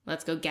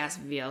 let's go, gas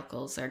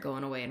vehicles are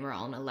going away and we're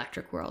all in an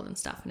electric world and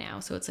stuff now.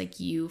 So it's like,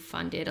 you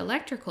funded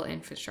electrical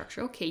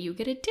infrastructure. Okay, you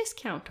get a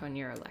discount on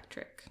your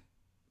electric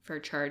for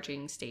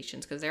charging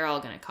stations because they're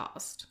all going to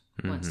cost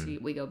once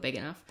we go big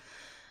enough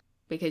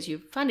because you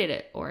funded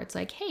it. Or it's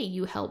like, hey,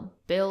 you help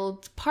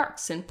build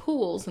parks and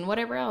pools and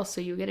whatever else,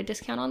 so you get a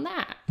discount on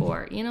that.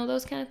 Or,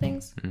 those kind of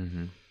things.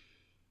 Mm-hmm.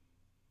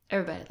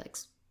 Everybody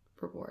likes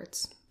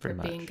rewards for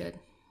being good.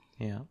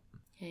 Yeah.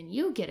 And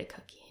you get a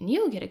cookie, and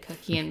you get a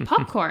cookie, and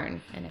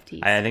popcorn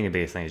NFTs. I think the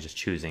biggest thing is just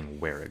choosing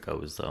where it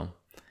goes, though.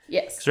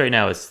 Yes. Because right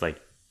now it's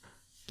like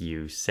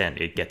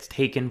it gets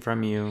taken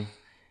from you,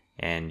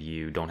 and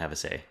you don't have a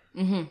say.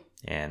 Mm-hmm.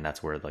 And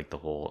that's where like the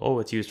whole,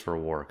 it's used for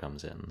war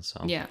comes in.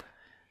 So yeah.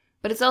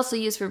 But it's also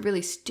used for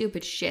really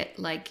stupid shit,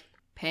 like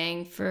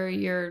paying for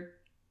your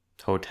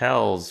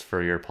hotels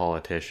for your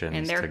politicians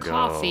and their to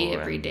coffee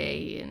every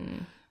day,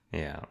 and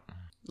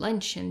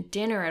lunch and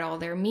dinner at all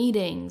their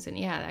meetings, and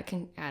that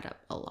can add up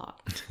a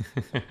lot.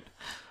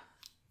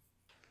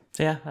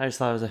 Yeah, I just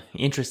thought it was an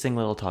interesting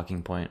little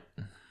talking point.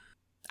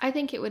 I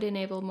think it would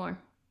enable more.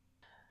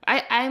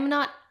 I'm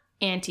not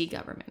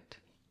anti-government.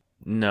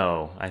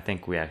 No, I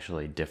think we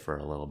actually differ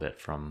a little bit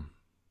from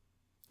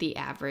the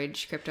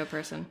average crypto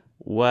person.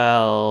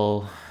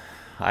 Well,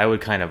 I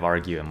would kind of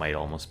argue it might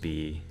almost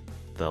be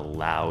the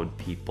loud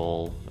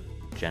people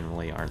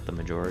generally aren't the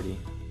majority.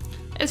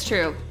 It's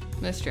true.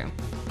 That's true.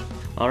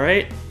 All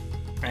right.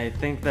 I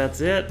think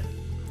that's it.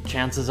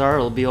 Chances are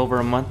it'll be over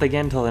a month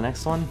again till the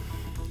next one.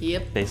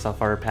 Yep. Based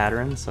off our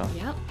pattern. So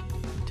yep.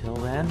 Until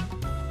then,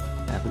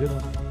 have a good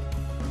one.